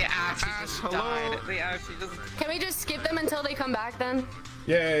 They actually just died. They actually just... Can we just skip them until they come back then?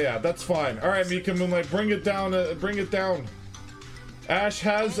 Yeah, that's fine. All right, Mika Moonlight, bring it down. Bring it down. Ash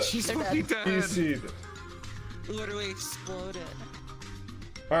has PC'd. Literally exploded.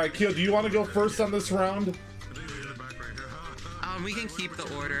 All right, Kyo, do you want to go first on this round? We can keep the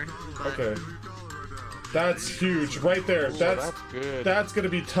order. But... Okay. That's huge, right there. Ooh, that's good. That's gonna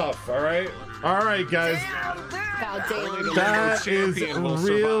be tough. All right, guys. God damn. That is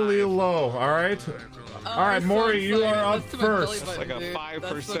really low. All right. All right, Maury, you are up first. It's like a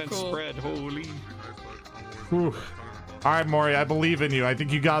 5% spread. Holy. Whew. All right, Maury, I believe in you. I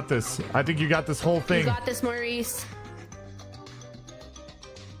think you got this. I think you got this whole thing. You got this, Maurice.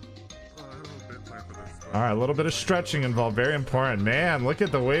 All right, a little bit of stretching involved. Very important. Man, look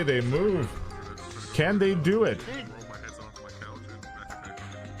at the way they move. Can they do it?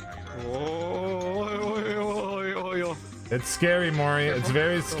 It's scary, Maury. It's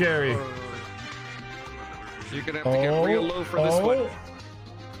very scary. You're gonna have to get real low for this one.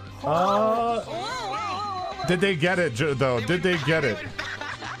 Did they get it, though? Did they get it?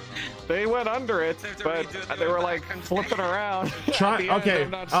 They went under it, but they were like flipping around. Okay.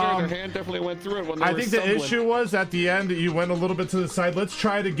 I'm not sure. Their hand definitely went through it when they I were think stumbling. the issue was at the end you went a little bit to the side. Let's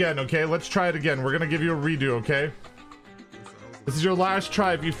try it again, okay? Let's try it again. We're gonna give you a redo, okay? This is your last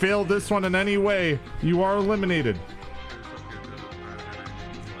try. If you fail this one in any way, you are eliminated.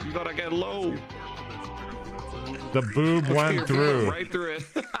 You gotta get low. The boob went through. Right through it.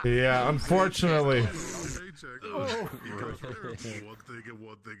 Yeah, unfortunately.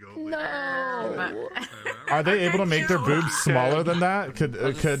 No. Are they able to make their boobs smaller than that?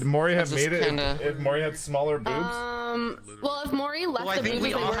 Could Maury have made it if Maury had smaller boobs? Well, if Maury left the boobs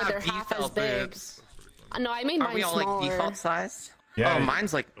as they were, they're half as big. No, I made mine Are we all smaller. like default size? Yeah. Oh,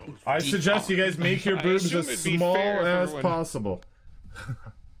 mine's like. I suggest you guys make your boobs as small as possible.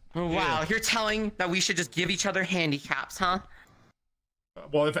 Wow, you're telling that we should just give each other handicaps, huh?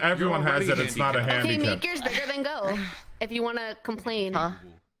 Well, if everyone has it, it's not a Okay, handicap. make yours bigger than go. If you want to complain. Huh?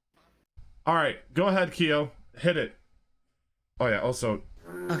 All right, go ahead, Keo. Hit it. Oh yeah. Also.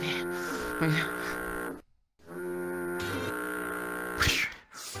 Okay.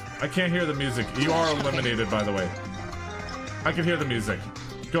 I can't hear the music. You are eliminated, by the way. I can hear the music.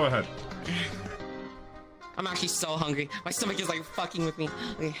 Go ahead. I'm actually so hungry. My stomach is like fucking with me.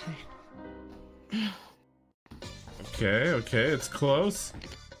 Okay, it's close.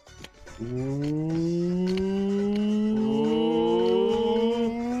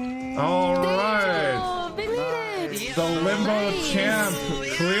 All right. The limbo champ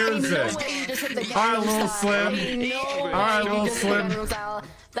clears it. All right, little Slim. All right, little Slim.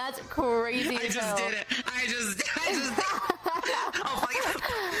 That's crazy. I just did it. I just oh my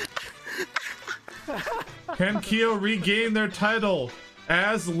god. Can Keo regain their title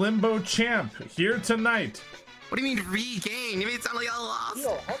as limbo champ here tonight? What do you mean regain? You made it sound like I lost.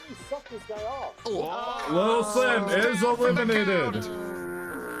 Yo, how do you suck this guy off? Oh. Little Slim is eliminated.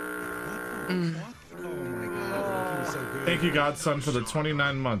 Thank you, Godson, for the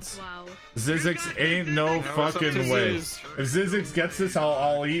 29 months. Wow. Zizix ain't no fucking way. If Zizix gets this,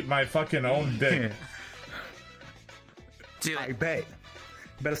 I'll eat my fucking own dick. Dude, I bet.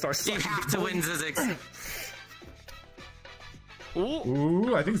 Better start sucking. You have to win, Zizix.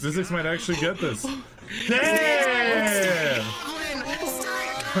 Ooh, I think Zizix might actually get this. Damn!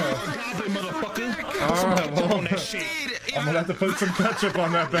 Alright, well, I'm gonna have to put some ketchup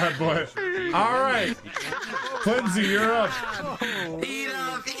on that bad boy. Alright, Flimsy, you're up. Eat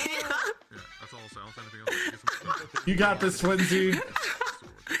up, eat up. You got this, Flimsy.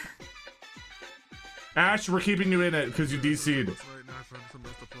 Ash, we're keeping you in it because you DC'd.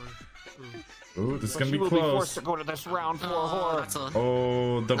 Ooh, this is gonna be Be close. forced to go to this round 4 horror.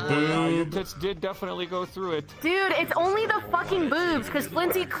 Oh, the boob. This did definitely go through it. Dude, it's only the fucking boobs, because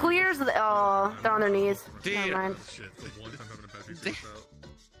Flinty clears the. Oh, they're on their knees. Dude. Never mind.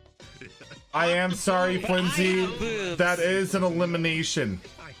 I am sorry, Flimsy. That is an elimination.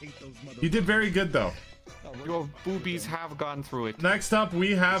 You did very good, though. Your boobies have gone through it. Next up,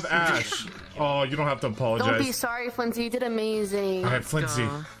 we have Ash. Oh, you don't have to apologize. Don't be sorry, Flinty. You did amazing. All right, Flinty.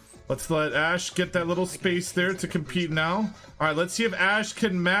 Let's let Ash get that little space there to compete now. All right, let's see if Ash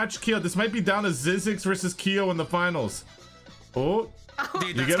can match Keo. This might be down to Zizix versus Keo in the finals. Oh,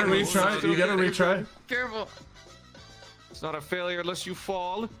 dude, you gotta retry. You gotta retry. Careful. It's not a failure unless you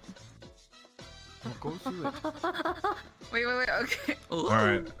fall. Go through it. Wait, okay. All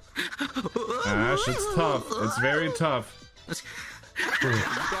right. Ash, it's tough. It's very tough. You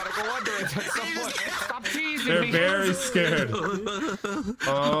gotta go under it at some point. Stop teasing They're me. very scared.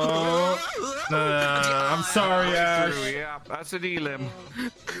 Oh, I'm sorry, Ash. Yeah, that's an elim.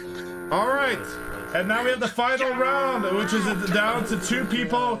 All right, and now we have the final round, which is down to 2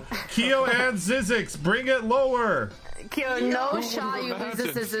 people, Keo and Zizix. Bring it lower. Keo, no shot you lose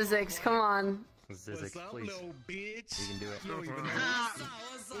this to Zizix. Come on. Zizix, please. Little bitch? You can do it. You don't even know.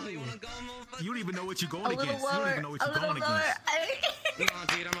 You don't even know what you're going against. You don't even know what A you're little going lower. against. No,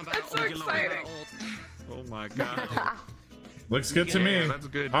 dude, I'm about That's so exciting. Oh my god. Looks good to me. That's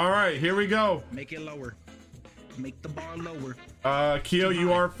good. All right, here we go. Make it lower. Make the bar lower. Keo,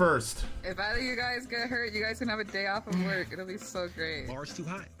 you are first. If either of you guys get hurt, you guys can have a day off of work. It'll be so great. Bar's too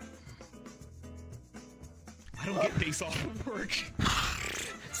high. I don't get days off of work.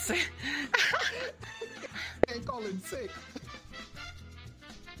 Can't call in sick.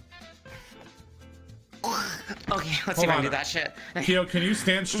 Okay, let's see if I can do that shit. Keo, can you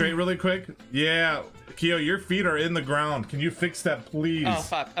stand straight really quick? Yeah, Keo, your feet are in the ground. Can you fix that, please? Oh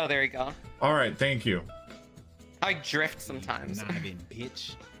fuck! Oh, there we go. All right, thank you. I drift sometimes. Not even,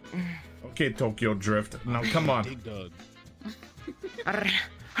 bitch. Okay, Tokyo Drift. Now, come on. Big Doug.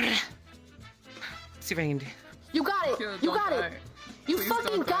 See if I can do. You got it. Keo, You don't got it. die. You Please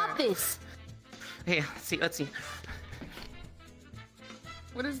fucking don't got die. this. Hey, let's see. Let's see.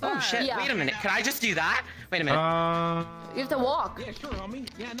 What is that? Oh shit! Yeah. Wait a minute. Can I just do that? Wait a minute. You have to walk. Yeah, sure, homie.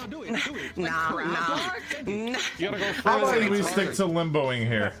 Yeah, no, do it. Do it. Nah. You gotta go How about further. we stick to limboing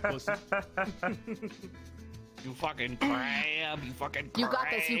here? You fucking crab. You fucking crab. You got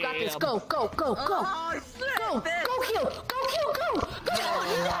this. You got this. Go, go, go, go. Oh, shit. Go, go, Keo. Go, Keo, go.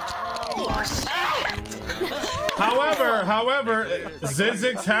 However,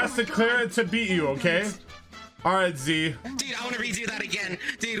 Zizix has to clear it to beat you, okay? All right, Z. Dude, I want to redo that again.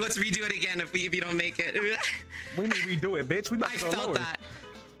 Dude, let's redo it again if you don't make it. We need to redo it, bitch. We about I to go felt lower. that.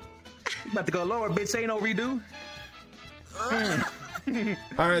 We about to go lower, bitch. Ain't no redo.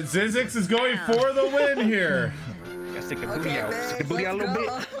 All right, Zizix is going for the win here. Gotta stick the booty out. Stick the booty out a little bit.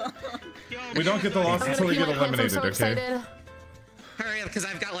 We don't get the loss until we get eliminated, okay? Excited. Hurry up, because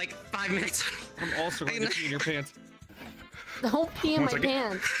I've got like 5 minutes. I'm also going to pee in your pants. Don't pee in my second.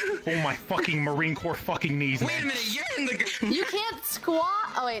 pants. Oh my fucking Marine Corps fucking knees, Wait a man. minute, you're in the. You can't squat.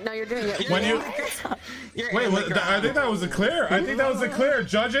 Oh wait, no, you're doing it. When you You're wait, in what, the I think that was a clear. I think that was a clear.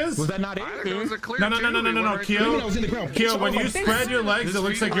 Judges. Was that not it? It was a clear No, two. Keo. I was in the ground. Keo, when you spread your legs, it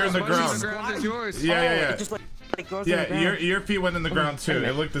looks like you're in the ground. The ground is yours. Yeah. Just like goes in the Yeah, ground. your feet went in the ground too.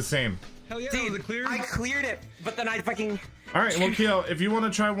 It looked the same. Hell yeah, Dude, was it clear? I cleared it, but then I fucking. All right, well, Keo, if you want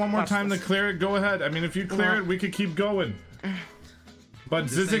to try one more time to clear it, go ahead. I mean, if you clear it, we could keep going. But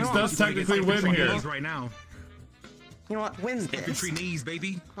Zizix does technically win here. Right now. You know what? Wins this. Infantry knees,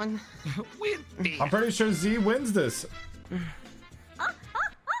 baby. Win this. I'm pretty sure Z wins this.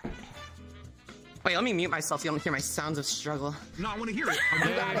 Wait, let me mute myself so you don't hear my sounds of struggle. No, I want to hear it.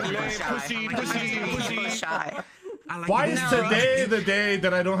 Shy. Why is today the day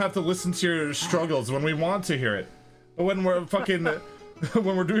that I don't have to listen to your struggles when we want to hear it? But when we're fucking,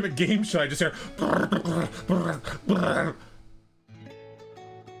 when we're doing a game show, I just hear.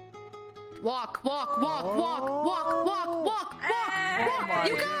 Walk, walk, walk, walk, walk, walk, walk, walk, walk.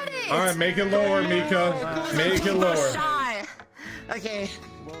 You got it. All right, make it lower, Mika. Make it lower. Shy. Okay.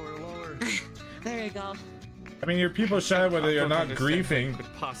 Lower. There you go. I mean, your people shy whether you're not griefing, Could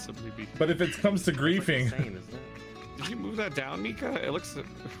possibly be. but if it comes to griefing, Did you move that down, Mika? It looks.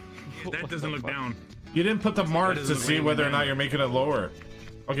 That doesn't look down. you didn't put the mark to see whether or not you're making it lower.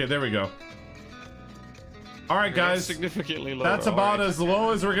 Okay, there we go. All right, guys. Significantly lower. That's about as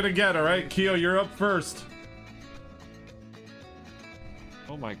low as we're gonna get. All right, Keo, you're up first.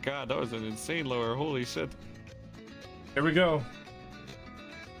 Oh my god, that was an insane lower. Holy shit. Here we go.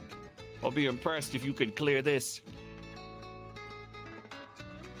 I'll be impressed if you could clear this.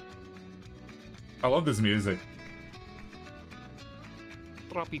 I love this music.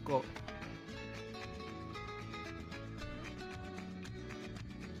 Tropico.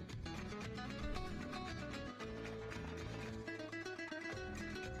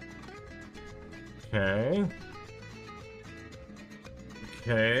 Okay.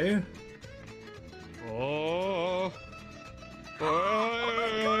 Okay. Oh.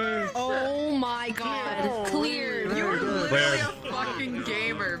 Oh my god. Cleared. You're Cleared. Fucking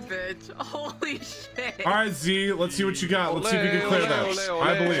gamer, bitch. Holy shit. All right, Z. Let's see what you got. Let's see if you can clear that.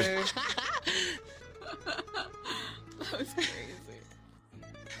 I believe. That was crazy.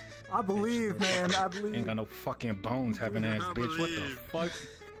 I believe, man. I believe. Ain't got no fucking bones having ass, bitch. What the fuck?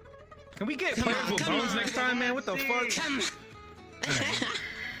 Can we get players with bones next time, man? What the fuck?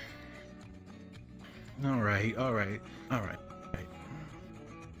 All right.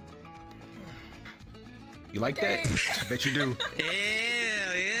 You like that? I bet you do. Yeah.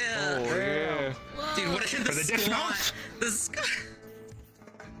 Oh, yeah. Dude, what is For the the dismount? squat? The squat.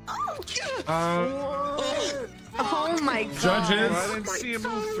 Oh, Uh, Oh my god. Judges. I didn't see him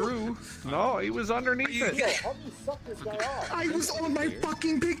move through. No, he was underneath it. Help me suck this guy off. I was on my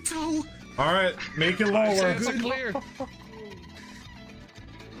fucking big toe. All right, make it lower. It's clear.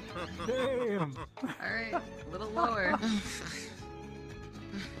 Damn. Alright, a little lower.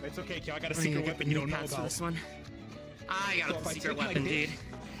 It's okay, Kyo. I got a secret weapon you don't know about. This one. I got So a secret weapon, dude.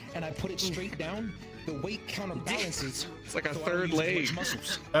 And I put it straight down, the weight counterbalances. It's like a third leg.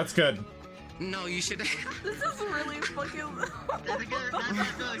 That's good. No, you should. This is really fucking. That's a good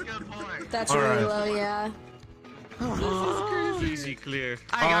point. That's All really right. low, yeah. Easy clear.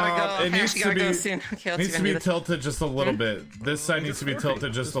 I gotta go. It needs to be, soon. Okay, let's needs see to if I be can do this. tilted just a little bit. This side needs to be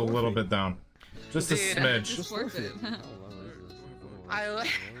tilted just a little bit down. Just a Dude. smidge. Just forfeit. I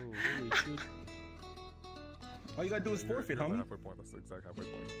All you gotta do is forfeit, homie. Halfway point. That's the exact halfway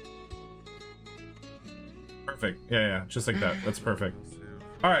point. Perfect. Yeah, just like that. That's perfect.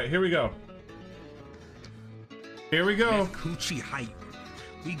 All right, here we go. Here we go. Coochie height.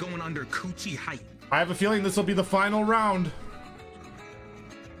 We going under coochie height. I have a feeling this will be the final round.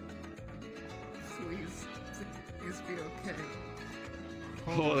 Please be okay.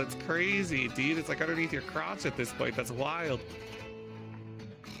 Oh, that's crazy, dude. It's like underneath your crotch at this point. That's wild.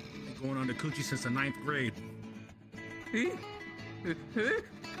 Going under coochie since the 9th grade.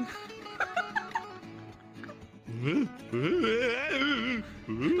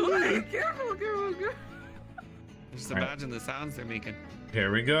 Careful. Just imagine the sounds they're making.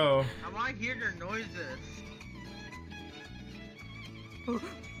 Here we go. I want to hear their noises.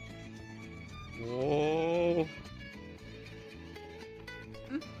 Whoa.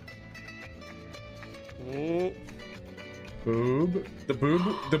 Oh. Boob. The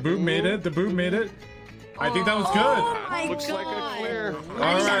boob made it. The boob made it. I think that was good. Oh my Looks god. like a clear.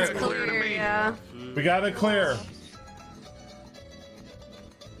 All right. Clear to me. Yeah. We got it clear.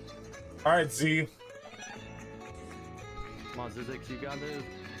 All right, Z. Come on, Zizix, you got this.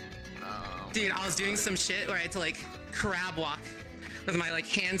 Dude, I was doing some shit where I had to like crab walk with my like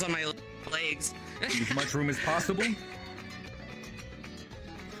hands on my legs. As much room as possible.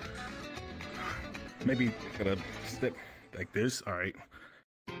 Maybe gotta step like this. All right.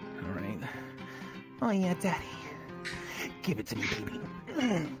 All right. Oh yeah, daddy. Give it to me, baby.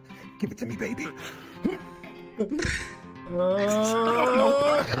 Give it to me, baby. Oh,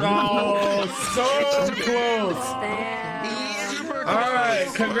 so close. All right,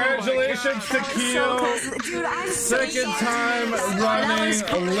 congratulations to Keo. Second time running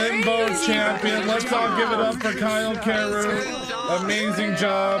Limbo champion. Let's all give it up for Kyle Carew. Amazing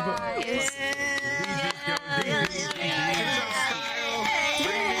job.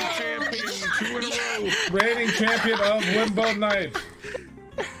 Reigning champion of Limbo Night.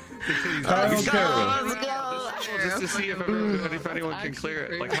 Kyle Carew. Just to see if anyone can clear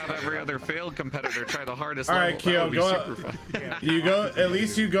it. Like have every other failed competitor try the hardest All level. right, Keo, go. You go. At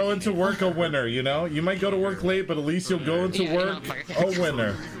least you go into work a winner. You know, you might go to work late, but at least you'll go into work a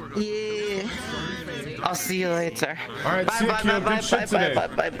winner. Yeah. I'll see you later. All right, see you, Keo. Good shit today. Bye.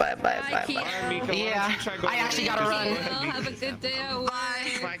 Yeah, I actually gotta run. Have a good day at work.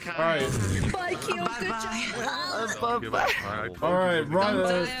 Bye, Kyle. All right. Bye, Keo. Good job. All right,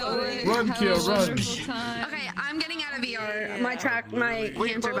 run, Keo, run. Okay, I'm getting out of VR. My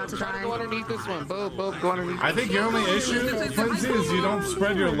hands are about to die. Go underneath this one. Bob, go underneath. I think your only issue, Lindsay, is you don't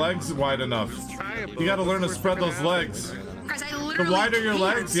spread your legs wide enough. You got to learn to spread those legs. Guys, I The literally wider your can't.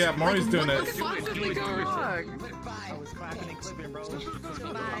 legs, yeah, Maury's doing it. Especially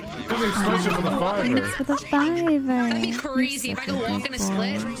for the fiver. For the fiver. That'd be crazy if I could walk in a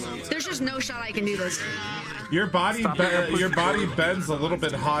split. There's just no shot I can do this. Your body bends a little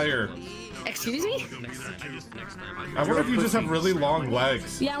bit higher. Excuse me? I wonder if you just have really long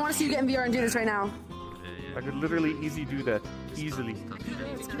legs. Yeah, I want to see you get in VR and do this right now. I could literally easy do that. Easily.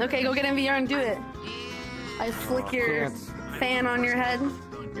 Okay, go get in VR and do it. I flick your fan on your head,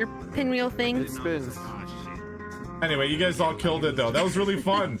 your pinwheel thing. It spins. Anyway, you guys all killed it though. That was really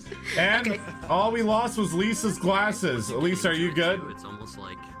fun. And all we lost was Lisa's glasses. Lisa, are you good? It's almost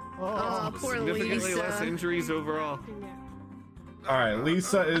like Poor Significantly Lisa. less injuries overall. All right,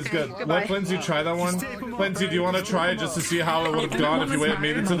 Lisa is good. goodbye. Let Lindsay try that one. Lindsay, do you want to try it just to see how it would have gone if you had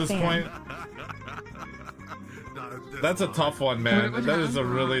made it to this point? That's a tough one, man. That is a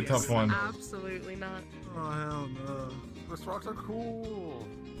really tough one. Absolutely not. Oh, hell no. Those rocks are cool.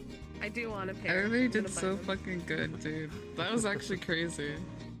 I do want to pay. Everybody did so fucking good, dude. That was actually crazy.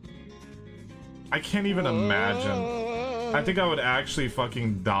 I can't even imagine. I think I would actually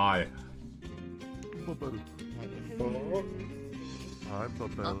fucking die. Hi,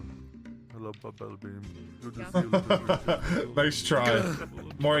 Papel. Hello, Bubble Beam. Nice try.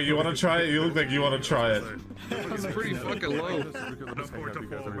 Maury, you want to try it? You look like you want to try it. It's pretty fucking low.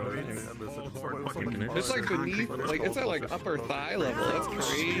 It's like beneath, like it's at like upper thigh level. That's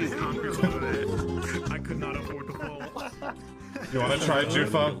crazy. I could not afford to fall. You want to try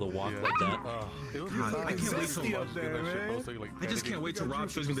Jufa? I can't wait till I just can't wait till Rob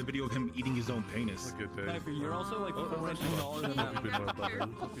shows me the video of him eating his own penis. You're also like $400 than that.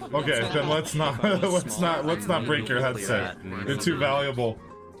 Okay, then let's not break your headset. They're too valuable.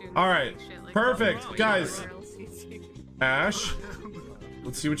 All right, perfect, guys. Ash,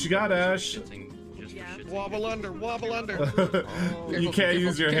 let's see what you got, Ash. Wobble under, wobble under. You can't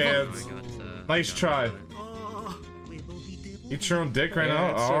use your hands. Nice try. Eat your own dick right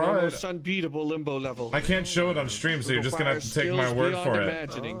now? Alright. Almost unbeatable limbo level. I can't show it on stream, so you're just gonna have to take my word for it.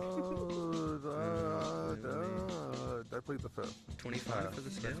 I played the fifth. 25 for the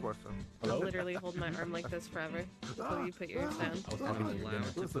scale. I'll literally hold my arm like this forever until you put yours down. I've been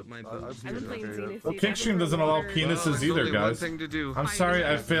playing Xenophobia. Well, Kickstream doesn't allow penises either, guys. I'm sorry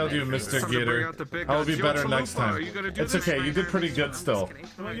I failed you, Mr. Gator. I will be better next time. It's okay, you did pretty good still.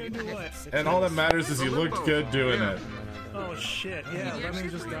 And all that matters is you looked good doing it. Oh shit, yeah, let me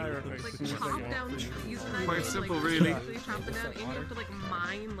just die real quick. Quite simple, really.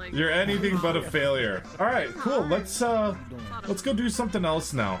 You're anything but a failure. Alright, cool, let's go do something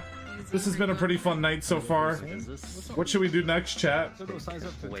else now. This has been a pretty fun night so far. What should we do next, chat?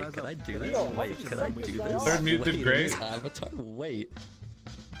 Wait, could I do this? Wait, could I do this? Third mute did great. Avatar, wait.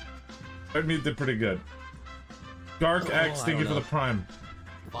 Third mute did pretty good. Dark X, thank you for the prime.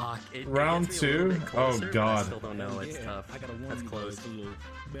 Fuck. Round 2? Oh god. I still don't know, it's tough. That's close.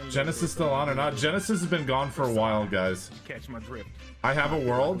 Genesis still on or not? Genesis has been gone for a while, guys. Catch my drift. I have a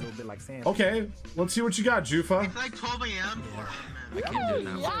world? Okay, let's see what you got, Jufa. It's like 12 a.m. I can't do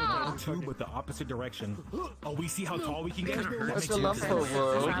it now. Two, but the opposite direction. Oh, we see how tall we can get? What's the love for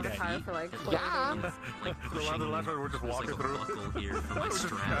world? Yeah. We're just walking through.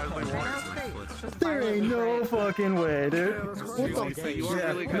 There ain't no fucking way, dude. What the you are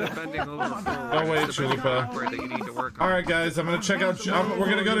really good at bending over the floor. Oh wait, Chalupa. Alright guys, I'm gonna check out, we're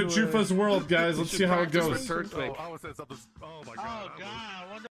gonna go to Jufa's world, guys. Let's see how it goes. Oh my god.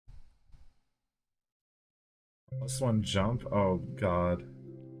 This one jump? Oh god.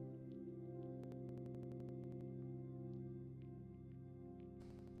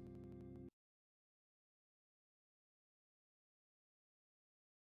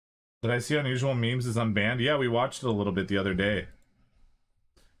 Did I see Unusual Memes is unbanned? Yeah, we watched it a little bit the other day.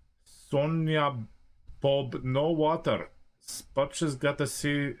 Sonia Bob, no water. Sputches got to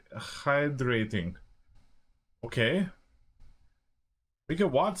see hydrating. Okay. We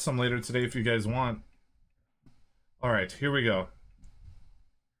could watch some later today if you guys want. Alright, here we go.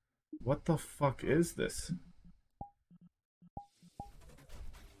 What the fuck is this?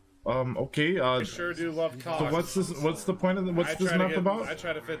 Okay, I sure do love cogs. So what's the point of what's this map about? I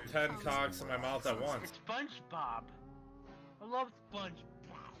try to fit 10 cogs in my mouth at once. It's SpongeBob. I love SpongeBob.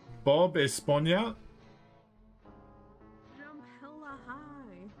 Bob Esponja? Jump hella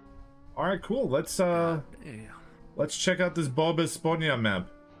high. Alright, cool. Let's check out this Bob Esponja map.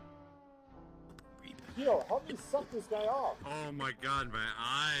 Yo, help me suck this guy off. Oh my god, my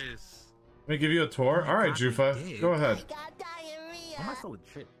eyes. Let me give you a tour. Alright, Jufa. Go ahead. Am I so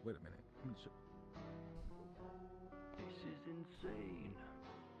legit? Wait a minute. This is insane.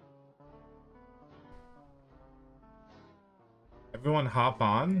 Everyone hop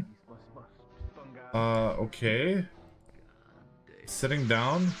on. Okay. Sitting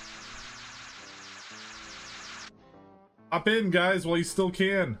down. Hop in, guys, while you still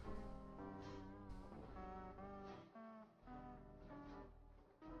can.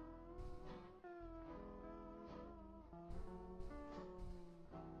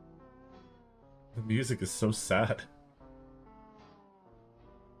 The music is so sad.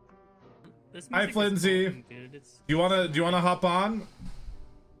 Hi, Flinzy. Do you wanna hop on?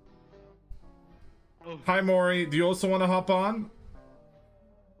 Oh. Hi, Maury. Do you also wanna hop on?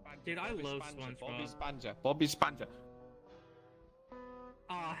 Dude, I love SpongeBob. Bobby Spanja. Bobby Spanja.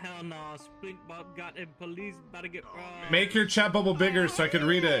 Oh hell no! SpongeBob got him. Police about to get robbed. Make your chat bubble bigger so I can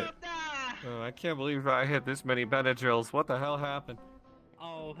read it. Oh, I can't believe I hit this many Benadryls. What the hell happened?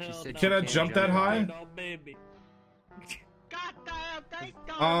 Oh hell no! Can I jump that high? Oh, baby.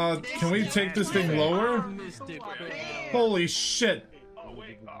 Can we take this thing lower? Holy shit!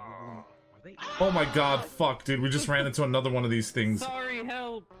 Oh my god, fuck, dude, we just ran into another one of these things. Sorry,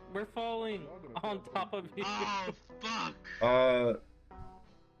 help! We're falling on top of you. Oh fuck!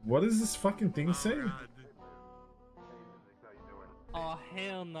 What does this fucking thing say? Oh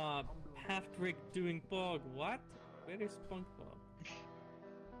hell no! half-trick doing Pog. What? Where is SpongeBob?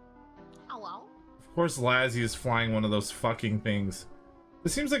 Hello? Of course Lazzy is flying one of those fucking things.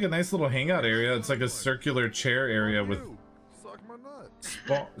 This seems like a nice little hangout area. It's like a circular chair area with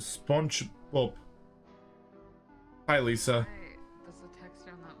sponge. Well, hi Lisa. Does the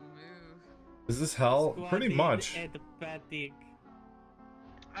texture on that move? Is this hell? Pretty much. I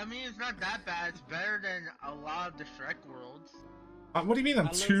mean, it's not that bad. It's better than a lot of the Shrek worlds. What do you mean I'm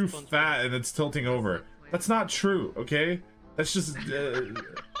too fat and it's tilting over? That's not true, okay? That's just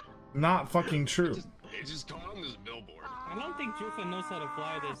not fucking true. It just caught on this billboard. I don't think Jufa knows how to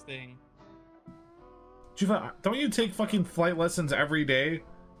fly this thing. Jufa, don't you take fucking flight lessons every day?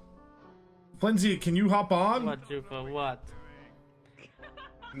 Flinzy, can you hop on? What, Jufa? What?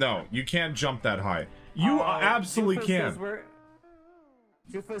 No, you can't jump that high. You absolutely can.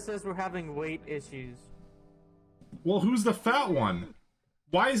 Jufa says we're having weight issues. Well, who's the fat one?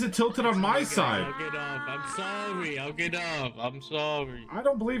 Why is it tilted on my side? I'll get off. I'm sorry. I'll get off. I'm sorry. I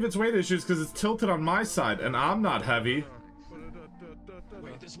don't believe it's weight issues because it's tilted on my side, and I'm not heavy.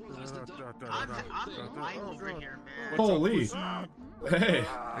 Wait, this one has the Holy! Hey!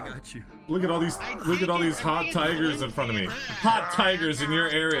 I got you. Look at all these hot tigers in front of me. Hot tigers in your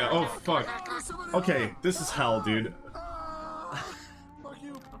area. Oh fuck. Okay, this is hell, dude.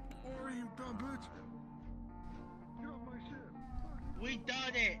 We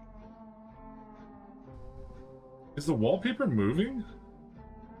done it. Is the wallpaper moving?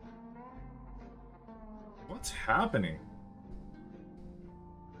 What's happening?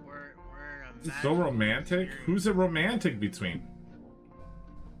 Is it so romantic? Who's it romantic between?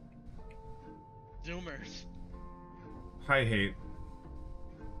 Zoomers. Hi, Hate.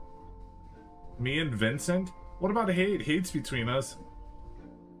 Me and Vincent? What about Hate? Hate's between us.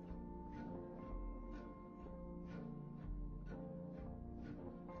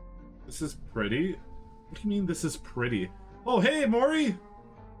 This is pretty? What do you mean this is pretty? Oh, hey, Maury!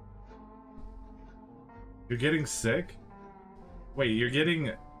 You're getting sick? Wait, you're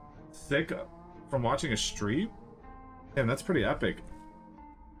getting sick from watching a stream? Damn, that's pretty epic.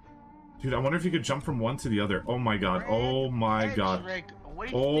 Dude, I wonder if you could jump from one to the other. Oh my god. Oh my god.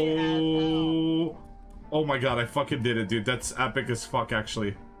 Oh. Oh my god, I fucking did it, dude. That's epic as fuck,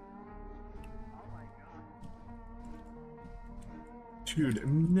 actually. Dude,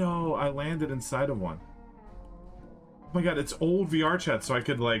 no, I landed inside of one. Oh my god, it's old VR chat, so I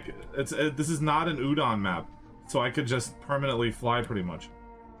could, like... this is not an Udon map. So I could just permanently fly, pretty much.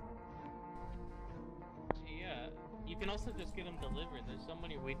 Yeah, you can also just get them delivered. There's so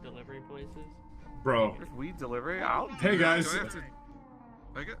many weight delivery places. Bro. If we deliver, Hey, guys.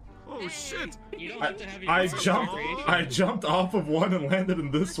 Oh shit! You don't have to have your I jumped off of one and landed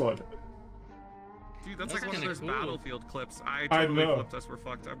in this one. Dude, that's like one of those cool. Battlefield clips. I I totally know. flipped us. We're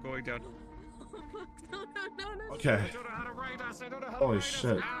fucked. I'm going down. Okay. Holy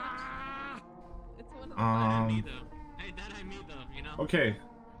shit. Okay.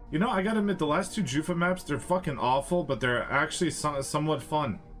 You know, I gotta admit, the last two Jufa maps, they're fucking awful, but they're actually somewhat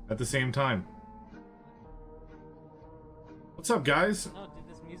fun at the same time. What's up, guys? No, dude,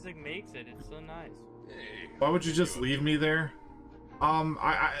 this music makes it. It's so nice. Why would you just leave me there?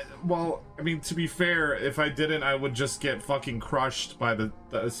 Well, I mean, to be fair, if I didn't, I would just get fucking crushed by the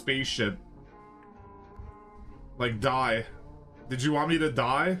spaceship. Like, die. Did you want me to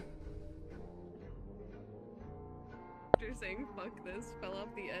die? You're saying fuck this, fell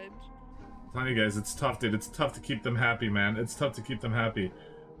off the edge. I'm telling you guys, it's tough, dude. It's tough to keep them happy, man. It's tough to keep them happy.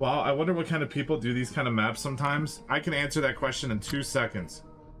 Well, I wonder what kind of people do these kind of maps sometimes. I can answer that question in 2 seconds.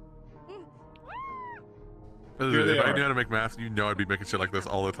 If I knew how to make maps, you know I'd be making shit like this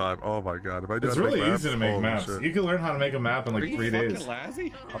all the time. Oh my god, if I knew It's how to really make easy to make maps. shit. You can learn how to make a map in like 3 days.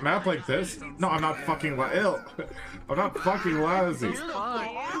 Lazzy? A map like this? No, I'm not fucking ill. I'm not fucking lazy.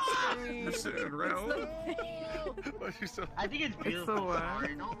 I think it's beautiful.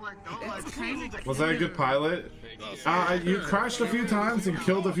 Was I a good pilot? You crashed a few times and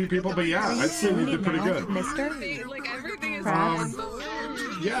killed a few people, but yeah, I'd say you did pretty good. Like everything is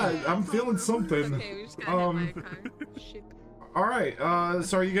Yeah, I'm feeling something. Alright,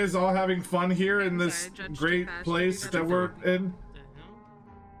 so are you guys all having fun here in this great place that we're in?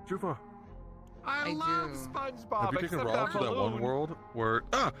 Jufa, I love SpongeBob. have you taken Rob to that one world where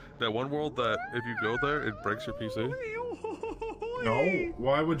that if you go there it breaks your PC? No.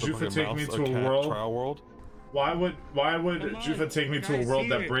 Why would Jufa take me to a world? Trial world? Why would Jufa take me to a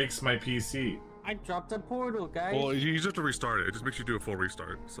world that breaks my PC? I dropped a portal, guys. Well, you just have to restart it. It just makes you do a full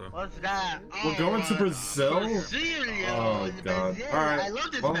restart. So. What's that? We're going to Brazil? Brazilian. Oh god. Alright. I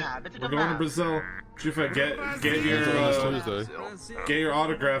love this Well, map. It's a we're good going to map. Brazil. Jufa, get your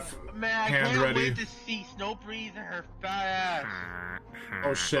autograph Man, I hand can't ready. wait to see Snow Breeze and her fat ass.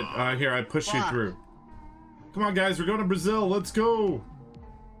 Oh shit. Here, I push you through. Come on guys, we're going to Brazil. Let's go.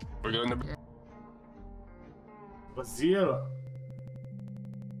 We're going to Brazil.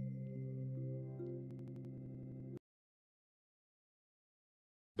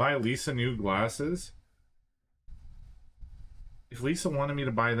 Buy Lisa new glasses? If Lisa wanted me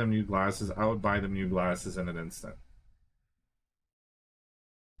to buy them new glasses, I would buy them new glasses in an instant.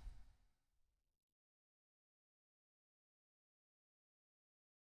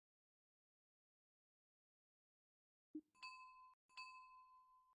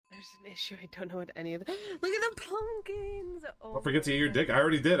 There's an issue. I don't know what any of the. Look at the pumpkins. Oh, Don't forget to eat your dick. I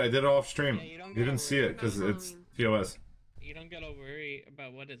already did. I did it off stream. You didn't see it because it's TOS. You don't gotta worry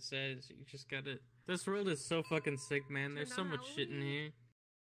about what it says. You just gotta. This world is so fucking sick, man. There's so much shit in here.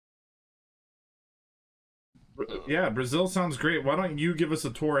 Yeah, Brazil sounds great. Why don't you give us a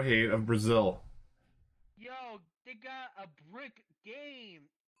tour, Hate, of Brazil? Yo, they got a brick game.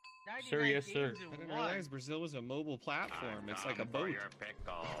 Sure, yes, sir. I didn't realize Brazil was a mobile platform. It's like a boat.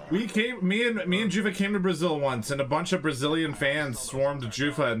 We came, me and Jufa came to Brazil once, and a bunch of Brazilian fans swarmed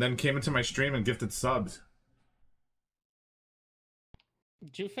Jufa and then came into my stream and gifted subs.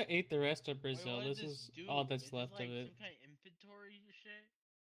 Jufa ate the rest of Brazil. This is all that's left of it. I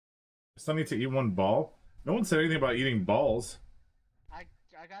still need to eat one ball. No one said anything about eating balls. I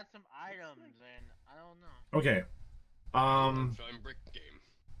got some items and I don't know. Okay. brick game.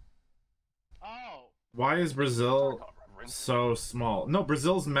 Oh. Why is Brazil so small? No,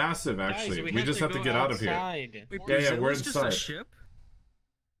 Brazil's massive. Actually, Guys, we just have to get out of here. outside. Yeah, we're inside.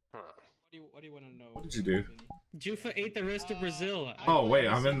 What do you want to know? What did you do? Jufa ate the rest of Brazil. Oh wait,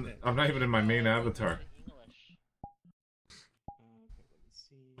 I'm not even in my main avatar.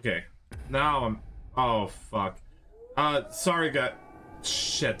 Okay, now I'm. Oh fuck. Sorry, guys.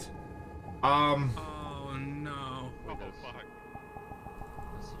 Shit. Oh no. Oh fuck.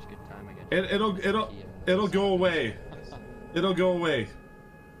 That's such a good time again. It'll go away. It'll go away.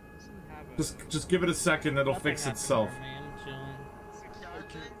 Just give it a second. It'll fix itself.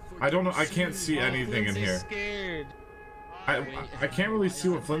 I don't know. I can't see anything in here. I can't really see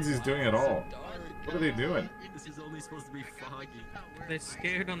what Flinzy's doing at all. What are they doing? This is only supposed to be foggy. They're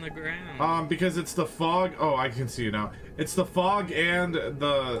scared on the ground. Because it's the fog. Oh, I can see it now. It's the fog and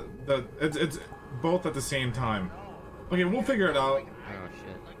it's both at the same time. Okay, we'll figure it out. Oh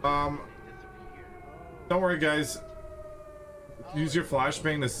shit. Don't worry, guys. Use your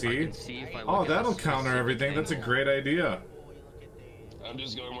flashbang to see. Oh, that'll counter everything. That's a great idea. I'm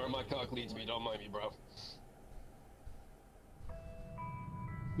just going where my cock leads me. Don't mind me, bro.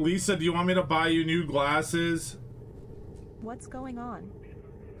 Lisa, do you want me to buy you new glasses? What's going on?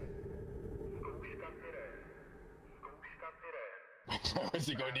 Where's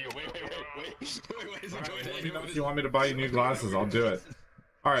he going to you? Wait. Where's he going to you? If you want me to buy you new glasses, I'll do it.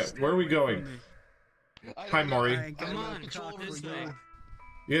 Alright, where are we going? Hi, Maury. Come on, this way.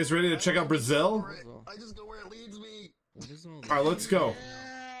 You guys ready to check out Brazil? I just go where it leads me. Alright, let's go.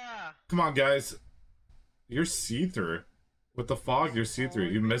 Come on, guys. You're see-through. With the fog, you're see-through.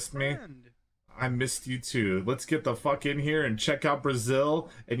 You missed me? I missed you too. Let's get the fuck in here and check out Brazil.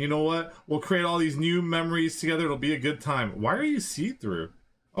 And you know what? We'll create all these new memories together. It'll be a good time. Why are you see-through?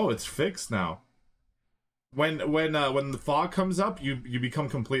 Oh, it's fixed now. When the fog comes up, you become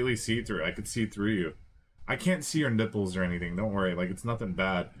completely see-through. I could see through you. I can't see your nipples or anything. Don't worry. Like, it's nothing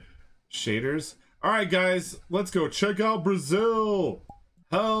bad. Shaders. All right, guys. Let's go check out Brazil.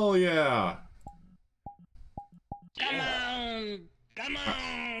 Hell yeah. Come on! Come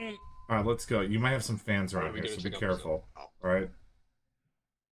on! Alright, let's go. You might have some fans around here, so be careful. Alright?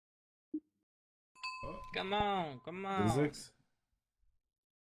 Come on, come on. Physics?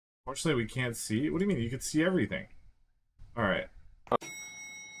 Fortunately, we can't see. What do you mean? You can see everything. Alright.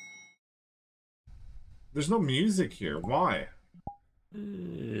 There's no music here. Why?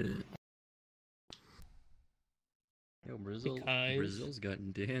 Yo, Brazil's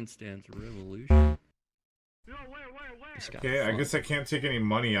got Dance Dance Revolution. Okay, I guess I can't take any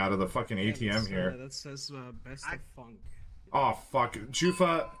money out of the fucking ATM here. That says best of funk. Oh, fuck.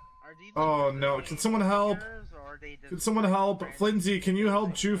 Jufa. Oh, no. Can someone help? Can someone help? Flinzy, can you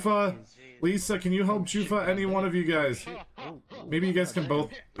help Jufa? Lisa, can you help Jufa? Any one of you guys. Maybe you guys can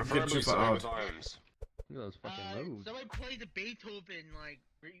both get Jufa out. Look at those fucking moves. Somebody play the Beethoven, like,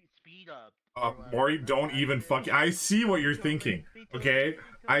 speed up. Maury, don't even fuck. I see what you're thinking, okay?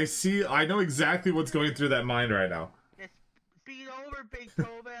 I see. I know exactly what's going through that mind right now. Speed over, Big Toe,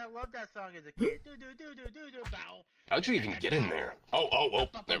 man. I love that song as a kid. Bow. How'd you even get in there? Oh,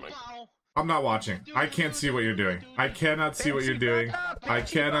 never mind. I'm not watching. I can't see what you're doing. I cannot see what you're doing. I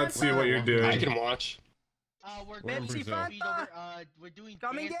cannot see what you're doing. I can watch. We're doing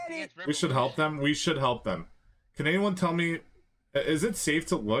Come and get it. We should help them. We should help them. Can anyone tell me? Is it safe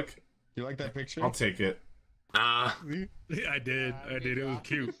to look? You like that picture? I'll take it. I did. It was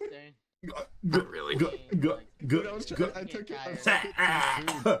cute. Really? I took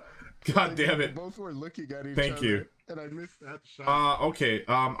it. God damn it. Both were looking at each Thank other, you. And I missed that shot. Okay.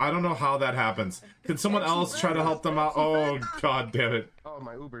 I don't know how that happens. Can someone else try to help them out? Oh, God damn it. Oh,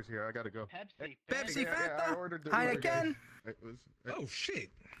 my Uber's here. I gotta go. Pepsi Fanta. I ordered the Uber Heineken. Oh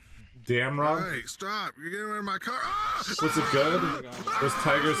shit. Damn, Rob. Hey, stop. You're getting in my car. Ah! Was it good? There's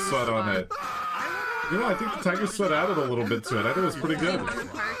tiger sweat on it. You know, I think the tiger sweat added a little bit to it. I think it was pretty good.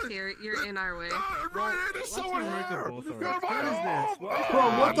 You're in our way. Bro, what the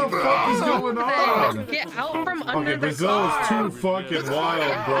fuck is going on? Get out from under Okay, Brazil is too fucking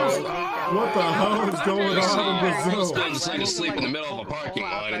wild, bro. What the hell is going on in Brazil? Still decided to sleep in the middle of a parking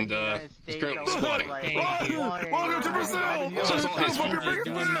lot and is currently squatting. Welcome to Brazil! So it's all his fault.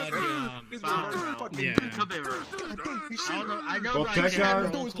 I know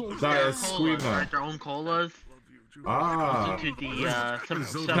Boteca da Esquina. their own colas. Ah. To the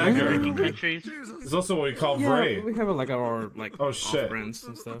some Tiger. American countries. It's also what we call Vray. We have like our oh shit friends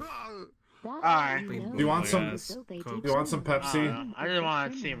and stuff. Alright. Do you want some? Do you want some Pepsi? I didn't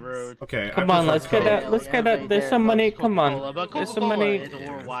want to seem rude. Okay. Come on, let's get that. Let's get that. There's some money. Come on. There's some money.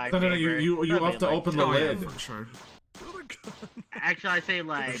 No. You have to open the lid. Actually, I say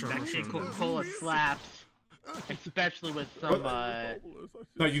like actually Coca-Cola slaps, especially with some.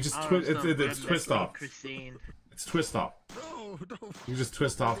 No, you just twist. It's twist off. Christine. It's twist off. You just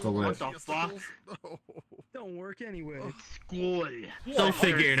twist off the lid. What the fuck? Don't work anyway. School. They'll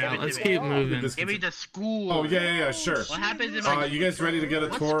figure it out. Let's keep moving. Give me the school. Oh yeah, sure. What happens if you guys ready to get a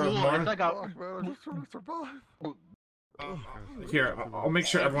tour of more? Like Here, I'll make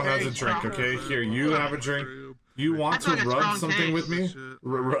sure everyone has a drink, okay? Here, you have a drink. You want to rub something with me?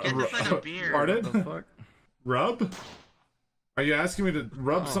 Pardon? Rub? Are you asking me to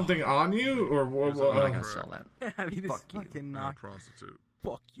rub something on you, or what? I'm not gonna sell that. Fuck you. Not a prostitute.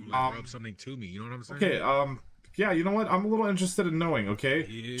 Fuck you. Rub something to me. You know what I'm saying? Okay. Yeah. You know what? I'm a little interested in knowing. Okay.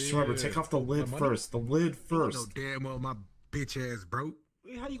 Just remember, take off the lid first. The lid first. You know damn well my bitch ass broke.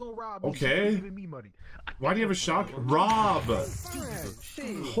 How you gonna rob? Okay. Giving me money. Why do you have a shotgun? Rob.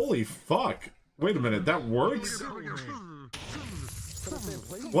 Holy fuck! Wait a minute. That works.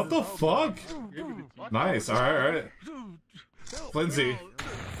 What the fuck? Nice. All right. Flinzy.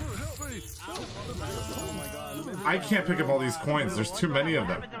 I can't pick up all these coins. There's too many of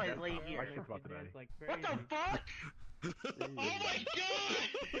them. What the fuck? Oh my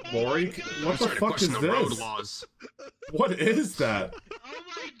god! Lori, what the fuck is this? What is that? Oh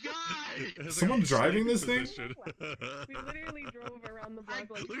my god! Is someone driving this thing? We literally drove around the block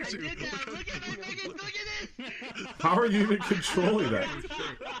like. I did that. Look at this! How are you even controlling that?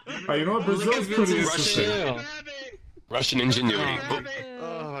 You know what? Brazil's pretty interesting. Russian ingenuity.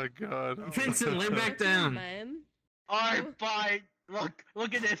 Oh my god. Vincent, lay back down. Alright, fine.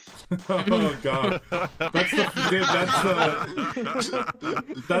 Look at this. Oh god.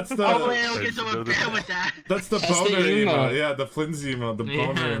 That's the Oh wait, I'll get someone bad with that. That's the boner emote. Yeah, the flimsy emote, the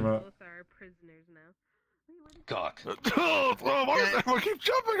boner emote. Both are prisoners now. Cock. Why does everyone keep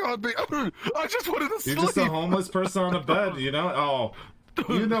jumping on me? I just wanted to sleep. You're just a homeless person on a bed, you know? Oh.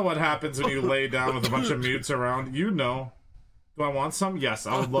 You know what happens when you lay down with a bunch of mutes around. You know. Do I want some? Yes,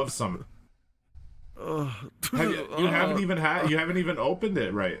 I would love some. You haven't even opened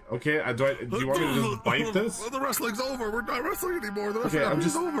it right. Okay, do you want me to just bite this? The wrestling's over. We're not wrestling anymore. The okay,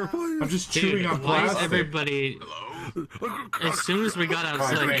 wrong's over, please. I'm just chewing on why plastic. is everybody? As soon as we got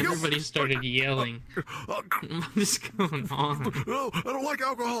outside, everybody started yelling. What is going on? No, I don't like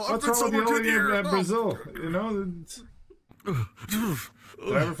alcohol. What's wrong with yelling in Brazil? You know.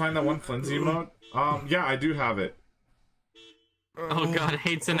 Did I ever find that one flimsy emote? Yeah, I do have it. Oh god,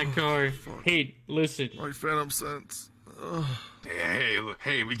 hate's in a car. Hate, listen. My phantom sense.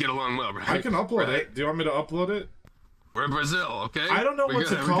 Hey, we get along well, right? I can upload it. Do you want me to upload it? We're in Brazil, okay? I don't know what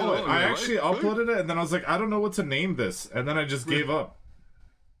to call it. I actually uploaded it, and then I was like, I don't know what to name this, and then I just gave up.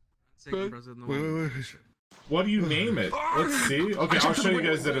 Wait. What do you name it? Let's see. Okay, I'll show you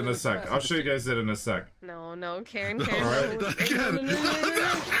guys it in a sec. No, Karen. Alright. Karen.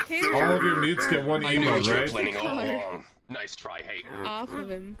 All of your mutes get one I knew emote, you were right? planning all along. Nice try, hey. Off of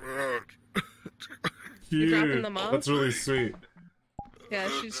him. Cute. dropping them off? That's really sweet. Yeah,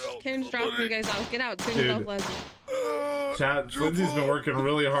 she's Karen's dropping you guys out. Get out. Single Dude. love lesbian. Chat, Lindsay's been working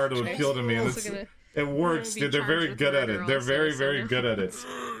really hard to appeal to me, and it works, dude. They're very good at it. They're very, very good at it.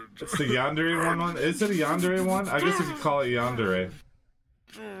 It's the yandere one. Is it a yandere one? I guess we could call it yandere.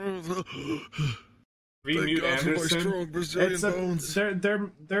 Remute Anderson. It's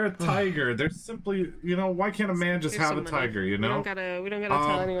they're a tiger. They're simply, you know, why can't a man just have a tiger? You know. We don't gotta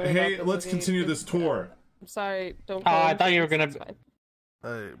tell anyone. Hey, about let's this, continue okay? this tour. I'm sorry. Don't. I thought you were gonna.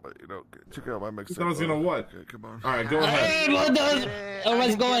 Hey, but you know, check out my mix. I was gonna what? Okay, come on. All right, go ahead. Hey,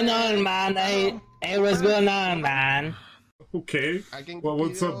 what's going on, man? Hey, what's going on, man? Okay. Well,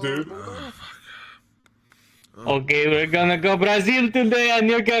 what's up, dude? Okay, we're gonna go Brazil today, and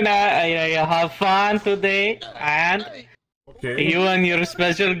you're gonna have fun today. And you and your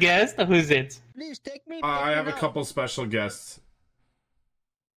special guest, who's it? Please take me. I have a couple special guests.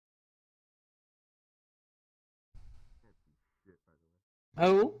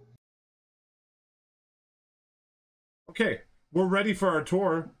 Oh. Okay, we're ready for our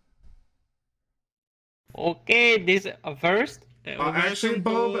tour. Okay, this first. Actually,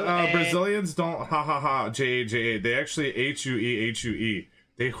 Bob, Brazilians don't ha ha ha J-A-J-A. They actually H-U-E H-U-E.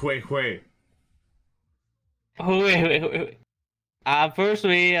 They hue hue. Wait. First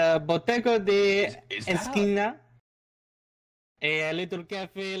we Boteco de Esquina. A little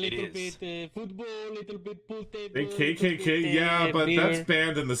cafe, little bit football, little bit pool table. They KKK, yeah, but beer. that's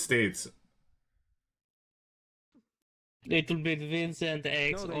banned in the States. Little bit Vincent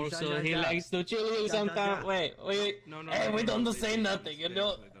X also. He likes to chill sometimes. Wait. No, hey, we don't say nothing, you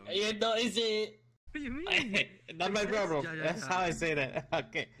know. You know, is it? What do you mean? Not my problem. That's how I say that.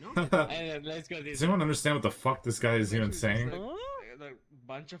 Okay. Let's go this. Does anyone understand what the fuck this guy is even saying? A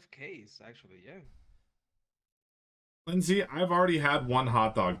bunch of K's, actually, yeah. Lindsay, I've already had one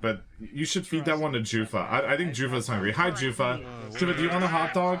hot dog, but you should feed that one to Jufa. I think Jufa's hungry. Hi, Jufa. Jufa, do you want a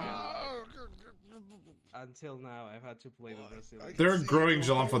hot dog? Until now, I've had to play the Brazil. They're growing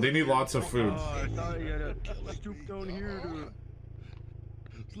Jalumfa. They need lots of food. I thought you gotta stoop down here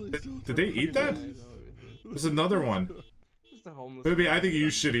Did they eat that? There's another one. Maybe I think you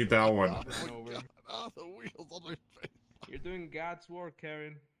should eat that one. You're doing God's work,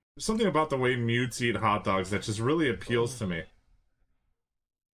 Karen. There's something about the way mutes eat hot dogs that just really appeals to me.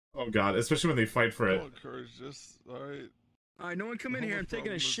 Oh god, especially when they fight for it. Alright, no one come in here. I'm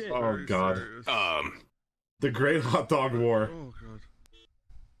taking a shit. Oh god. The Great Hot Dog War. Oh god.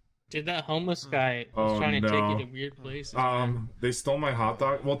 Did that homeless guy was trying to take you to weird places? They stole my hot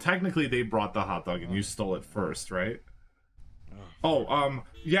dog. Well, technically they brought the hot dog and you stole it first, right? Oh,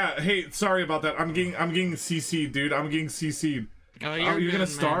 yeah. Hey, sorry about that. I'm getting CC'd, dude. I'm getting CC'd. Oh, you're gonna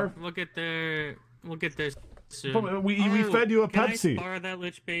starve? We'll get there soon. But we fed you a Pepsi. Can I borrow that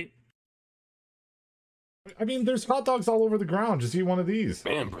lich bait? I mean, there's hot dogs all over the ground. Just eat one of these.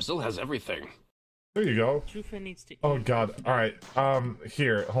 Man, Brazil has everything. There you go. Jufa needs to eat. Oh god. All right.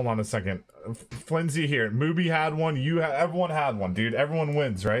 Here. Hold on a second. Flinzy here. Mooby had one. Everyone had one, dude. Everyone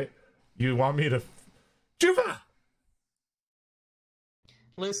wins, right? You want me to? Jufa.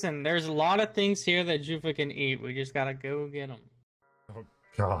 Listen, there's a lot of things here that Jufa can eat. We just gotta go get them. Oh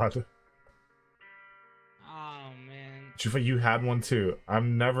god. Oh man. Jufa, you had one too.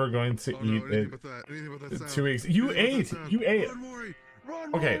 I'm never going to eat it. In 2 weeks. You ate. You ate.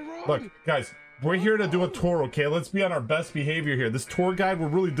 Okay. Look, guys. We're here to do a tour, okay? Let's be on our best behavior here. This tour guide, we're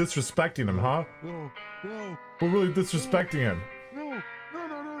really disrespecting him, huh? No. We're really disrespecting him. No.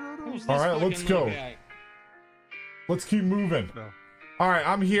 Alright, let's go. Guy? Let's keep moving. No. Alright,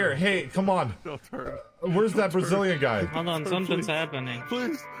 I'm here. Hey, come on. Where's that Brazilian guy? Hold on, something's happening.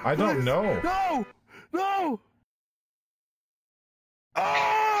 Please. I don't know. No.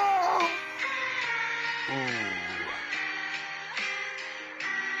 Ah!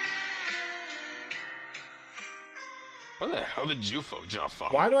 What the hell did Jufo jump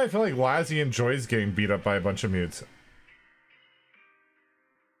off? Why do I feel like Lazzy enjoys getting beat up by a bunch of mutes?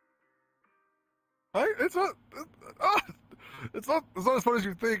 It's not as fun as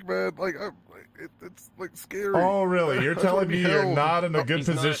you think, man. Like, it's like scary. Oh, really? You're telling me you're not in a good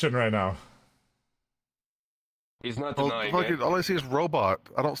position right now? He's not denying it. All I see is robot.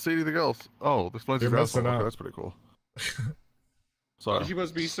 I don't see anything else. Oh, this one's messing up. Okay, that's pretty cool. Sorry. He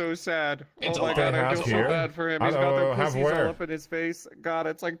must be so sad. It's oh my god, I feel so bad for him. He's got the pussies all up in his face. God,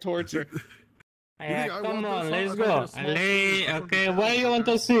 it's like torture. Come on, let's go. Okay, what do you want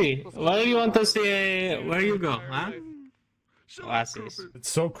to see? What do you want to see? Where you go, huh? Glasses.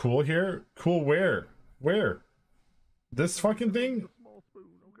 It's so cool here. Cool where? Where? This fucking thing?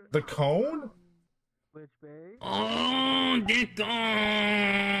 The cone? Oh, the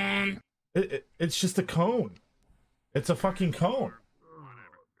cone! It's just a cone. It's a fucking cone.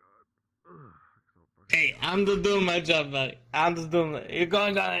 Hey, I'm just doing my job, buddy. I'm just doing it. You're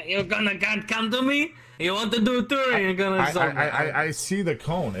gonna come to me? You want to do a tour? You're gonna solve it. I see the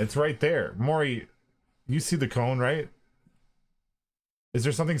cone. It's right there. Maury, you see the cone, right? Is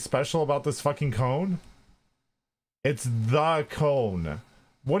there something special about this fucking cone? It's the cone.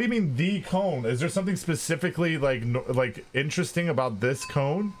 What do you mean the cone? Is there something specifically like interesting about this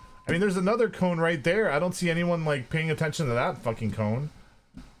cone? I mean, there's another cone right there. I don't see anyone like paying attention to that fucking cone.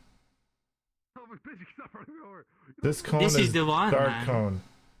 This cone is the one, dark man. Cone.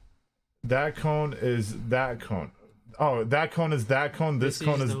 That cone is that cone. Oh, that cone is that cone. This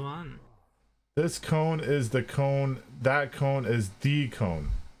cone is the one. This cone is the cone. That cone is the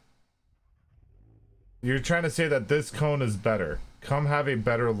cone. You're trying to say that this cone is better. Come have a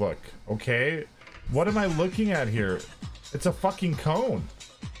better look, okay? What am I looking at here? It's a fucking cone.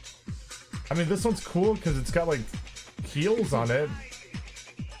 I mean, this one's cool because it's got like heels on it.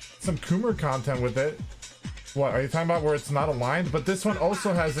 Some Coomer content with it. What, are you talking about where it's not aligned? But this one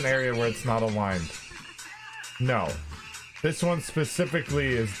also has an area where it's not aligned. No. This one specifically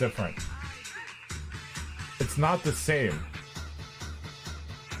is different. It's not the same.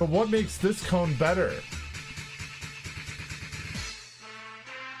 But what makes this cone better?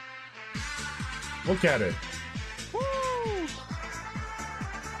 Look at it. Woo!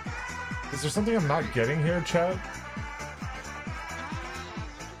 Is there something I'm not getting here, chat?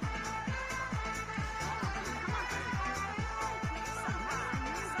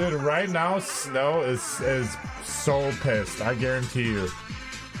 Dude, right now Snow is so pissed. I guarantee you.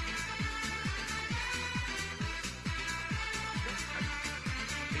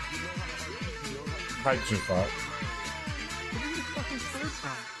 Hi, Jufat.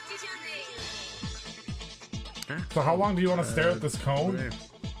 So how long do you want to stare at this cone?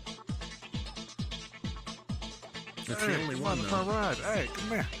 That's the only one, though. Ride. Hey, come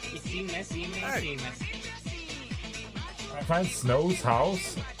here. Messy. I find Snow's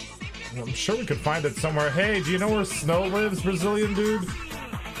house? I'm sure we could find it somewhere. Hey, do you know where Snow lives, Brazilian dude?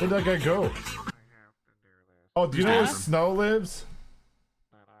 Where'd that guy go? Oh, do you know where Snow lives?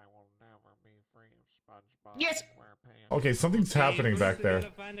 Yes. Okay, something's happening back there.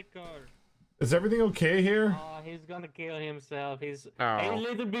 Is everything okay here? Oh, he's gonna kill himself. He's No. a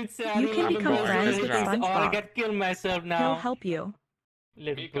little bit sad. You can become friends with I SpongeBob. got killed myself now. He'll help you.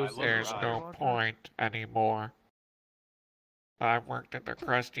 Little pussy. There's no point anymore. I've worked at the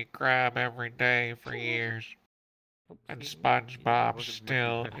Krusty Krab every day for years. And SpongeBob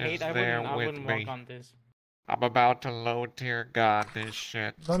still is there with me. I'm about to load tier God this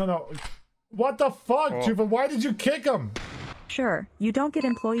shit. No. What the fuck, Juva? Why did you kick him? Sure, you don't get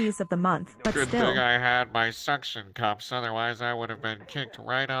employees of the month, but Good still. thing I had my suction cups, otherwise I would have been kicked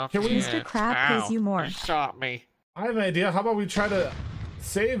right off. Can we... Mr. Crab pays you more. You shot me. I have an idea. How about we try to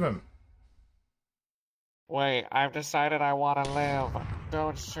save him? Wait, I've decided I want to live.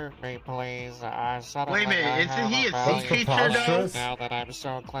 Don't shoot me, please. Wait a minute, isn't he a sea creature though? Now that I'm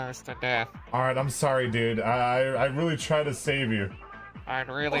so close to death. Alright, I'm sorry, dude. I really try to save you. I'd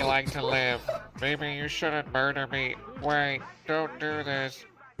really like to live. Maybe you shouldn't murder me. Wait, don't do this.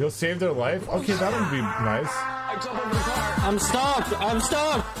 You'll save their life? Okay, that would be nice. I'm stuck! I'm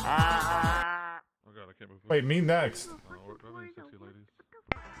stuck! Oh god, I can't move. Wait, me next.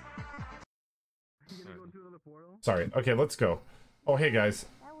 Sorry. Okay, let's go. Oh, hey guys.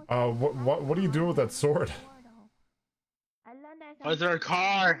 What are you doing with that sword? Was there a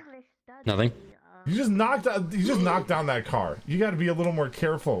car? Nothing. You just knocked down that car. You got to be a little more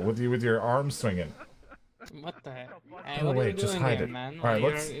careful with your arms swinging. What the heck? Oh wait, just hide it. All right,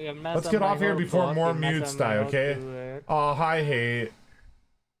 let's get off here before more mutes die, okay? Oh, hi, Hate.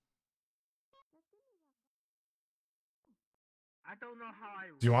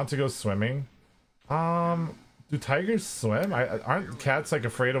 Do you want to go swimming? Do tigers swim? Aren't cats like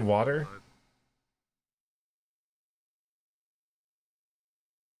afraid of water?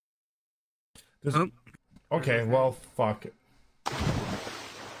 Okay, well, fuck.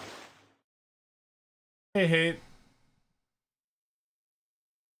 Hey, Hate.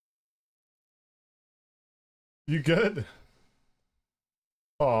 You good?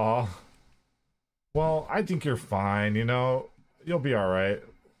 Aw. Well, I think you're fine, you know? You'll be alright.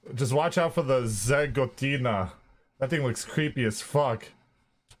 Just watch out for the Zegotina. That thing looks creepy as fuck.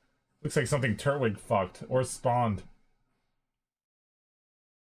 Looks like something Turtwig fucked or spawned.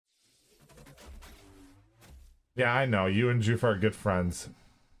 Yeah, I know. You and Juf are good friends.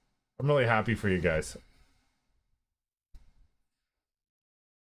 I'm really happy for you guys.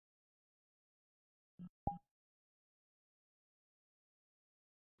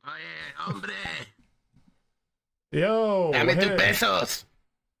 Oye, hombre. Yo! Dame hey. 2 pesos.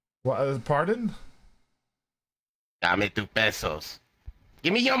 What, pardon? Dame tu pesos.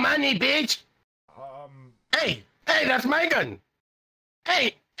 Give me your money, bitch. Hey, that's my gun.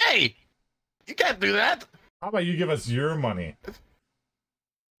 Hey, you can't do that. How about you give us your money?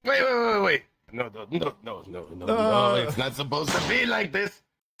 Wait. No. It's not supposed to be like this.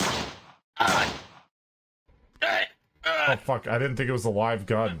 Oh fuck! I didn't think it was a live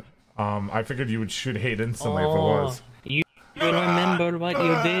gun. I figured you would shoot hate instantly if it was. You remember what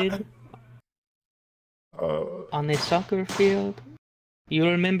you did on a soccer field? You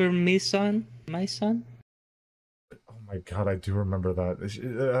remember me, son? My son? Oh my god, I do remember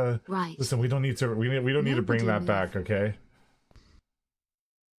that. Right. Listen, we don't need to. We don't need to bring that back, okay?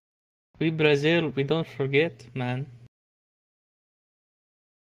 We Brazil, we don't forget, man.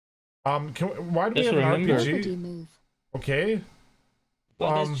 Why do we Just have an remember. RPG? Okay.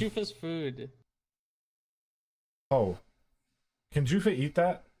 Well, that's Jufa's food. Oh. Can Jufa eat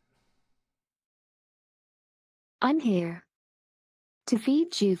that? I'm here to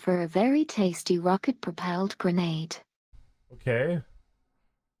feed you for a very tasty rocket-propelled grenade. Okay.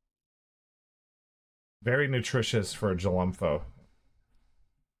 Very nutritious for a Jalumpho.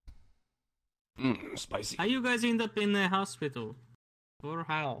 Spicy. How you guys end up in the hospital? Or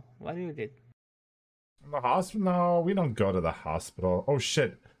how? What you did? In the hospital? No, we don't go to the hospital. Oh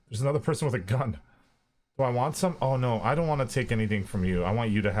shit, there's another person with a gun. Do I want some? Oh no, I don't want to take anything from you. I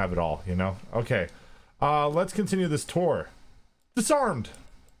want you to have it all, you know? Okay. Let's continue this tour. Disarmed!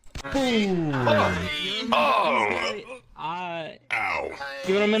 Boom! Ow.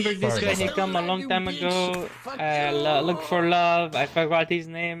 You remember this Sorry guy? about He that. come a long time ago. Look for love. I forgot his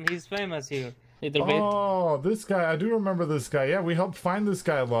name. He's famous here. Little bit. Oh, this guy. I do remember this guy. Yeah, we helped find this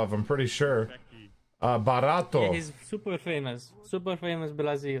guy, Love. I'm pretty sure. Barato. Yeah, he's super famous. Super famous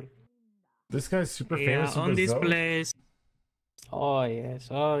Brazil. This guy's super Yeah, famous in on this Brazil? place. Oh yes,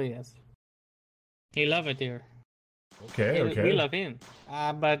 oh yes. He love it here. Okay, okay. We love him.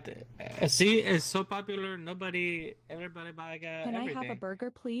 But see, it's so popular. Everybody buy Can everything. I have a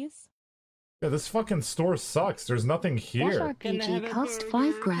burger, please? Yeah, this fucking store sucks. There's nothing here. That RPG cost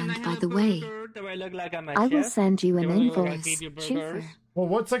 $5,000, by the way. Do I look like I'm a I will chef? send you an Do I look like I invoice, feed you burgers? Chufer. Well,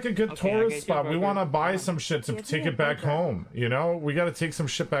 what's like a good Okay, I'll tourist get you a spot? We burger. want to buy some shit to take it back home. You know, we got to take some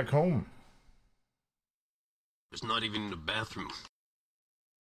shit back home. It's not even in the bathroom.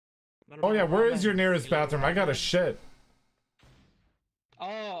 Oh yeah, where is your nearest bathroom? I got a shit.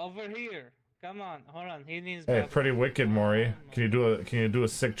 Oh, over here. Come on, hold on. He needs. Hey, bathroom. pretty wicked, Maury. Can you do a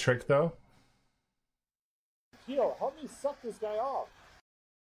sick trick though? Yo, help me suck this guy off.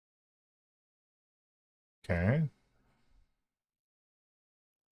 Okay.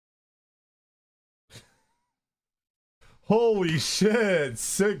 Holy shit!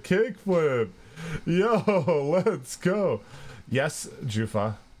 Sick kickflip! Yo, let's go! Yes,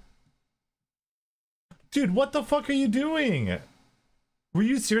 Jufa. Dude, what the fuck are you doing? Were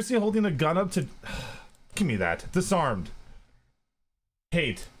you seriously holding a gun up to... Give me that. Disarmed.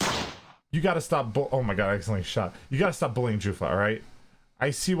 Hate. You gotta stop oh my god, I accidentally shot. You gotta stop bullying Jufa, alright?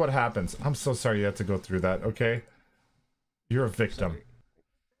 I see what happens. I'm so sorry you had to go through that, okay? You're a victim.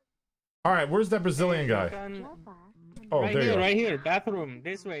 Alright, where's that Brazilian guy? Oh, right there you here, go. right here. Bathroom.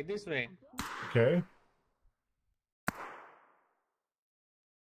 This way, this way. Okay.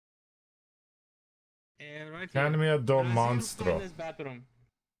 Right here. Academia do Brazil, Monstro. find this bathroom.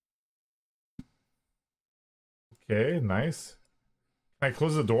 Okay, nice. Can I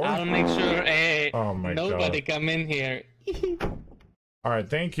close the door? I'll make sure Oh my nobody god. come in here. Alright,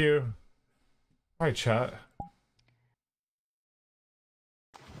 thank you. Alright, chat.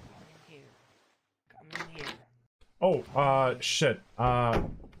 Come in here. Oh, shit.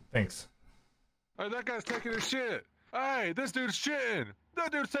 Thanks. Hey, that guy's taking a shit. Hey, this dude's shitting.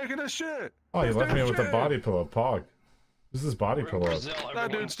 That dude's taking a shit. Oh, you This left me dude's with a shitting. body pillow, Pog. This is body pillow.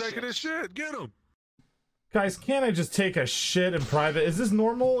 That dude's taking a shit. Get him. Guys, can't I just take a shit in private? Is this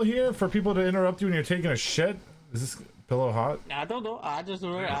normal here for people to interrupt you when you're taking a shit? Is this pillow hot? I don't know. I just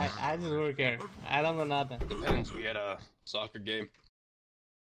work. I just work here. I don't know nothing. Depends. We had a soccer game.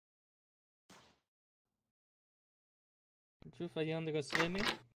 Truth, you want to go swimming?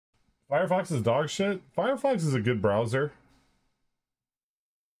 Firefox is dog shit? Firefox is a good browser.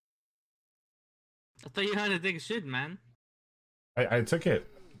 I thought you had to take a shit, man. I took it.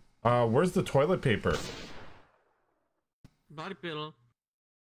 Where's the toilet paper? Body pillow.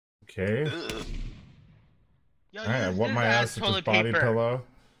 Okay. Yo, Alright, I use want this my as ass with this toilet body paper. pillow.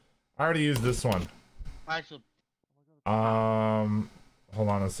 I already used this one. Actually, Hold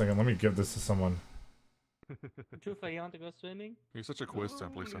on a second. Let me give this to someone. Truth, you want to go swimming? You're such a quiz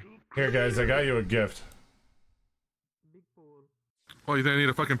temp, Lisa. Here, guys, I got you a gift. Big pool. Oh, you think I need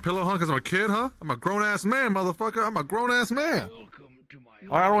a fucking pillow, huh? Because I'm a kid, huh? I'm a grown-ass man, motherfucker. I'm a grown-ass man.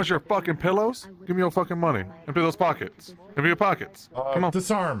 I don't want your fucking pillows. Give me your fucking money. Empty those pockets. Empty your pockets. Come on.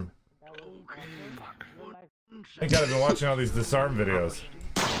 Disarm. Thank God I've been watching all these disarm videos.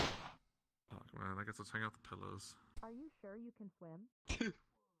 Fuck, man. I guess let's hang out the pillows. Are you sure you can swim?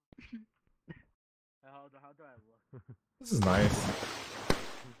 How do I look? This is nice.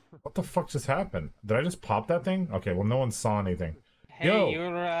 What the fuck just happened? Did I just pop that thing? Okay, well, no one saw anything. Hey, Yo!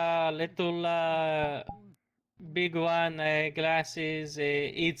 your little big one, glasses,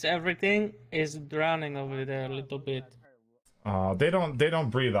 eats everything, is drowning over there a little bit. They don't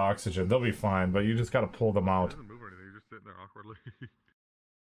breathe oxygen. They'll be fine, but you just gotta pull them out. Doesn't move or anything. You're just sitting there awkwardly.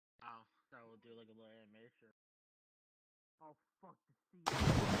 Oh, that will do like a little animation. Oh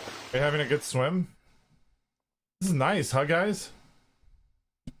fuck Are you having a good swim? This is nice, huh, guys?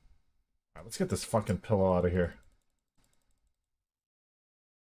 Alright, let's get this fucking pillow out of here.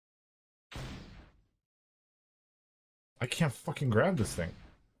 I can't fucking grab this thing.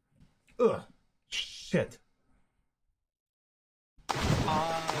 Ugh. Shit.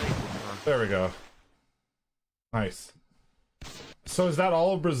 There we go. Nice. So is that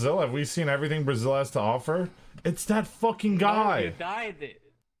all of Brazil? Have we seen everything Brazil has to offer? It's that fucking guy! No, you died.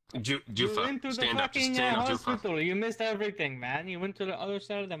 You Jufa, went to the stand up, just fucking stand up, Jufa. hospital. You missed everything, man. You went to the other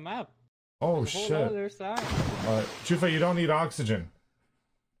side of the map. Oh, The whole shit. other side. Jufa, you don't need oxygen.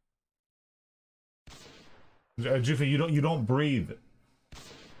 Jufa, you don't breathe.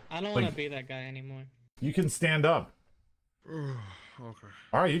 I don't want to be that guy anymore. You can stand up. Okay.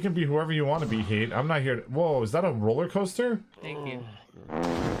 Alright, you can be whoever you want to be, Heat. I'm not here to... Whoa, is that a roller coaster? Thank you.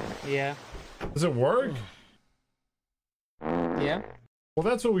 Yeah. Does it work? Yeah. Well,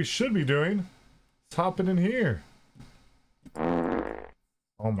 that's what we should be doing. Let's hop in here.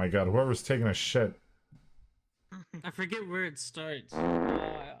 Oh my god, whoever's taking a shit. I forget where it starts.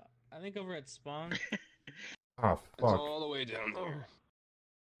 I think over at spawn. Oh, It's fuck. all the way down there.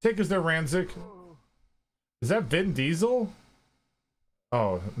 Take us there, Ranzik. Is that Vin Diesel?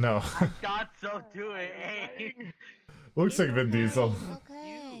 Oh, no. God, so do it, hey. Looks like Vin Diesel.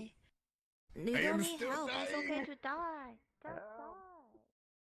 Okay. You don't need help. It's okay to die. Just die.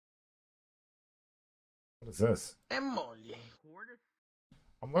 What is this? I'm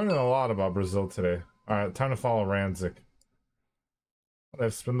learning a lot about Brazil today. Alright, time to follow Ranzik.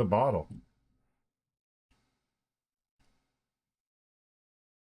 I've spin the bottle.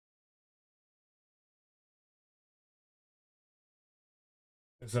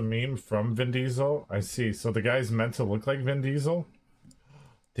 It's a meme from Vin Diesel? I see. So the guy's meant to look like Vin Diesel?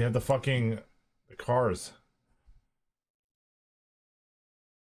 They have the fucking cars.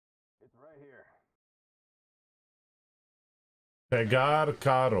 It's right here. Pegar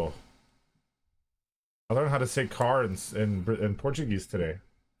caro. I learned how to say car in Portuguese today.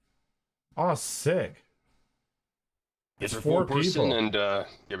 Oh, sick. It's It's for four person people. and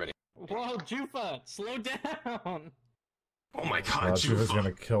get ready. Whoa, Jufa, slow down. Oh my god, Jufa's Jufa.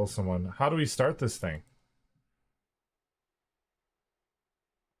 gonna kill someone. How do we start this thing?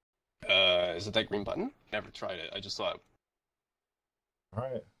 Is it that green button? Never tried it. I just saw it.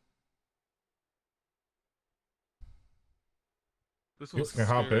 Alright. This You can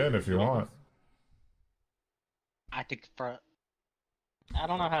hop in if you want. I take the front. I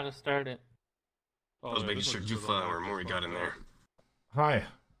don't know how to start it. I was making sure Jufa or Mori got in there. Hi.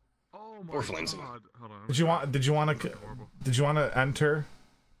 Or Flimsy. Did you want to enter?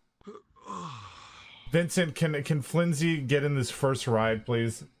 Vincent, can Flimsy get in this first ride,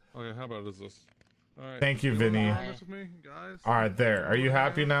 please? Okay, how about this? Alright. Thank you, Vinny. Alright, there. Are you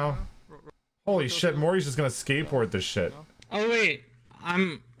happy now? Holy shit, Maury's just gonna skateboard this shit. Oh wait,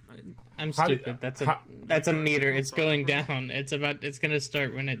 I'm stupid. That's a meter. It's going down. It's gonna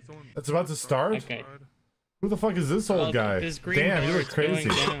start when it. It's about to start? Okay. Who the fuck is this old guy? this green Damn, you bar look is going crazy.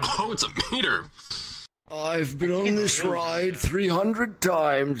 down. Oh, it's a meter. I've been on this ride 300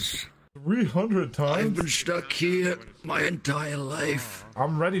 times. 300 times? I've been stuck here my entire life.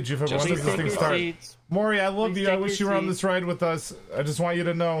 I'm ready, Jufa. When does this thing start? Maury, I love you. I wish you were on this ride with us. I just want you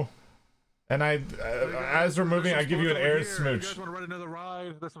to know. And as we're moving, I give you an air smooch. You guys want to ride another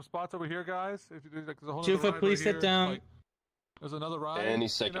ride? There's some spots over here, guys. If there's a whole Jufa, ride please right sit here. down. Like, there's another ride. Any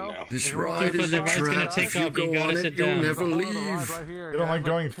second now. This ride is a trap. If you go on it, you'll never leave. You don't like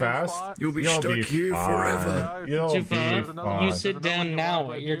going fast? You'll be stuck here forever. You'll be Jufa, fine. you sit down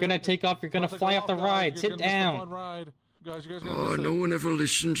now. You're gonna take off. You're gonna fly off the ride. Sit down. Oh, no one ever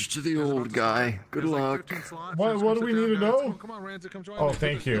listens to the old guy. Good luck. What do we need to know? Oh,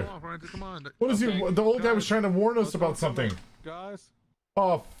 thank you. What is he? The old guy was trying to warn us about something. Guys.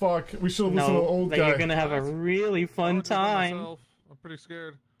 Oh fuck! We should have listened to the old that guy. you're gonna have a really fun time. I'm pretty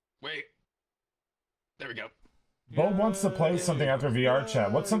scared. Wait. There we go. Bo wants to play something after VR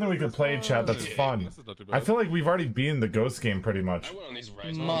chat. What's something we could play, chat, that's fun? I feel like we've already beaten the ghost game pretty much. I went on these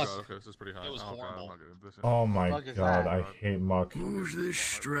rides. Muck. Oh, okay, this is pretty high. It was horrible. Oh my god, I hate Muck. Who's this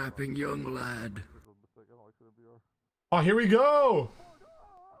strapping young lad? Oh, here we go!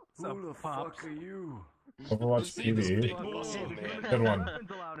 Who the fuck are you? Overwatch PvE. Good one.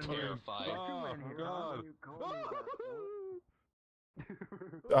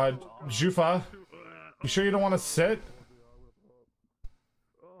 Jufa, you sure you don't want to sit?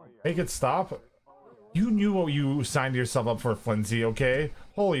 Make it stop. You knew what you signed yourself up for, Flimsy, okay?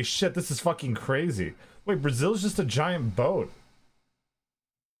 Holy shit, this is fucking crazy. Wait, Brazil's just a giant boat.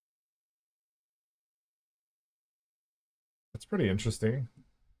 That's pretty interesting.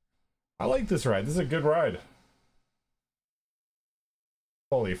 I like this ride. This is a good ride.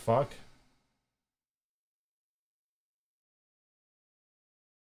 Holy fuck.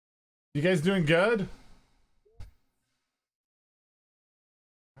 You guys doing good?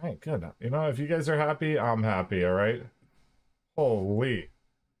 Alright, good. You know, if you guys are happy, I'm happy, alright? Holy.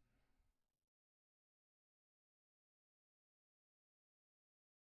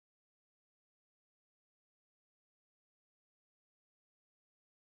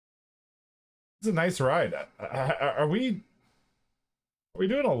 It's a nice ride. Are we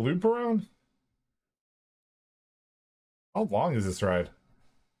doing a loop around? How long is this ride?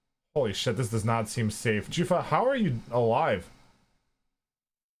 Holy shit, this does not seem safe. Jufa, how are you alive?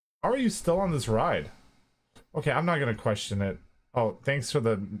 How are you still on this ride? Okay, I'm not gonna question it. Oh, thanks for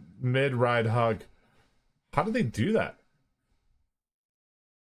the mid-ride hug. How did they do that?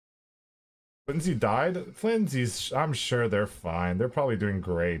 Flimsy died? Flimsy's, I'm sure they're fine. They're probably doing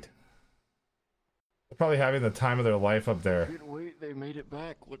great. They're probably having the time of their life up there. Wait, they made it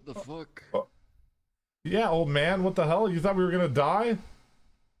back. What the fuck? Oh. Yeah, old man, what the hell? You thought we were gonna die?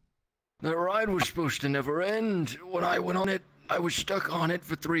 That ride was supposed to never end. When I went on it, I was stuck on it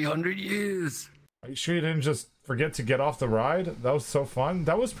for 300 years. Are you sure you didn't just forget to get off the ride? That was so fun.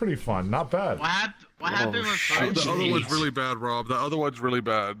 That was pretty fun. Not bad. What happened with The other one's really bad, Rob. The other one's really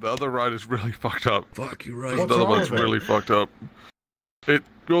bad. The other ride is really fucked up. Fuck, you right. The other one's really fucked up. It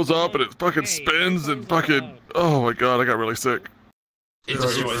goes up and it fucking spins and fucking... Oh my god, I got really sick.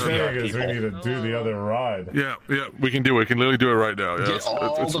 What you're saying is we need to do the other ride. Yeah, we can do it. We can literally do it right now. Yeah, Get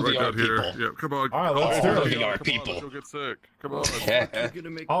all it's the right VR down here. people. Yeah, come on. Alright, let's do it. VR people. Don't get sick. Come on.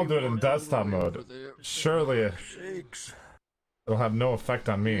 I'll do it in desktop mode. Surely it'll have no effect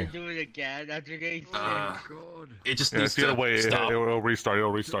on me. Do it again after getting It just Yeah, needs it's gonna to wait. stop. It'll restart.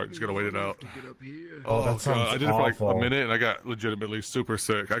 It'll restart. Just gotta wait it out. Oh, that sounds I did it for like awful. a minute and I got legitimately super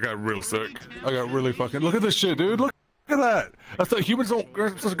sick. I got real sick. I got really fucking. Look at this shit, dude. Look at that. That's like humans don't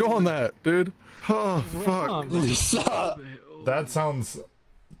aren't supposed to go on that, dude. Oh fuck. That sounds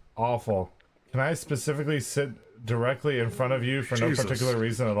awful. Can I specifically sit directly in front of you for no Jesus. particular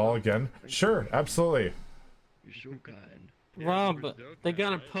reason at all again? Sure, absolutely. You're so kind. Rob, they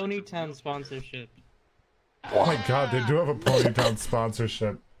got a Ponytown sponsorship. Oh my god, they do have a Ponytown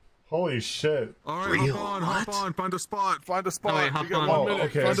sponsorship. Holy shit. Alright, hop on. Find a spot. Find a spot. wait, hop You got on. 1 Oh, minute.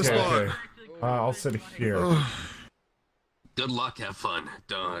 okay, Find a okay, spot. okay. I'll sit here. Good luck, have fun.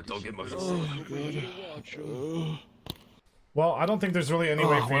 Don't get motion sick. Well, I don't think there's really any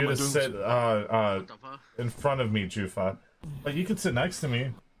way Oh, for why you am I to doing sit in front of me, Jufa. But you could sit next to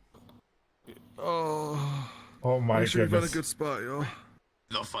me. Oh. Oh my Make sure you found a goodness. good spot, yo.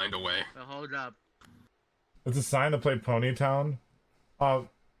 They'll find a way. Hold up. It's a sign to play Ponytown. Alright,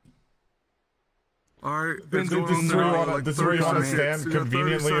 This is where you want to stand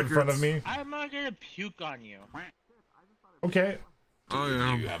conveniently in front of me. I'm not gonna puke on you. Okay. Oh Do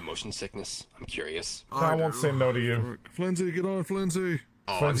yeah. you have motion sickness? I'm curious. No, I won't say no to you. Flimsy, get on, Flimsy.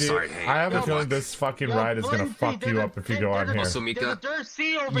 Oh, I'm Flimsy, sorry, Hank. I have a Good feeling luck. this fucking ride is gonna fuck you up if you go on here. Also, Mika,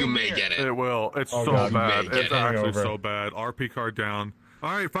 you may get it. It will. It's Oh, so God. bad. You may It's get it. actually Hangover. so bad. RP card down.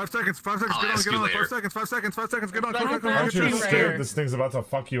 Alright, 5 seconds. 5 seconds. I'll Get on. ask Get you on. later. 5 seconds. 5 seconds. 5 seconds. Get on. Quick, quick, Aren't you quick. scared this thing's about to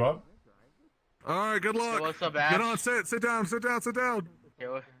fuck you up? Alright, good luck. What's up, Get Ash? on. Sit down. Sit down. Sit down.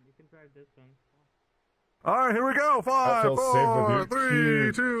 You can drive this one. Alright, here we go. I 5, feel safe 4, with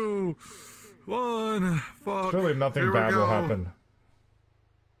you. 3, 2, 1. Fuck. Surely nothing Here we bad will go. happen.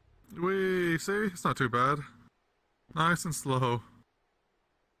 We see. It's not too bad. Nice and slow.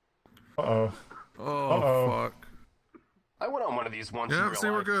 Uh-oh. Oh, Uh-oh. fuck. I went on one of these once in Yeah, real see,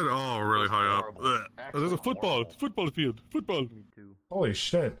 we're life. good. Oh, we're really high up. Horrible. Ugh. Oh, there's a football field. Football. Holy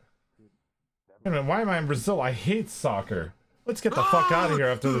shit. Wait a minute, why am I in Brazil? I hate soccer. Let's get the fuck out of here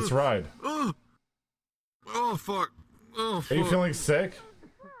after this ride. Oh, fuck. Oh, fuck. Are you feeling sick?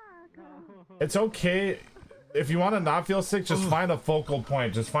 It's okay if you want to not feel sick, just find a focal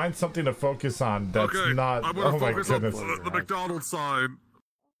point. Just find something to focus on. That's okay, not. I'm gonna Oh my focus goodness. on the McDonald's sign.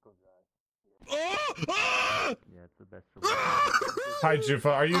 Yeah, it's the best. Hi,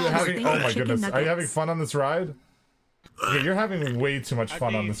 Jufa. Are you having? Oh my goodness. Are you having fun on this ride? Okay, you're having way too much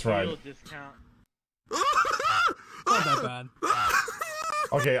fun on this ride. Not that bad.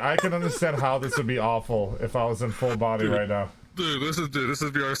 Okay, I can understand how this would be awful if I was in full body right now. Dude, this is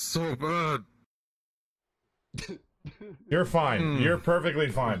VR so bad. You're fine. You're perfectly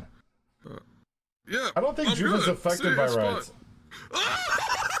fine. Yeah. I don't think Jufa's affected by rides.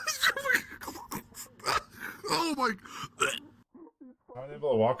 Oh my. Are they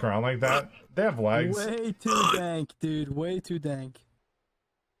able to walk around like that? They have legs. Way too dank, dude. Way too dank.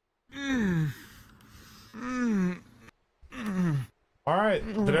 All right.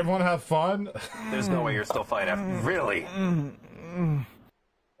 Did everyone have fun? There's no way you're still fine after. Really?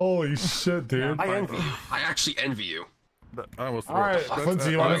 Holy shit, dude. I envy you. I actually envy you. All right,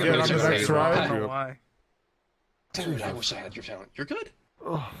 Quincy, you want to get on the next ride? I don't know why. Dude, I wish I had your talent. You're good.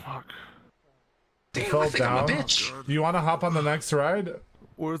 Oh fuck. You Damn, fell I think I'm a down. bitch. Do you want to hop on the next ride?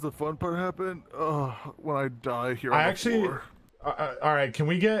 Where's the fun part happen? When I die here. I on actually. the floor. All right, can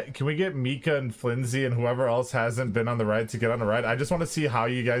we get Mika and Flimsy and whoever else hasn't been on the ride to get on the ride? I just want to see how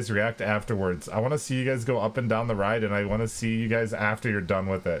you guys react afterwards. I want to see you guys go up and down the ride, and I want to see you guys after you're done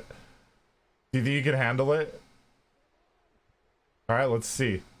with it. Do you think you can handle it? All right, let's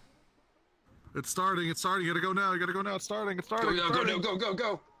see. It's starting. It's starting. You gotta go now. You gotta go now. It's starting. It's starting.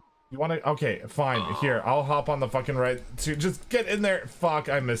 Go. You want to? Okay, fine. Here, I'll hop on the fucking ride. Just get in there. Fuck,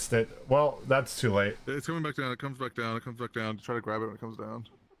 I missed it. Well, that's too late. It's coming back down. It comes back down. It comes back down. Try to grab it when it comes down.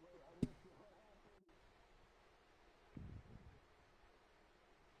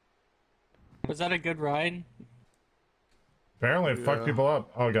 Was that a good ride? Apparently, it fucked people up.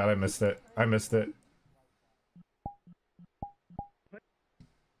 Oh god, I missed it. I missed it.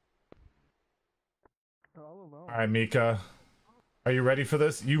 All right, Mika. Are you ready for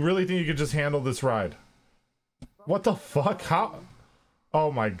this? You really think you could just handle this ride? What the fuck? How?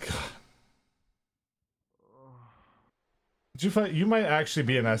 Oh my god. You might actually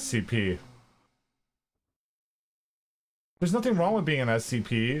be an SCP. There's nothing wrong with being an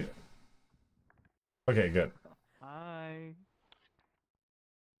SCP. Okay, good. Hi.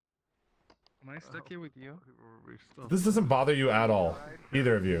 Am I stuck here with you? This doesn't bother you at all.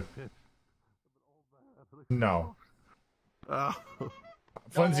 Either of you. No.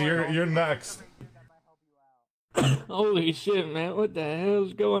 Flimsy, you're next. Holy shit, man. What the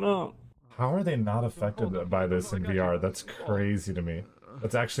hell's going on? How are they not affected by this in VR? That's crazy to me.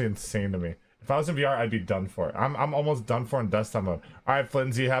 That's actually insane to me. If I was in VR, I'd be done for. I'm almost done for in desktop mode. Alright,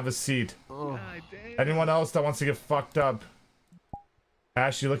 Flimsy, have a seat. Oh. Anyone else that wants to get fucked up?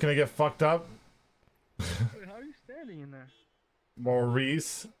 Ash, you looking to get fucked up? Wait, how are you standing in there?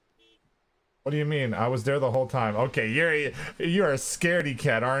 Maurice? What do you mean? I was there the whole time. Okay, you're a scaredy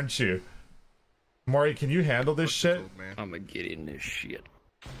cat, aren't you? Maury, can you handle this shit? I'ma get in this shit.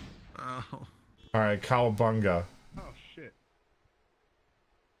 Oh. Alright, Cowabunga. Oh shit.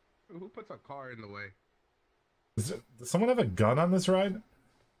 Who puts a car in the way? Does someone have a gun on this ride?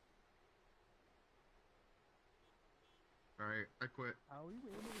 Alright, I quit.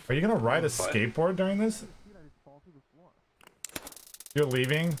 Are you gonna ride a skateboard during this? You're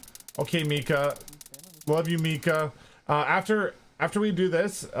leaving? Okay, Mika. Love you, Mika. After we do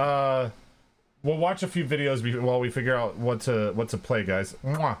this, we'll watch a few videos while we figure out what to play, guys.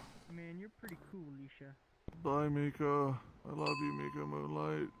 Mwah. Man, you're pretty cool, Alicia. Bye, Mika. I love you, Mika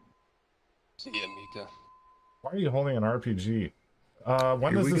Moonlight. See ya, Mika. Why are you holding an RPG?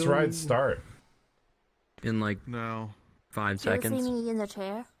 When does this ride start? In like now 5 Do you seconds. see me in the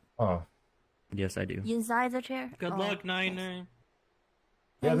chair? Oh. Yes, I do. Inside the chair? Good luck, Niner.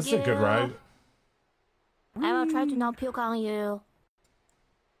 Yeah, this is a good ride. I will try to not puke on you.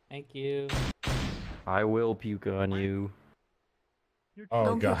 Thank you. I will puke on you. Oh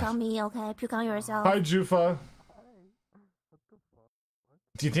Don't puke god. on me, okay? Puke on yourself. Hi, Jufa.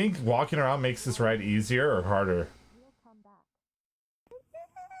 Do you think walking around makes this ride easier or harder?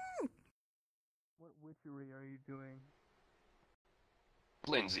 What witchery are you doing?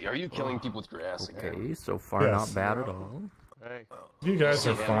 Lindsay, are you killing people with your ass again? Okay, so far Yes. not bad at all. Hey. You guys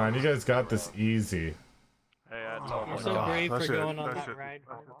are fine. You guys got this easy. Hey, I You're so brave for going on that ride.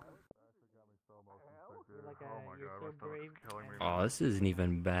 Oh, this isn't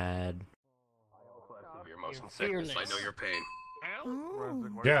even bad. Your motion sickness. I know your pain.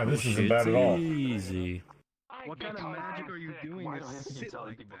 Yeah, this isn't bad at all. Easy. What kind of magic are you doing to sit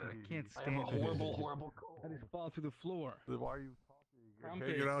like that? I can't stand it. Horrible. I just fall through the floor. Why are you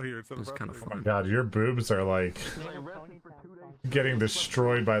Get out here. It's kind of Oh my god, your boobs are like getting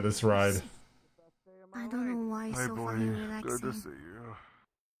destroyed by this ride. I don't know why it's so funny and relaxing. Good to see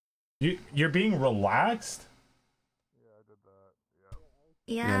you. You're being relaxed?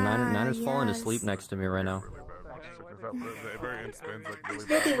 Yeah, Nana's falling asleep next to me right now. There's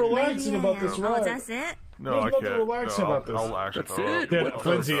nothing relaxing about this ride. Oh, that's it? No, There's nothing relaxing about this. That's it. Yeah,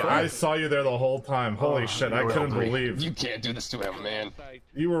 Lindsay, I saw you there the whole time. Holy shit, I couldn't believe. You can't do this to him, man.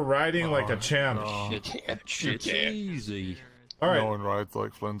 You were riding like a champ. You can't. It's easy. All right. No one rides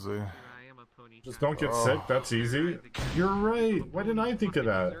like Flinzy. Just don't get sick. That's easy. You're right. Why didn't I think of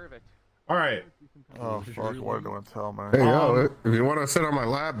that? All right. Oh fuck! What did you tell me? Hey yo, if you want to sit on my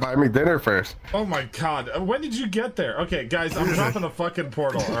lap, buy me dinner first. Oh my god, when did you get there? Okay, guys, I'm dropping a fucking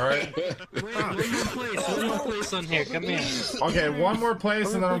portal. All right. One more place on here. Come here. Okay, one more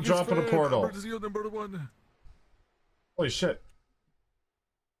place, and then I'm dropping a portal. Holy shit.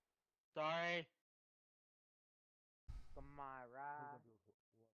 Sorry. Come on, ride.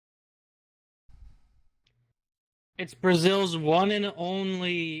 It's Brazil's one and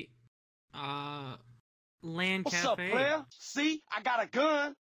only land What's cafe. up, player? See, I got a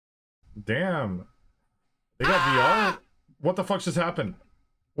gun. Damn. They got VR? What the fuck just happened?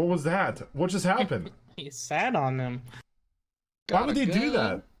 What was that? What just happened? He sat on them. Why would they do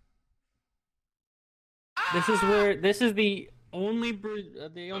that? This is the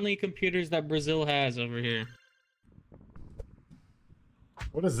only computers that Brazil has over here.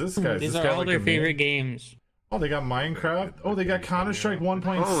 What is this guy? These are all their favorite games. Oh, they got Minecraft. Oh, they got Counter-Strike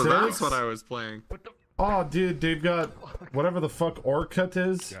 1.6. Oh, that's what I was playing. Oh, dude, they've got whatever the fuck Orkut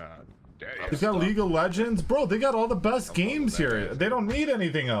is. They've got League of Legends. Bro, they got all the best games here. They don't need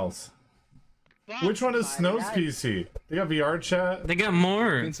anything else. Which one is Snow's PC? They got VR chat. They got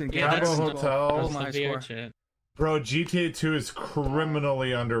more. Cabo Hotel. That's VR chat. Bro, GTA 2 is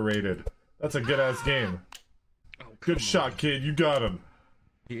criminally underrated. That's a good-ass game. Good shot, kid. You got him.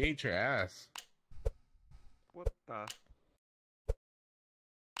 He ate your ass. What the?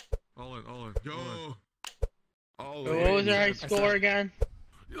 All in. Yo! What was our score again?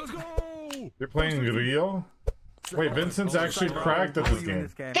 Let's go! You're playing Rio? Wait, Vincent's actually cracked at this game.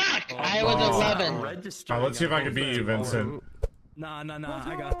 Fuck! I was 11. Let's see if I can beat you, Vincent. Nah,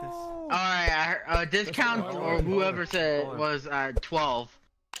 I got this. Alright, discount or whoever said was 12.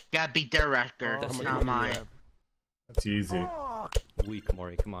 Gotta beat their record, not mine. That's easy. Weak,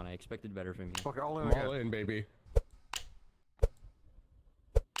 Maury. Come on, I expected better from you. Fuck, all in, baby.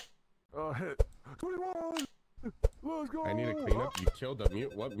 Hit. 21! Let's go! I need a cleanup. You killed the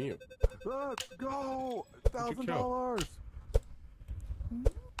mute. What mute? Let's go! $1,000!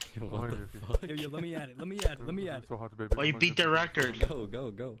 What the fuck? Yo, let me at it. So hot, baby. Well, you beat the record.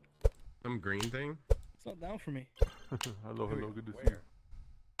 Go. Some green thing? It's not down for me. Hello, good to see you.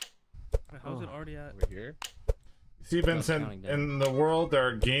 Wait, how's it already at? Over here? See, Vincent, in the world there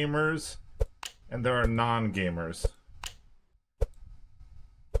are gamers and there are non-gamers.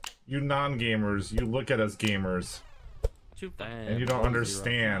 You non-gamers, you look at us gamers. And you don't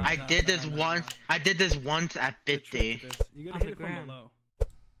understand. I did this once at 50. You gotta hit it from below.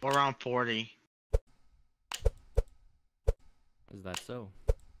 Or around 40. Is that so?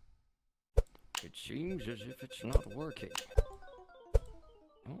 It seems as if it's not working.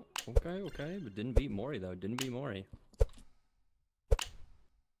 Oh, okay, but didn't beat Maury though. Didn't beat Maury.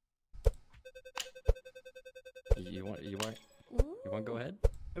 You want to go ahead?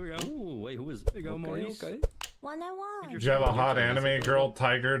 There we go. Ooh, wait, who is? There you go, Maurice. Okay. 101. Did you have a hot anime girl,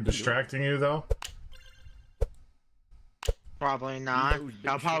 Tiger, distracting you though? Probably not.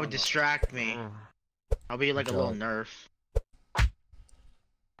 That'll probably distract me. I'll be like a little nerf.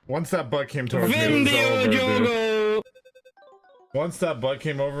 Once that butt came towards me, it was over, dude. Once that butt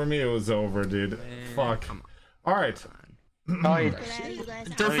came over me, it was over, dude. Fuck. Alright. Don't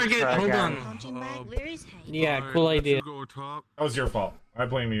forget, hold on. Yeah, cool idea. That was your fault. I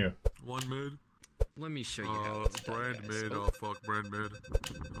blame you. One mid. Let me show you how it's brand mid. Oh fuck, brand mid.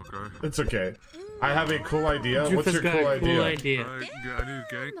 Okay. It's okay. I have a cool idea. Jufa's What's your got cool a cool idea? I need a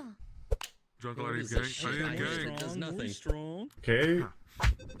gang. Drunk I need a gang. I need a gang. Does nothing. Strong. Okay.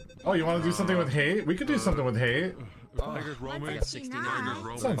 Oh, you want to do something with hate? We could do something with hate. Tigers roaming.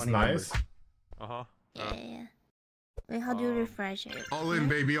 69. Sounds nice. Uh-huh. Yeah. Wait, how do you refresh it? All in,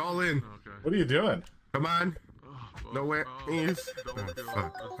 baby, all in. Okay. What are you doing? Come on. Nowhere. Ease.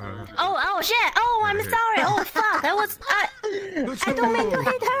 Oh shit! Oh, I'm sorry. Oh fuck! I don't mean to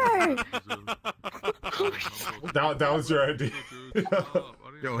hit her. That was your idea.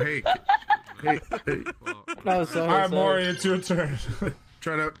 Yo, hey. No, sorry. All right, Maury, it's your turn.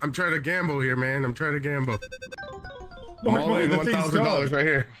 I'm trying to gamble here, man. I'm trying to gamble. More all money, in the thing's $1,000 gone. right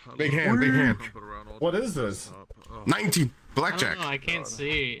here. Big hand, big hand. What is this? 19 blackjack. I can't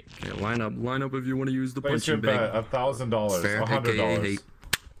see. Okay, line up if you want to use the Place your punching bet, bag. $1,000,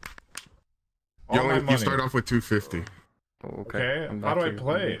 $100. You start off with 250. Okay, how do I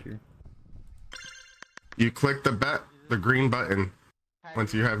play? You click the green button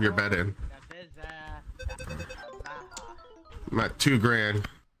once you have your bet in. I'm at $2,000.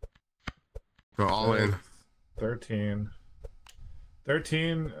 Go all in. 13.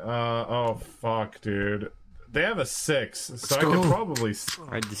 Oh fuck, dude. They have a 6, so I could probably.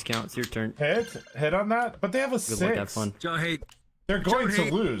 Alright, discount. It's your turn. Hit on that, but they have a 6. Good luck, have fun. Joe, hey. They're going to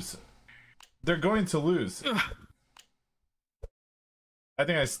lose. They're going to lose. I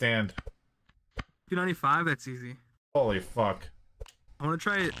think I stand. 295. That's easy. Holy fuck. I want to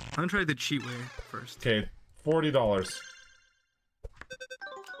try it. I'm gonna try the cheat way first. Okay, $40.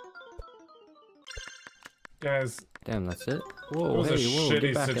 Guys. Damn, that's it. It Whoa, was a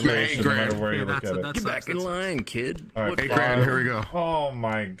shitty situation no matter where you look at it. Get back in line, kid. All right, $8,000. Here we go. Oh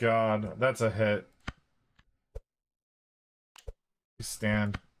my god, that's a hit. You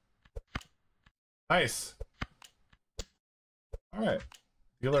stand. Nice. All right.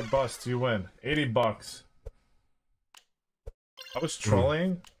 Dealer bust, you win. $80. I was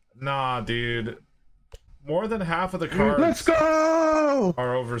trolling. Nah, dude. More than half of the cards. Let's go!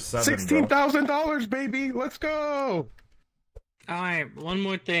 Are over 7. $16,000, baby. Let's go. Alright, one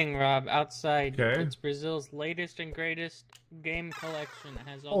more thing, Rob. Outside, Okay. it's Brazil's latest and greatest game collection. It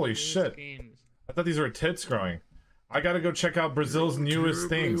has all Holy the shit. games. I thought these were tits growing. I gotta go check out Brazil's newest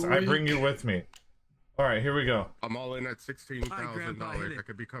things. I bring you with me. Alright, here we go. I'm all in at $16,000. I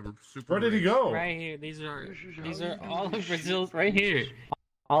could become super. Where did he go? Right here. These are all of Brazil's right here.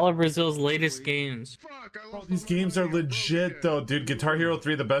 All of Brazil's latest games. Bro, these games are legit though, dude. Guitar Hero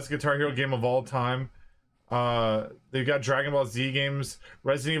 3, the best Guitar Hero game of all time. They've got Dragon Ball Z games,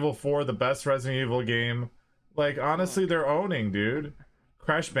 Resident Evil 4, the best Resident Evil game. Like, honestly, they're owning, dude.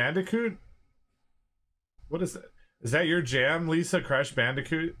 Crash Bandicoot? What is that? Is that your jam, Lisa? Crash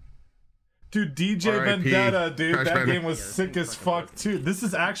Bandicoot? Dude, DJ Vendetta, dude. Crash That game was sick as fuck, too. This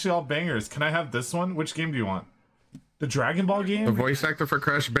is actually all bangers. Can I have this one? Which game do you want? The Dragon Ball game? The voice actor for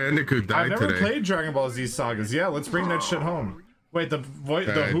Crash Bandicoot died I've never today. played Dragon Ball Z Sagas. Yeah, let's bring that shit home. Wait, the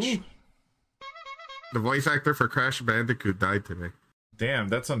who? The voice actor for Crash Bandicoot died today. Damn,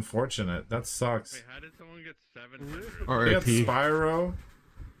 that's unfortunate. That sucks. Wait, how did someone get 700? They got Spyro.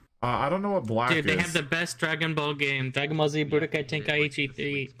 I don't know what black Dude, they is. have the best Dragon Ball game. Dragon Ball Z Budokai Tenkaichi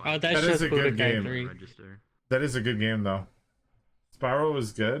 3. Oh, that's That just is a good Budokai game. 3. That is a good game, though. Spyro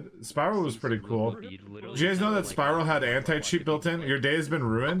was good. Spyro was pretty cool. Did you guys know that Spyro had anti-cheat built in? Your day has been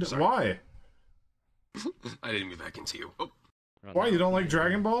ruined? Why? I didn't mean back into you. Oh. Why? You don't like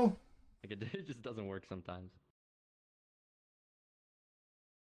Dragon Ball? Like it just doesn't work sometimes.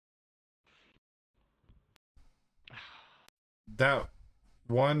 That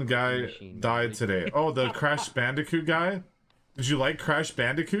one guy died today. Oh, the Crash Bandicoot guy? Did you like Crash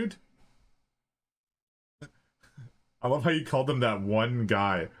Bandicoot? I love how you called him that one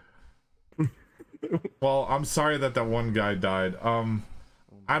guy. Well, I'm sorry that one guy died.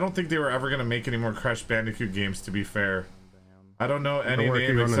 I don't think they were ever gonna make any more Crash Bandicoot games, to be fair. I don't know any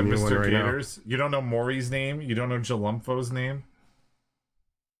name except Mr. Gators. You don't know Maury's name? You don't know Jalumfo's name?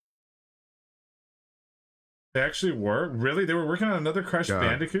 They actually were? Really? They were working on another Crash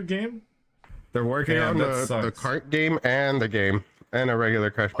Bandicoot game? They're working on the kart game and the game. And a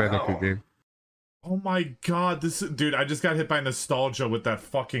regular Crash Bandicoot game. Oh my god, this dude, I just got hit by nostalgia with that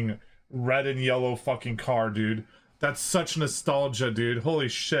fucking red and yellow fucking car, dude. That's such nostalgia, dude. Holy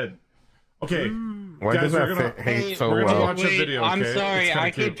shit. Okay, Why guys, does that hate so we're gonna well? watch a video, I'm okay? sorry, It's kinda I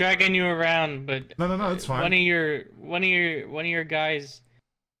keep cute. dragging you around, but No, it's fine. One of your guys,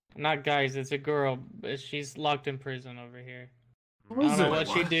 not guys, it's a girl, but she's locked in prison over here. Who I is don't know it? what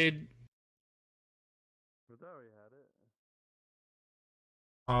she did.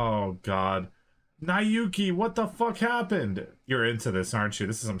 Oh god. Nayuki, what the fuck happened? You're into this, aren't you?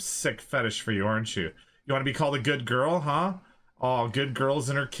 This is some sick fetish for you, aren't you? You want to be called a good girl, huh? Oh, good girl's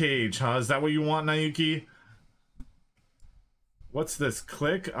in her cage, huh? Is that what you want, Nayuki? What's this?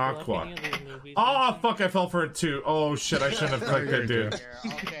 Click Aqua. Oh, fuck, I fell for it too. Oh, shit, I shouldn't have clicked it, dude.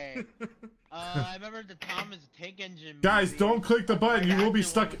 Okay. I remember the Thomas Tank Engine. Guys, don't click the button. You will be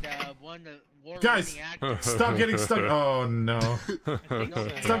stuck. Guys, stop getting stuck. Oh, no.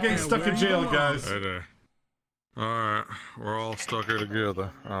 Stop getting stuck in jail, guys. Hey there. Alright, we're all stuck here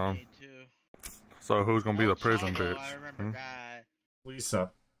together. So who's gonna be the prison bitch? Lisa.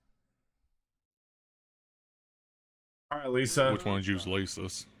 Alright, Lisa. Which one's use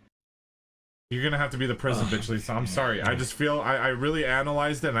Lisa's? You're gonna have to be the prison bitch, Lisa. I'm sorry. I just feel I really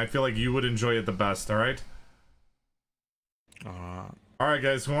analyzed it, and I feel like you would enjoy it the best. All right. All right,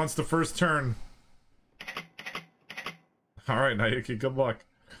 guys. Who wants the first turn? All right, Nayuki. Good luck.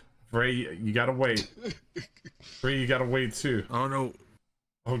 Ray, you gotta wait. Ray, you gotta wait too. Oh no.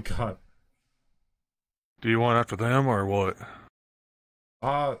 Oh God. Do you want after them or what?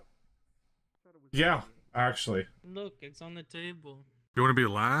 Yeah, actually. Look, it's on the table. You want to be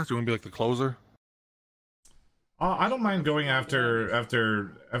last? You want to be like the closer? I don't mind going after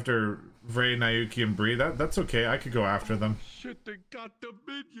Ray, Nayuki, and Bree. That's okay. I could go after them. Shit, they got the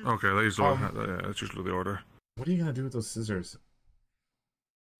minions. Okay, they usually yeah, that's usually the order. What are you gonna do with those scissors?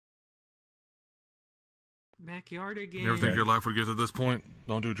 Backyard again. You ever think your life would get to this point?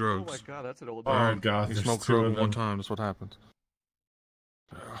 Don't do drugs. Oh my god, that's an old. Oh God, you there's smoke two drugs of them. one time. That's what happens.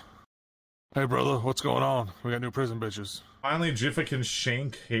 Yeah. Hey brother, what's going on? We got new prison bitches. Finally, Jiffa can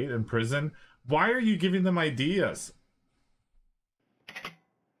shank hate in prison. Why are you giving them ideas?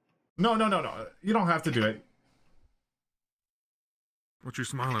 No. You don't have to do it. What you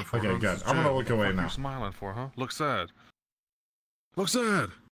smiling for? Okay, huh? good. I'm gonna look away What now. you smiling for, huh? Look sad. Look sad.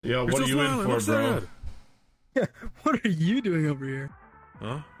 Yo, You're what are still you smiling. in for, Look bro? sad. Yeah, what are you doing over here?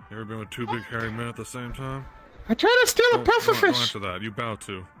 Huh? You ever been with two big hairy men at the same time? I tried to steal a Don't pufferfish. answer that. You bow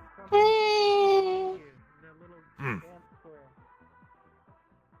to. Hey,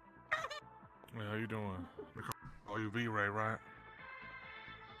 how you doing? Oh, you V-Ray, right?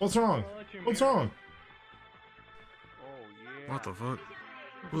 What's wrong? What's wrong? What the fuck?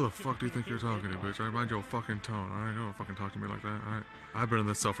 Who the fuck do you think you're talking to, bitch? I mind your fucking tone, alright? Don't fucking talk to me like that, alright? I've been in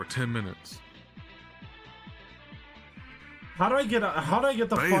this cell for 10 minutes. How do I get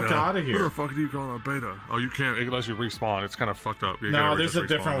the fuck out of Who here? the fuck do you call a beta? Oh, you can't unless you respawn. It's kind of fucked up. You No, gotta there's just a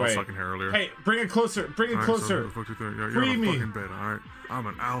different respawn. I was way. sucking here earlier. Hey, bring it closer. Bring it Alright, so closer. who the fuck do you think? You're Free a me. fucking beta, alright? I'm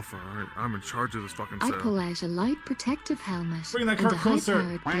an alpha, alright? I'm in charge of this fucking I cell. pull out a light protective helmet Bring that and car a closer.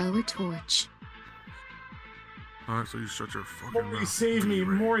 high-powered blower torch. Alright, so you shut your fucking Maury, mouth. save me.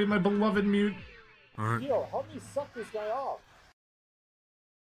 Maury, my beloved mute. Alright. Yo, help me suck this guy off.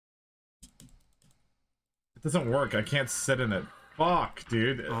 It doesn't work. I can't sit in it. Fuck,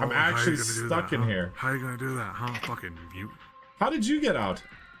 dude. Oh, I'm how you actually gonna do stuck that, in huh? here. How you gonna do that, huh? Fucking mute. How did you get out?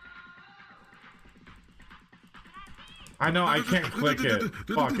 I know, I can't click it.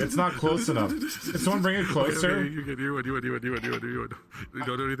 Fuck, it's not close enough. Can someone bring it closer? Okay, you don't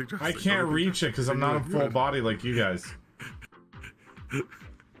do anything. I can't reach it because I'm not a full body like you guys.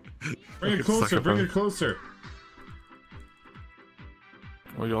 Bring it closer, bring it closer.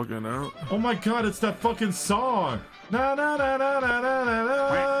 Well, y'all getting out? Oh my god, it's that fucking song! Na na na na na na na na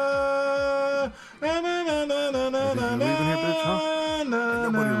na na na na na na na na na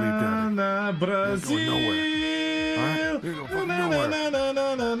Nobody leave Daddy. na Brazil. You ain't going nowhere. Alright? You ain't going nowhere. Na na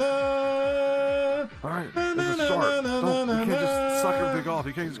na na na. Alright, there's a start. You can't just suck everything off.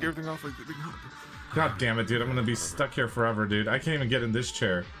 You can't just get everything off like God damn it, dude. I'm gonna be stuck here forever, dude. I can't even get in this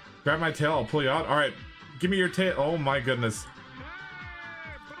chair. Grab my tail, I'll pull you out. Alright, give me your tail. Oh my goodness.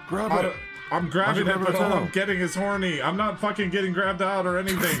 Grab it. I'm grabbing it, but all tail? I'm getting is horny. I'm not fucking getting grabbed out or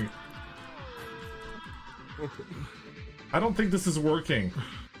anything. I don't think this is working.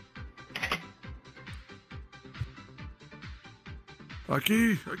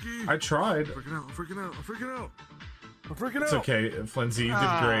 Aki. I tried. I'm freaking out. It's okay, Flinzy. You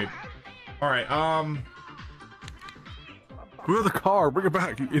did great. Alright, Who have the car? Bring it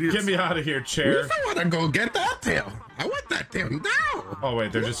back, you idiots. Get me out of here, chair. I want to go get that tail. I want that tail now. Oh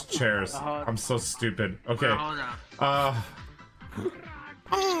wait, they're just chairs. I'm so stupid. Okay. Hold on.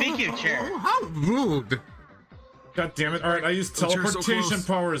 Speaking of chair. Oh, how rude. God damn it. Alright, I used The chair's so teleportation close.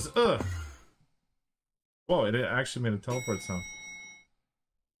 powers. Ugh. Whoa, it actually made a teleport sound.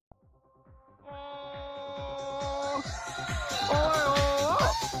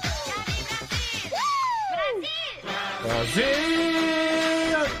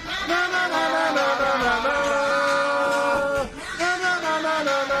 Brazil! Na na na na na na na na. Na na na na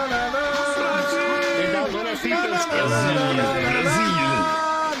na na na na.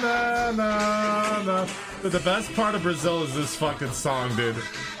 Na na na. But the best part of Brazil is this fucking song, dude.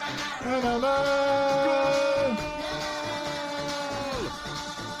 Na na na.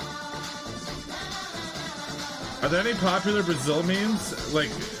 Are there any popular Brazil memes? Like,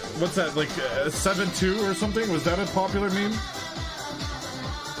 what's that? Like 7-2 or something? Was that a popular meme?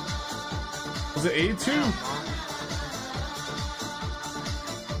 Was it 8-2?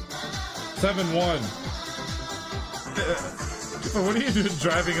 7-1. What are you doing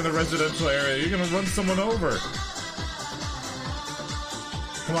driving in the residential area? You're gonna run someone over.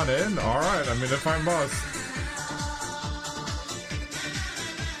 Come on in. Alright, I mean, if I'm boss.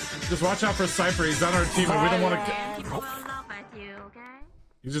 Just watch out for Cypher. He's on our team, and we don't want to.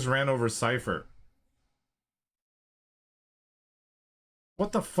 He just ran over Cypher.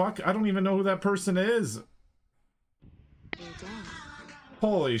 What the fuck? I don't even know who that person is.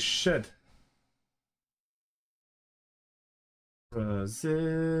 Holy shit.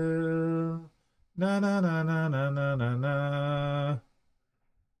 Brazil. Na na na na na na na na.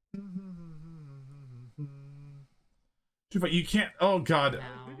 You can't. Oh god.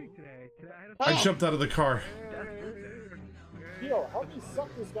 I jumped out of the car. Yo, help me suck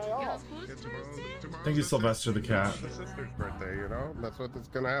this guy off. Thank you, Sylvester the cat. My sister's birthday, you know? That's what's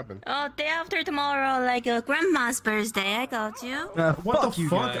gonna happen. Oh, day after tomorrow, like grandma's birthday. I got you. What the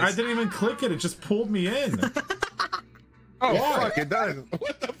fuck? I didn't even click it. It just pulled me in. Oh, fuck, it does.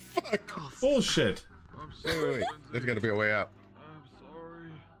 What the fuck? Bullshit. Wait. There's gotta be a way out.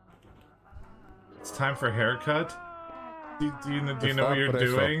 It's time for haircut. Do you know what you're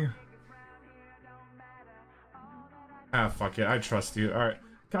doing? Ah, fuck it. I trust you. Alright.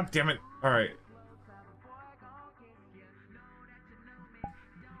 God damn it. Alright.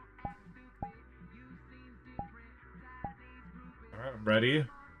 Alright, I'm ready.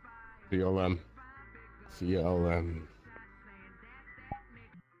 CLM. CLM.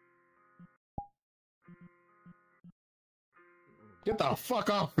 Get the fuck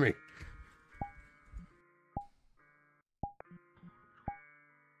off me!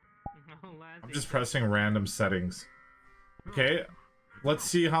 I'm just pressing random settings. Okay, let's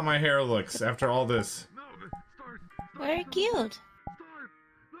see how my hair looks after all this. Very cute.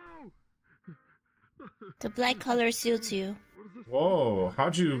 The black color suits you. Whoa,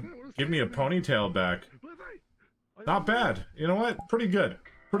 how'd you give me a ponytail back? Not bad. You know what? Pretty good.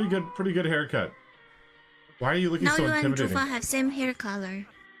 Pretty good haircut. Why are you looking now so you intimidating? and Jufa have same hair color.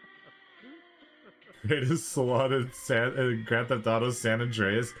 Greatest salon in Grand Theft Auto San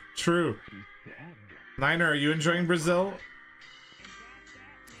Andreas. True. Niner, are you enjoying Brazil?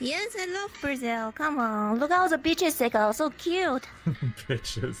 Yes, I love Brazil. Come on, look how the beaches they go. So cute.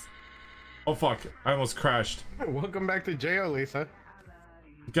 Bitches. Oh fuck, I almost crashed. Welcome back to jail, Lisa.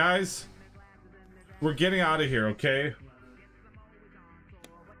 Guys, we're getting out of here, okay?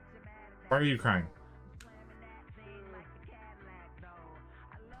 Why are you crying?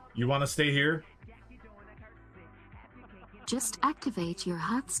 You want to stay here? Just activate your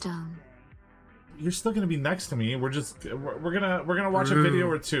heartstone. You're still gonna be next to me. We're gonna watch a video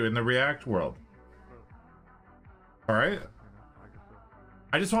or two in the React world. All right.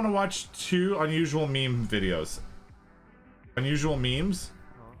 I just want to watch 2 unusual meme videos. Unusual memes.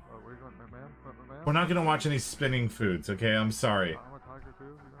 We're not gonna watch any spinning foods, okay? I'm sorry.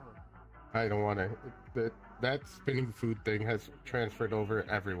 I don't want to. That spinning food thing has transferred over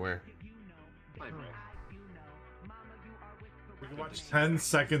everywhere. We can watch 10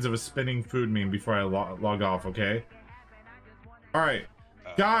 seconds of a spinning food meme before I log off, okay? Alright.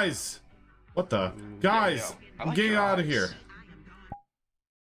 Guys! What the? Guys! I'm getting out of here.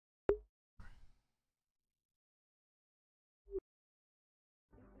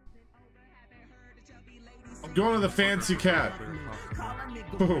 I'm going to the fancy cat.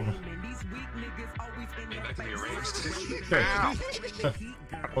 Boom. Okay.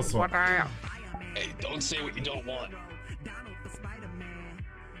 What's up? Hey, don't say what you don't want.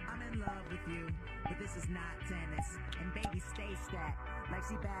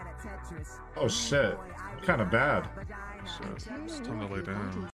 Oh shit. Kind of bad. Shit. It's time to lay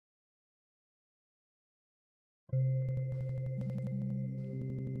down.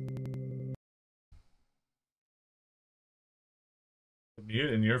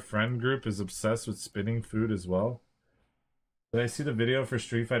 Mute in your friend group is obsessed with spinning food as well. Did I see the video for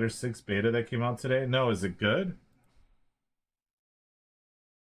Street Fighter 6 beta that came out today? No, is it good?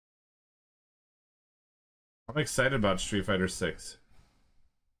 I'm excited about Street Fighter 6.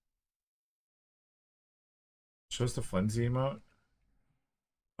 Shows the Flenzy emote?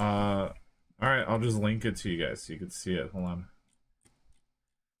 Alright, I'll just link it to you guys so you can see it. Hold on.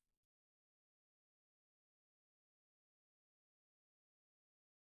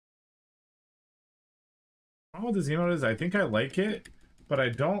 I don't know what this emote is. I think I like it, but I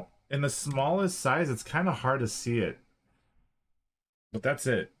don't. In the smallest size, it's kind of hard to see it. But that's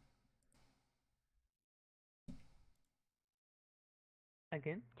it.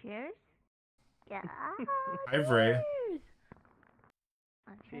 Again? Cheers. Yeah. Hi, Ray.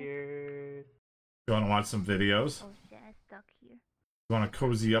 Cheers. You want to watch some videos? Oh shit, I stuck here. You want to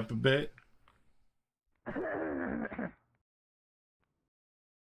cozy up a bit?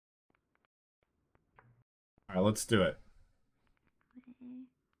 Alright, let's do it.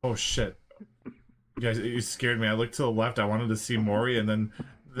 Oh shit. You guys, you scared me. I looked to the left, I wanted to see Mori, and then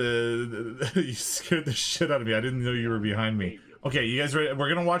You scared the shit out of me. I didn't know you were behind me. Okay, you guys ready? We're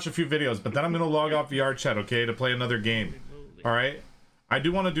gonna watch a few videos, but then I'm gonna log off VR chat, okay, to play another game. All right. I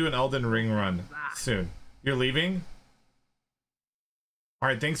do want to do an Elden Ring run soon. You're leaving? All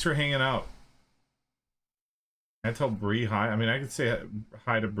right. Thanks for hanging out. Can I tell Bree hi? I mean, I could say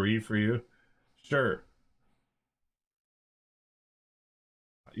hi to Bree for you. Sure.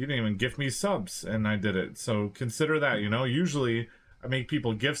 You didn't even gift me subs, and I did it. So consider that, you know. Usually, I make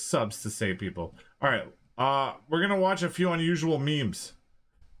people gift subs to say people. All right. We're gonna watch a few unusual memes.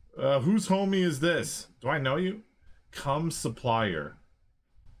 Whose homie is this? Do I know you? Cum supplier.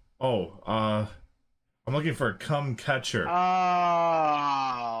 Oh, I'm looking for a cum catcher.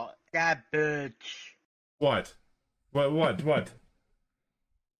 Oh, that bitch. What? What?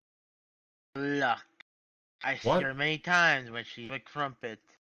 Look, I see her many times when she's a crumpet.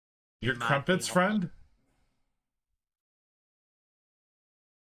 Your crumpets friend?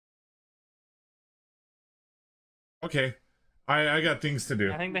 Okay. I got things to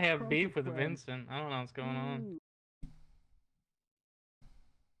do. I think they have beef with Vincent. I don't know what's going on.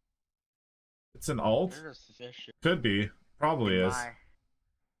 It's an alt? Could be. Probably is.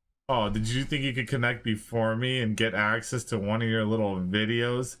 Oh, did you think you could connect before me and get access to one of your little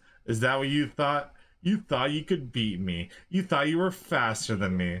videos? Is that what you thought? You thought you could beat me. You thought you were faster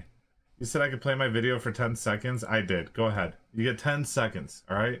than me. You said I could play my video for 10 seconds? I did. Go ahead. You get 10 seconds,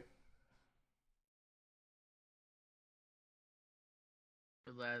 alright?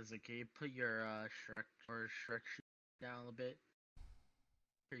 Leslie, can you put your Shrek down a little bit?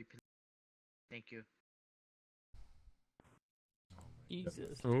 Thank you.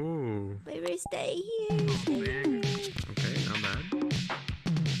 Jesus. Oh. Baby, stay here. Stay here. Okay, not bad.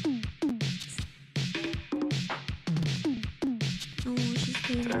 Oh, she's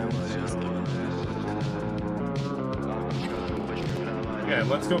kidding. Okay,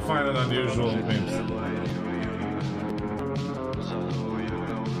 let's go find an unusual memes.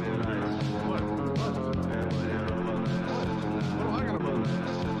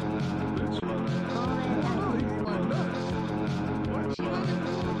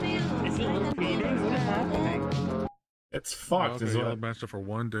 It's fucked. Okay, y'all matched up for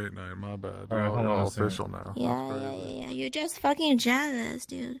one date night. My bad. All right, hold on Y'all a second. official now. Yeah. You're just fucking jealous,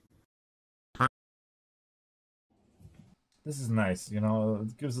 dude. This is nice, you know,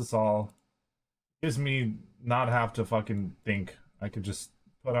 it gives us all, gives me not have to fucking think. I could just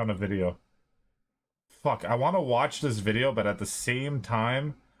put on a video. Fuck, I want to watch this video, but at the same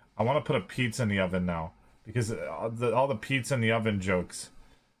time, I want to put a pizza in the oven now. Because all the pizza in the oven jokes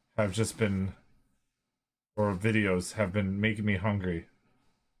have just been, or videos have been making me hungry.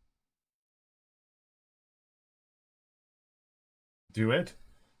 Do it?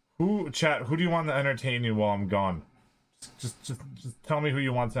 Chat, who do you want to entertain you while I'm gone? Just tell me who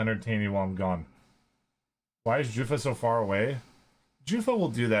you want to entertain you while I'm gone. Why is Jufa so far away? Jufa will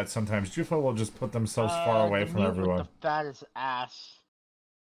do that sometimes. Jufa will just put themselves far away from everyone. With the fattest ass.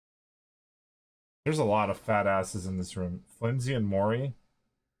 There's a lot of fat asses in this room. Flimsy and Maury.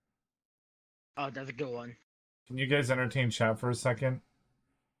 Oh, that's a good one. Can you guys entertain chat for a second?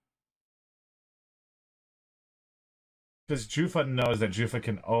 Because Jufa knows that Jufa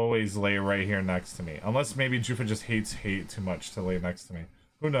can always lay right here next to me. Unless maybe Jufa just hates hate too much to lay next to me.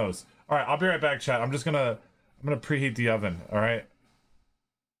 Who knows? Alright, I'll be right back, chat. I'm gonna preheat the oven, alright?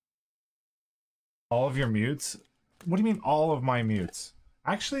 All of your mutes? What do you mean all of my mutes?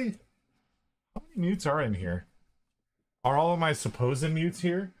 Actually, how many mutes are in here? Are all of my supposed mutes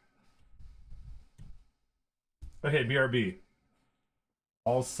here? Okay, BRB.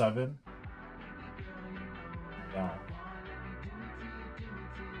 All 7? Yeah.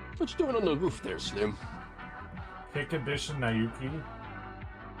 What you doing on the roof there, Slim? Kick edition Nayuki. Of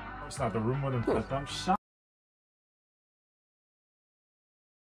course not, the room wouldn't fit them. Shut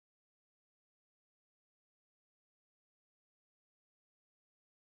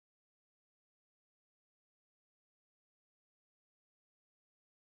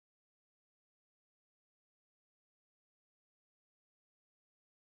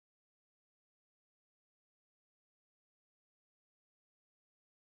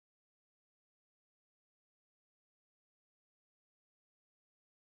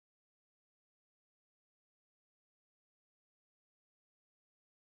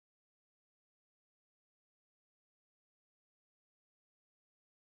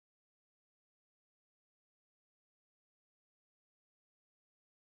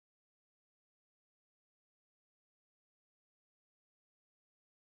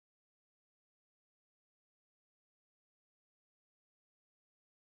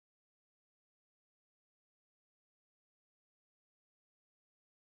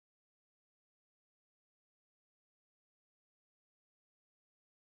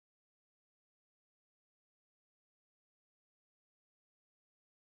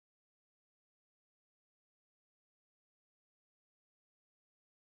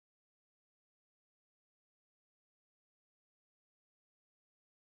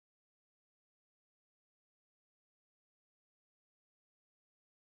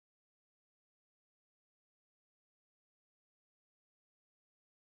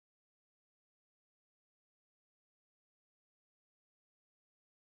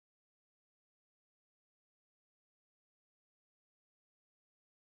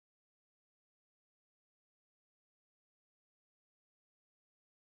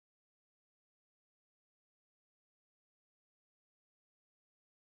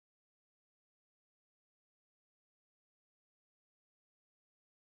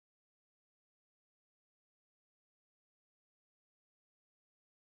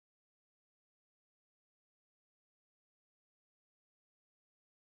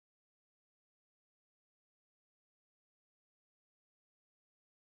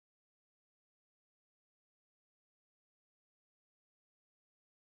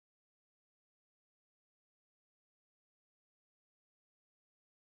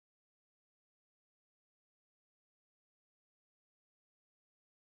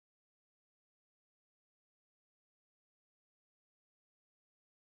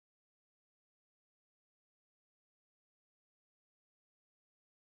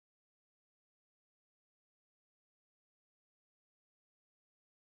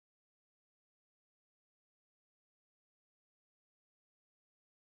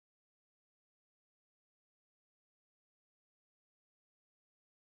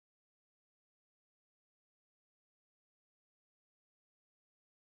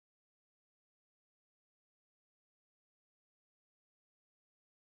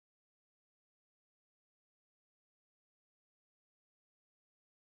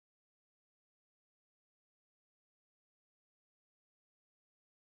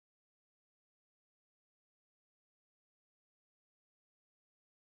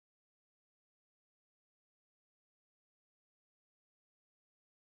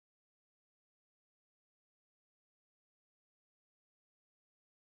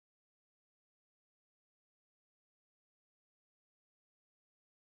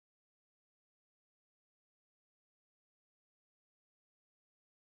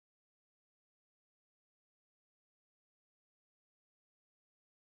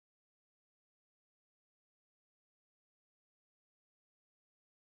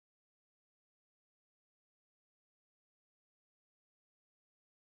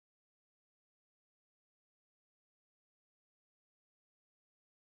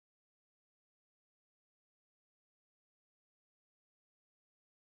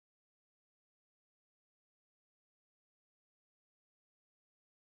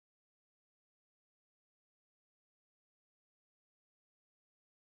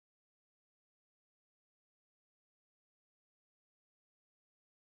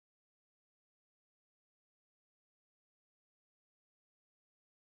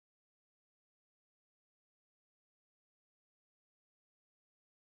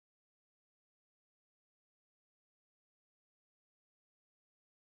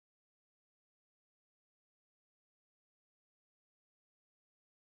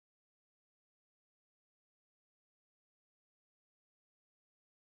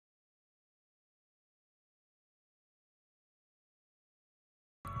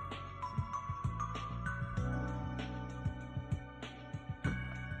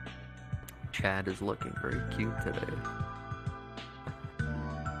Chad is looking very cute today.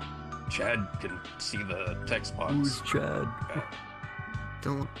 Chad can see the text box. Who's Chad? Okay.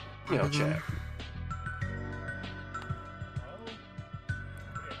 Don't. You know, Chad.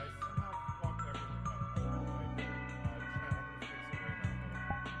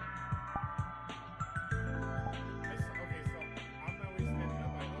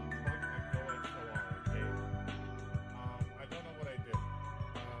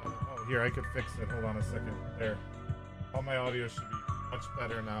 Here, I could fix it. Hold on a second. There. All my audio should be much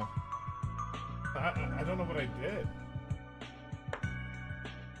better now. I don't know what I did.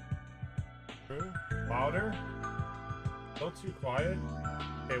 True? Louder? Still too quiet?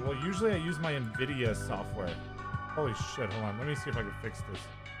 Okay, well, usually I use my NVIDIA software. Holy shit, hold on. Let me see if I can fix this.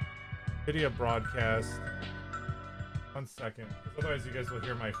 NVIDIA broadcast. 1 second. Otherwise, you guys will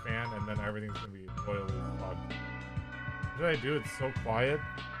hear my fan, and then everything's gonna be oily as fuck. What did I do? It's so quiet.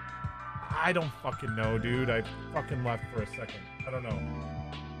 I don't fucking know, dude. I fucking left for a second. I don't know.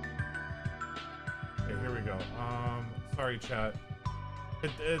 Okay, here we go. Sorry, chat.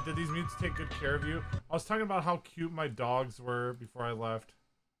 Did these mutes take good care of you? I was talking about how cute my dogs were before I left.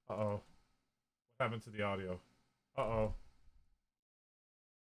 Uh-oh. What happened to the audio? Uh-oh.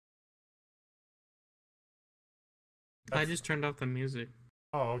 I just turned off the music.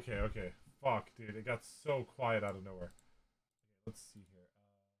 Oh, okay, okay. Fuck, dude. It got so quiet out of nowhere. Okay, let's see here.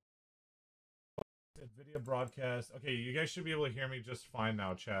 NVIDIA broadcast. Okay, you guys should be able to hear me just fine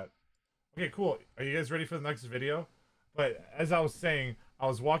now, chat. Okay, cool. Are you guys ready for the next video? But as I was saying, I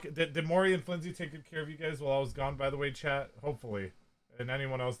was walking. Did Maury and Flinzy take good care of you guys while I was gone, by the way, chat? Hopefully. And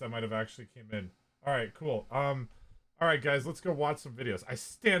anyone else that might have actually came in. Alright, cool. Alright, guys, let's go watch some videos. I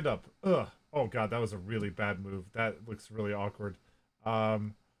stand up. Ugh. Oh, God, that was a really bad move. That looks really awkward.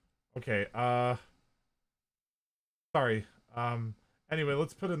 Okay, sorry. Anyway,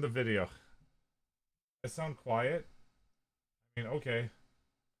 let's put in the video. I sound quiet? I mean, okay.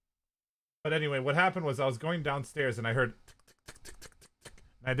 But anyway, what happened was I was going downstairs and I heard tick, tick, tick, tick, tick, tick, tick,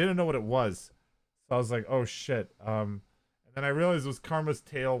 and I didn't know what it was. So I was like, oh shit. And then I realized it was Karma's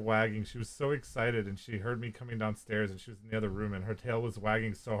tail wagging. She was so excited and she heard me coming downstairs and she was in the other room and her tail was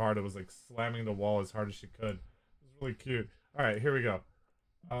wagging so hard it was like slamming the wall as hard as she could. It was really cute. Alright, here we go.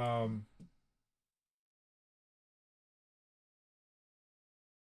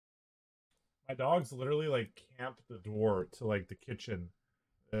 My dogs literally like camped the door to like the kitchen,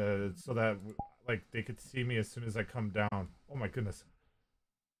 so that like they could see me as soon as I come down. Oh my goodness!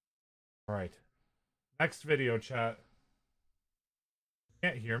 All right, next video, chat.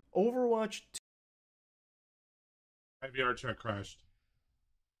 Can't hear me. Overwatch. My VR chat crashed.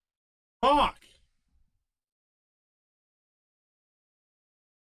 Fuck!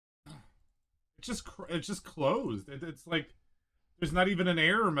 It just closed. It's like. There's not even an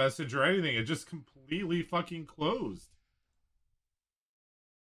error message or anything. It just completely fucking closed.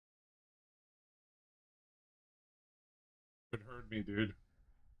 It hurt me, dude.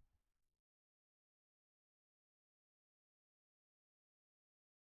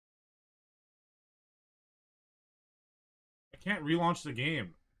 I can't relaunch the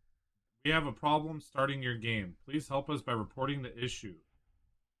game. We have a problem starting your game. Please help us by reporting the issue.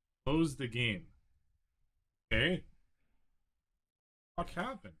 Close the game. Okay? What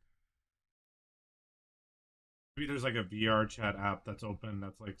happened? Maybe there's like a VR chat app that's open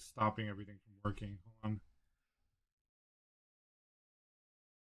that's like stopping everything from working. Hold on.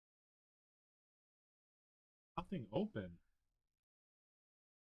 Nothing open.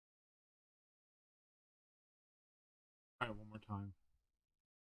 Alright, one more time.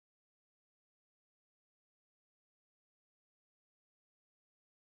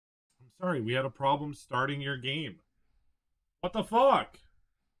 I'm sorry, we had a problem starting your game. What the fuck?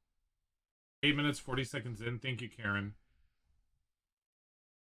 8 minutes, 40 seconds in. Thank you, Karen.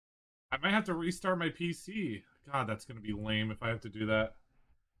 I might have to restart my PC. God, that's going to be lame if I have to do that.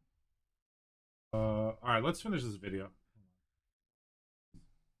 Alright, let's finish this video.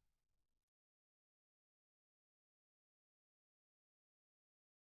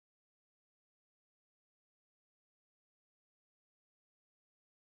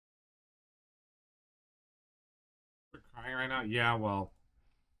 You're crying right now? Yeah, well.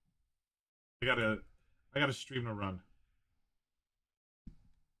 I gotta stream to run.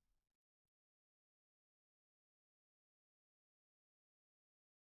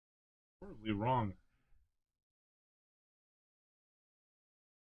 Horribly wrong.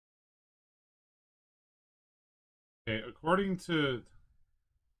 Okay, according to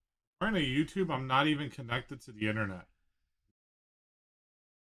YouTube, I'm not even connected to the internet.